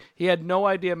movie, he had no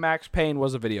idea Max Payne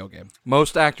was a video game.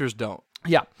 Most actors don't.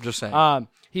 Yeah. Just saying.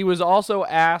 He was also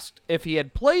asked if he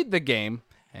had played the game,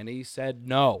 and he said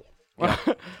no.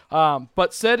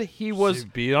 But said he was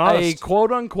be a honest.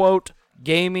 quote-unquote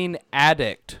gaming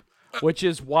addict, which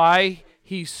is why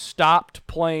he stopped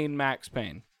playing Max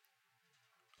Payne.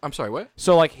 I'm sorry, what?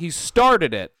 So, like, he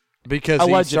started it. Because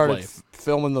Allegedly. he started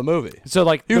filming the movie. So,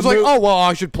 like, He was the like, mo- "Oh well,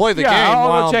 I should play the yeah, game." I'll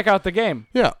while go check out the game.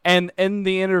 Yeah. And in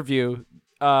the interview,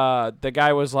 the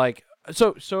guy was like,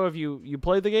 "So have you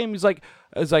played the game?" He's like,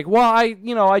 "Well,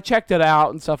 I checked it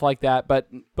out and stuff like that, but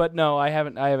no, I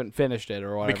haven't finished it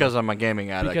or whatever." Because I'm a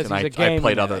gaming addict Because and he's a I gaming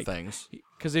played other addict. things.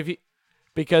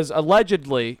 because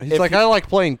allegedly, He's like, "I like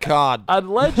playing COD."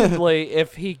 allegedly,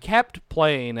 if he kept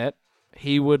playing it,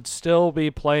 he would still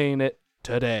be playing it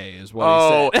today. Is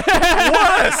what he said.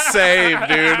 what a save,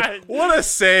 dude! What a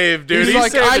save, dude! He's He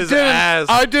like, saved "I his didn't, ass.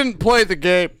 I didn't play the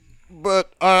game,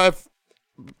 but I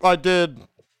did."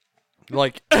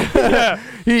 Like,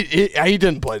 he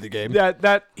didn't play the game.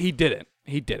 That he didn't.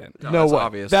 He didn't. No that's way.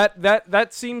 obvious.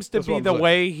 That seems to That's be what I'm the saying.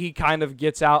 way he kind of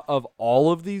gets out of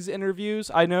all of these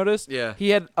interviews. I noticed. Yeah. He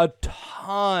had a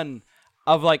ton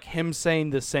of like him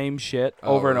saying the same shit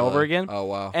over and over really? again. Oh,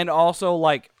 wow. And also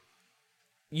like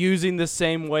using the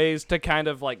same ways to kind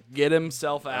of like get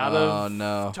himself out Oh, of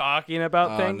no. talking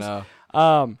about Oh, things.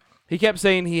 no. He kept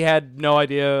saying he had no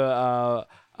idea.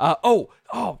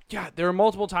 Yeah. There were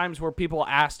multiple times where people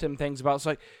asked him things about. It's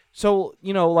like, so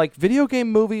like video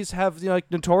game movies have like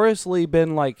notoriously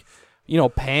been like,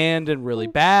 panned and really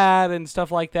bad and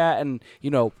stuff like that, and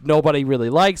nobody really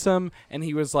likes them. And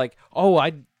he was like, oh,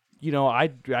 I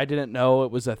didn't know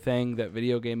it was a thing that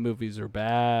video game movies are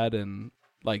bad and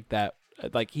like that.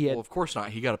 Like he had, Well, of course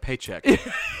not. He got a paycheck. He's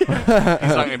not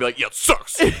gonna be like, "Yeah, it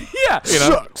sucks." yeah,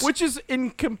 Sucks. which is in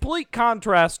complete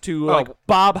contrast to Oh, like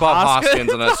Bob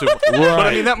Hoskins and that super. But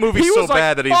I mean, that movie's He so was like,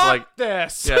 bad that he's "Fuck like,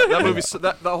 this. yeah, that movie.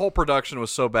 That whole production was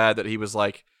so bad that he was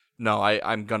like, "No,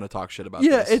 I'm gonna talk shit about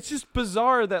Yeah, this." it's just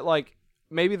bizarre that like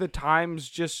maybe the times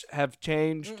just have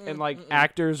changed and like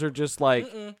actors are just like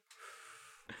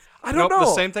I don't Nope, know.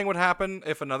 the same thing would happen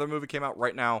if another movie came out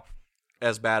right now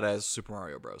as bad as Super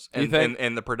Mario Bros. You And think?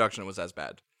 and the production was as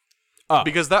bad. Oh,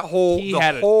 Because that whole he the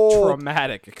had whole a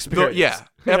traumatic the- experience. yeah,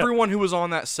 everyone who was on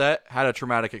that set had a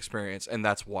traumatic experience, and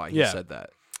that's why he Yeah. said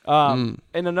that.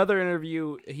 In another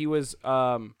interview, he was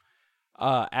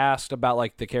asked about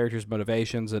like the character's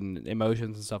motivations and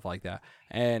emotions and stuff like that,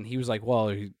 and he was like, "Well,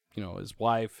 his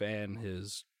wife and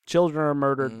his children are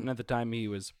murdered." And at the time, he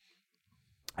was,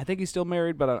 I think he's still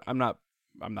married, but I'm not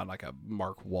like a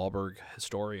Mark Wahlberg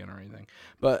historian or anything.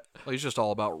 But Well, he's just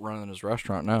all about running his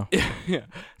restaurant now. yeah,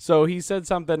 so he said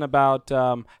something about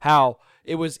how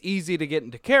it was easy to get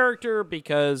into character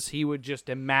because he would just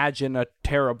imagine a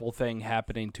terrible thing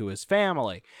happening to his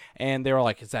family. And they were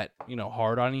like, is that,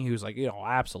 hard on you? He was like,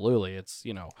 absolutely. It's,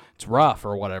 it's rough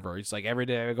or whatever. He's like, every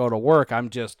day I go to work, I'm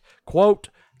just, quote,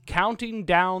 counting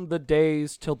down the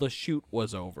days till the shoot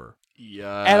was over.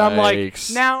 Yikes. And I'm like,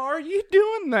 now, are you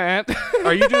doing that?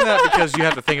 Are you doing that because you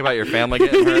have to think about your family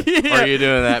getting hurt? Or are you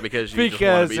doing that because you just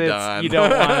want to be done? You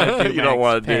don't want to do You don't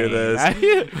want to do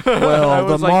this. Well,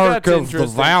 the mark that's of the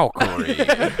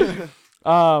Valkyrie.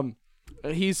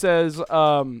 He says,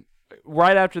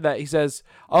 right after that, he says,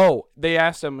 oh, they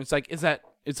asked him, it's like, is that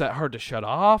hard to shut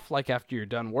off? Like after you're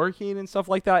done working and stuff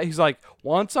like that? He's like,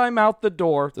 once I'm out the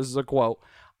door, this is a quote,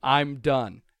 I'm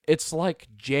done. It's like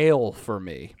jail for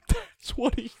me. That's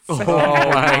what he said. Oh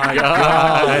my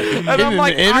God. And In I'm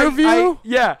like, an interview?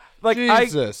 yeah. Like,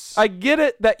 Jesus. I get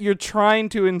it that you're trying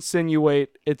to insinuate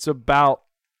it's about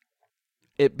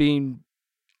it being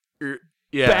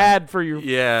bad for your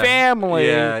family.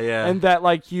 Yeah. And that,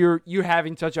 like, you're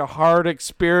having such a hard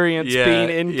experience being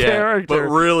in character. But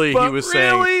really, he was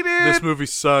saying, dude, this movie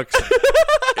sucks.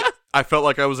 I felt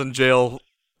like I was in jail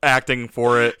acting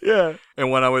for it. Yeah.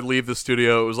 And when I would leave the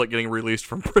studio, it was like getting released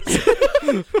from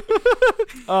prison.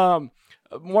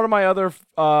 One of my other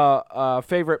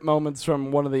favorite moments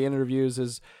from one of the interviews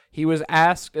is he was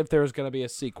asked if there was going to be a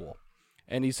sequel.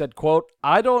 And he said, quote,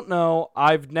 I don't know.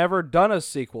 I've never done a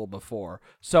sequel before,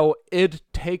 so it'd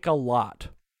take a lot.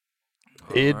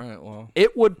 All right, well.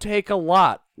 It would take a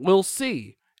lot. We'll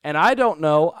see. And I don't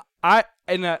know. And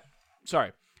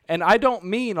I don't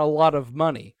mean a lot of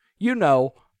money.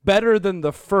 Better than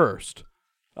the first.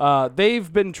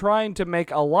 They've been trying to make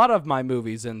a lot of my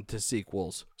movies into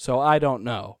sequels, so I don't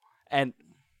know. And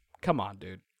come on,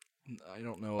 dude. I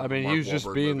don't know. I mean, he was just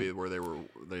Wahlberg being movie where they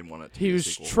wanted to He be a was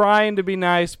sequel. trying to be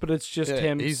nice, but it's just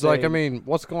him. He's saying, like, I mean,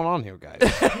 what's going on here, guys?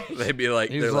 They'd be like,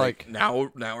 He's they're like, like-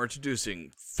 now we're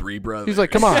introducing Three Brothers. He's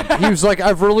like, come on. He was like,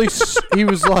 I've really. He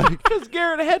was like, because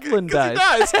Garrett Hedlund died.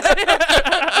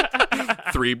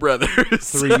 Three Brothers.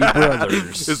 Three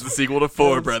Brothers. Is the sequel to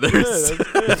Four Brothers.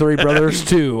 The Three Brothers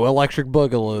 2, Electric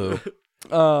Boogaloo.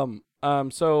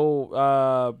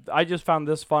 So I just found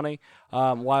this funny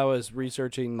while I was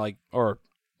researching, or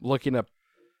looking up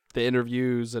the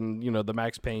interviews and, the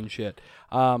Max Payne shit.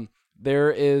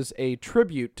 There is a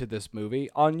tribute to this movie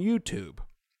on YouTube.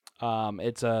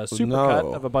 It's a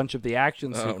supercut of a bunch of the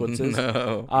action sequences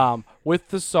with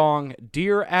the song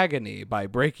Dear Agony by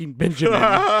Breaking Benjamin.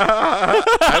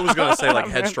 I was going to say like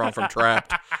Headstrong from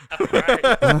Trapped.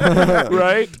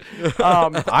 Right?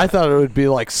 I thought it would be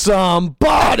like,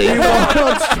 somebody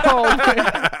once told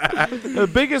me. The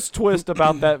biggest twist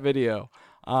about that video,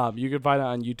 you can find it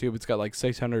on YouTube. It's got like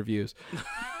 600 views.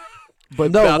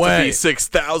 But no About to way. be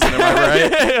 6,000, am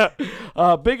I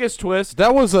right? Biggest twist.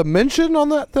 That was a mention on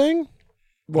that thing?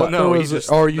 What? No, Or he was it-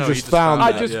 just- or you no, he just just found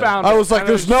found I that? just found it. I was like, And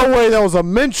there's no way that was a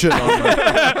mention on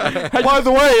that. By the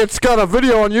way, it's got a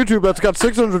video on YouTube that's got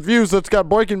 600 views that's got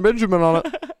Breaking Benjamin on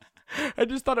it. I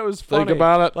just thought it was funny. Think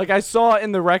about it. Like, I saw it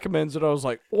in the recommends and I was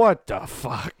like, what the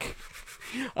fuck?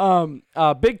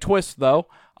 Big twist, though.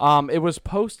 It was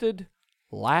posted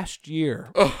last year.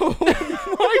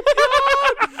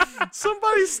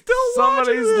 Somebody's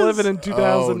Somebody's living in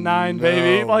 2009,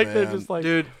 baby. no, Like, they're man. just like,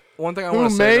 Dude, one thing I Who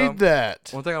want to say made that?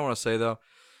 One thing I want to say though.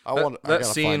 I that- want I that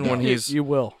gotta scene find when out. he's- you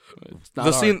will. It's not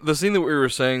The hard. scene that we were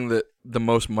saying that the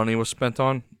most money was spent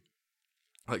on,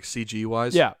 like CG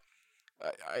wise. Yeah.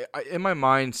 I in my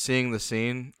mind, seeing the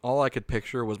scene, all I could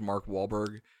picture was Mark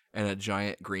Wahlberg in a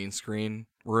giant green screen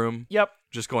room, Yep.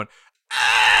 just going,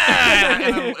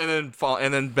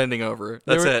 and then bending over.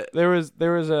 That's it. There was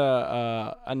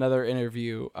a another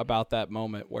interview about that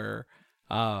moment where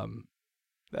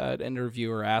that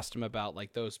interviewer asked him about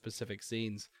like those specific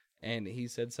scenes, and he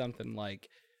said something like,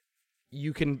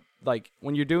 you can, like,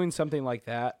 when you're doing something like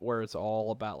that where it's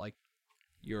all about like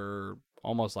your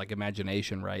almost like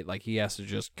imagination, right? Like, he has to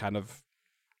just kind of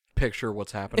Picture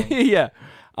what's happening. yeah.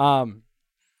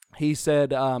 He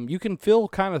said you can feel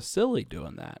kind of silly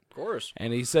doing that. Of course.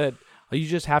 And he said, you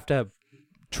just have to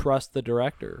trust the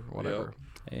director or whatever.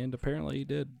 And apparently he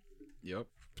did. Yep.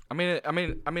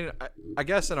 I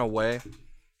guess in a way,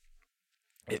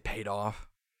 it paid off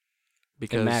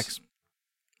because And Max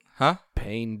huh?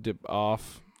 pained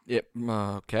off. Yep.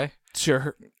 Okay.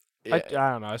 Sure. Yeah. I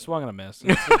don't know. I swung and a miss.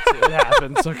 It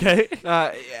happens, okay?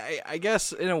 I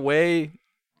guess in a way,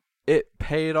 it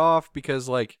paid off because,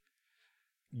 like,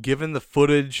 given the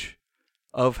footage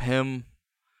of him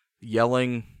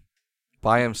yelling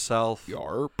by himself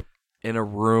Yarp. in a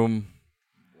room,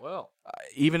 Well,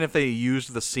 even if they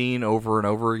used the scene over and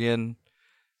over again,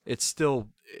 it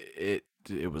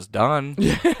it was done.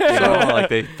 You know, like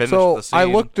they finished So the scene. I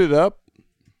looked it up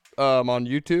on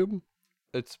YouTube.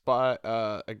 It's by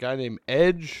a guy named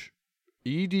Edge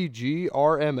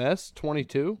EDGRMS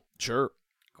 22. Sure.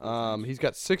 He's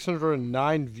got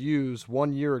 609 views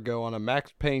 1 year ago on a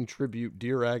Max Payne tribute,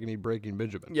 Dear Agony, Breaking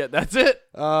Benjamin. Yeah, that's it.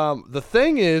 The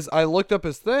thing is, I looked up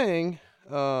his thing.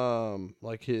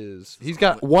 He's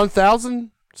got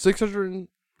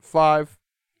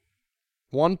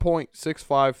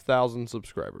 1.65 thousand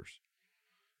subscribers.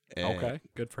 And, Okay,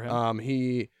 good for him.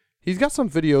 He's got some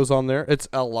videos on there. It's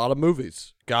a lot of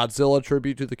movies. Godzilla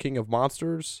tribute to the King of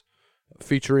Monsters,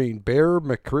 featuring Bear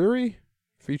McCreary,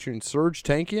 featuring Serge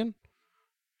Tankian.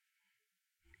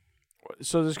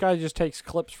 So this guy just takes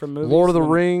clips from movies. Lord of the and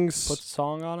then Rings, puts a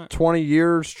song on it. 20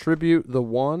 years tribute, The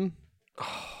One.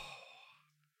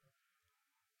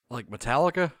 like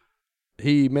Metallica.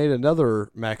 He made another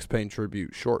Max Payne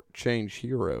tribute, Short Change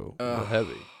Hero, The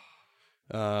Heavy.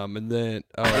 And then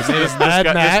This Mad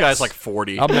Max. This guy's like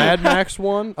 40. A Mad Max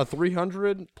one, a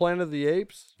 300, Planet of the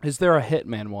Apes, Is there a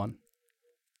Hitman one?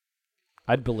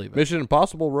 I'd believe it. Mission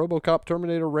Impossible, RoboCop,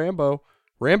 Terminator, Rambo.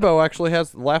 Rambo actually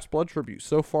has the Last Blood tribute,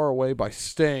 So Far Away by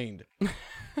Stained.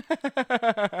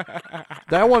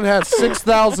 That one has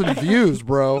 6,000 views,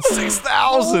 bro.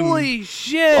 6,000. Holy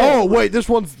shit! Oh wait, this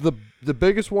one's the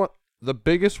biggest one. The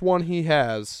biggest one he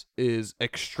has is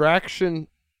Extraction.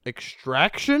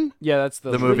 Yeah, that's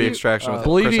the The movie tribute. Extraction with Chris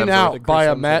Bleeding Hemsworth. Out Chris by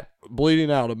Hemsworth.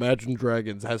 Bleeding Out. Imagine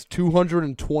Dragons has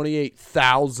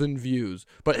 228,000 views,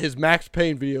 but his Max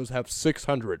Payne videos have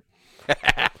 600.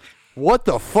 What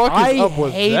the fuck is up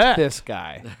with hate that? this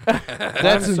guy.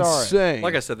 That's I'm sorry. insane.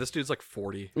 Like I said, this dude's like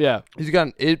 40. Yeah. He's got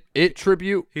an it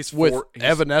tribute He's with he's-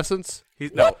 Evanescence.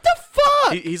 He's, What the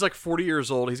fuck? He's like 40 years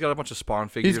old. He's got a bunch of Spawn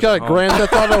figures. He's got a at home. Grand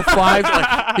Theft Auto 5.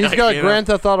 He's got a you know. Grand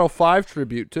Theft Auto 5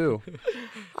 tribute too.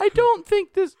 I don't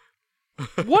think this.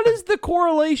 What is the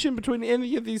correlation between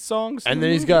any of these songs? And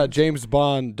then he's got a James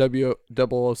Bond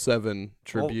 007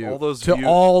 tribute all those to views-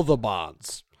 all the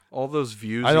Bonds. All those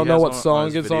views. I don't he know has what on song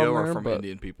his is video on are there, from but-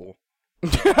 Indian people.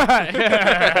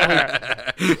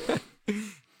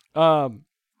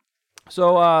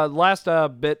 So last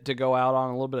bit to go out on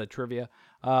a little bit of trivia.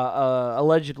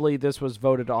 Allegedly, this was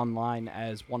voted online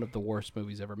as one of the worst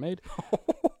movies ever made.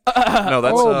 No,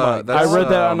 that's Oh that's. I read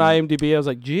that on IMDb. I was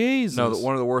like, Jesus. No,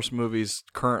 one of the worst movies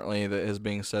currently that is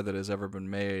being said that has ever been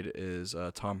made is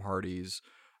Tom Hardy's.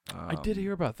 I did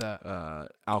hear about that. Al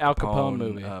Al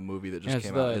Capone, Capone movie that Yeah, just it's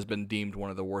came out the- has been deemed one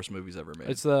of the worst movies ever made.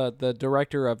 It's the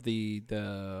director of the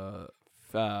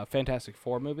Fantastic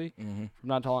Four movie. Mm-hmm. From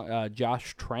not too long,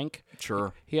 Josh Trank.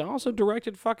 Sure. He also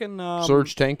directed fucking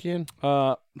Serge Tankian.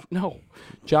 No,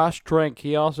 Josh Trank.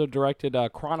 He also directed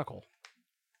Chronicle.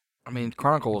 I mean,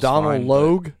 Chronicle is Donald fine,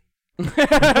 Logue.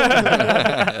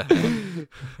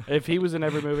 If he was in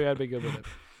every movie, I'd be good with it.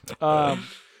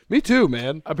 Me too,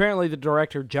 man. Apparently, the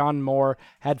director John Moore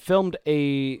had filmed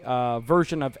a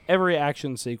version of every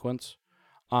action sequence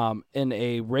in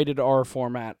a rated R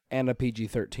format and a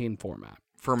PG-13 format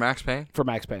for Max Payne. for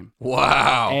Max Payne,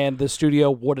 Wow. and the studio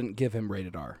wouldn't give him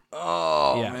rated R.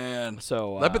 Oh Yeah. man.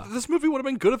 So I bet this movie would have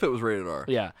been good if it was rated R.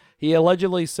 yeah, he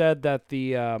allegedly said that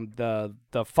the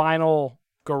final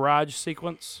garage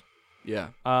sequence Yeah.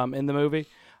 in the movie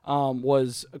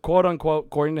was, quote unquote,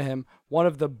 according to him, one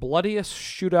of the bloodiest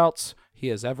shootouts he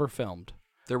has ever filmed.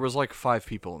 There was like 5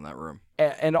 people in that room.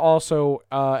 And also,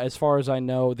 as far as I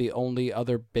know, the only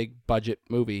other big budget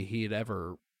movie he had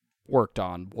ever worked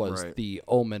on was Right. the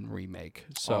Omen remake.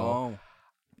 So Oh.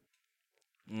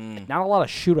 Mm, not a lot of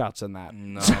shootouts in that.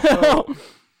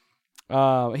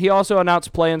 no. He also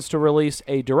announced plans to release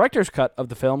a director's cut of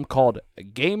the film called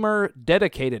Gamer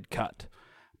Dedicated Cut,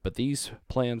 but these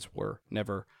plans were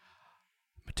never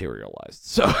materialized.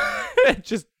 So it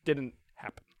just didn't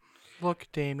happen. Look,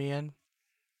 Damien,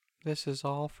 this is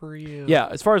all for you. Yeah,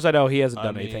 as far as I know, he hasn't I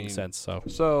done anything mean- since. So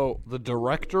So the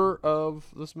director of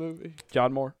this movie,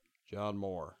 John Moore. John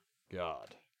Moore.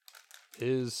 God,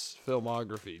 his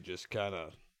filmography just kind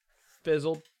of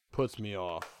Fizzled. puts me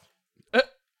off.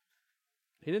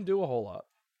 He didn't do a whole lot.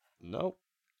 Nope,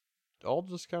 all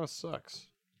just kind of sucks.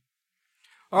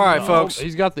 All right, folks.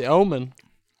 He's got the Omen.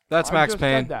 That's I Max just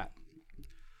Payne. said that.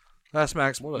 That's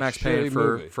Max What a Payne shitty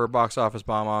for, movie. for Box Office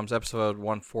Bomb Moms, episode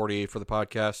 148 for the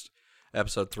podcast,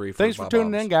 episode 3 for Thanks the for Bob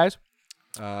tuning Bombs. in, guys.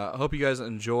 I hope you guys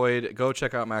enjoyed. Go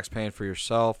check out Max Payne for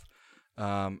yourself.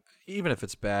 Even if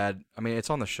it's bad, I mean, it's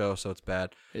on the show, so it's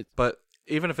bad. But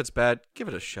even if it's bad, give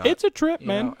it a shot. It's a trip, You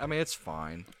man. know? I mean, it's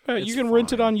fine. You It's can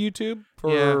rent it fine. on YouTube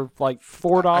for Yeah. like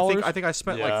 $4. I think I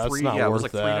spent Yeah, like it's three. not Yeah, it was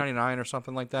worth like that. $3.99 or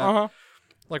something like that. Uh-huh.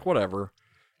 Like whatever,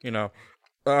 you know.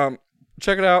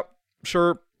 Check it out.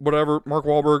 Sure, whatever. Mark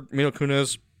Wahlberg, Mila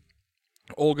Kunis,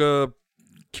 Olga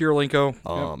Kurylenko,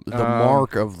 The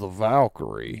Mark of the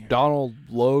Valkyrie. Donald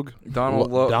Logue.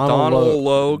 Donald Lo- Donald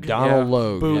Logue, Donald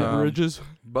Logue. Boo yeah. Bridges.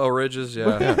 Bo Ridges,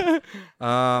 yeah.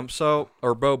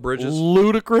 Or Bo Bridges.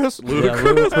 Ludicrous.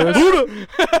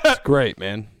 It's great,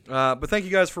 man. But thank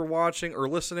you guys for watching or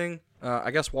listening.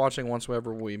 I guess watching once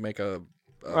whenever we make a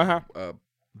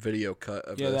video cut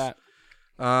of this. that.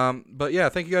 But yeah,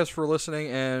 thank you guys for listening,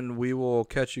 and we will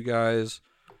catch you guys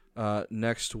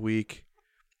next week.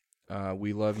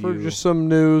 We love For you. just some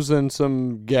news and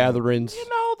some gatherings. You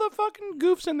know, the fucking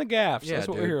goofs and the gaffs. Yeah, That's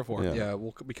what dude. we're here for. Yeah. Yeah,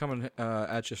 we'll be coming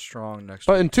at you strong next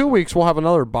But week. in 2 weeks, we'll have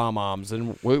another Bomb-Oms,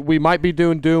 and we might be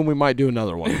doing Doom. We might do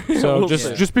another one. So We'll just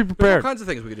see. just be There's all prepared. kinds of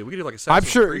things we could do. We could do like a I'm Assassin's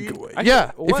sure. Creed.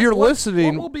 Yeah, if you're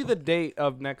listening, what will be the date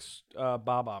of next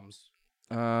Bob-Oms?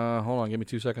 Hold on, give me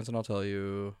 2 seconds and I'll tell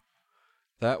you.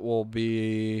 That will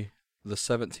be the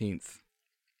 17th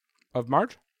Of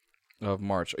March? of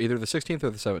March. Either the 16th or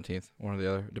the 17th, one or the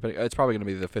other. Depending, it's probably going to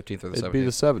be the 15th or the 17th. it'd be the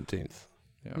 17th.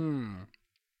 Yeah.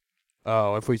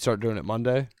 Oh, if we start doing it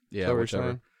Monday? Is Yeah, that what you're whichever.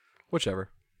 saying? Whichever.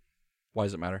 Why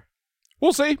does it matter?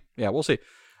 We'll see. Yeah, we'll see.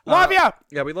 Love ya!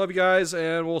 Yeah, we love you guys,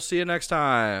 and we'll see you next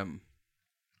time.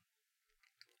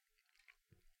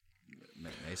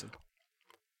 Mason.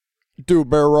 Do a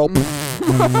barrel roll.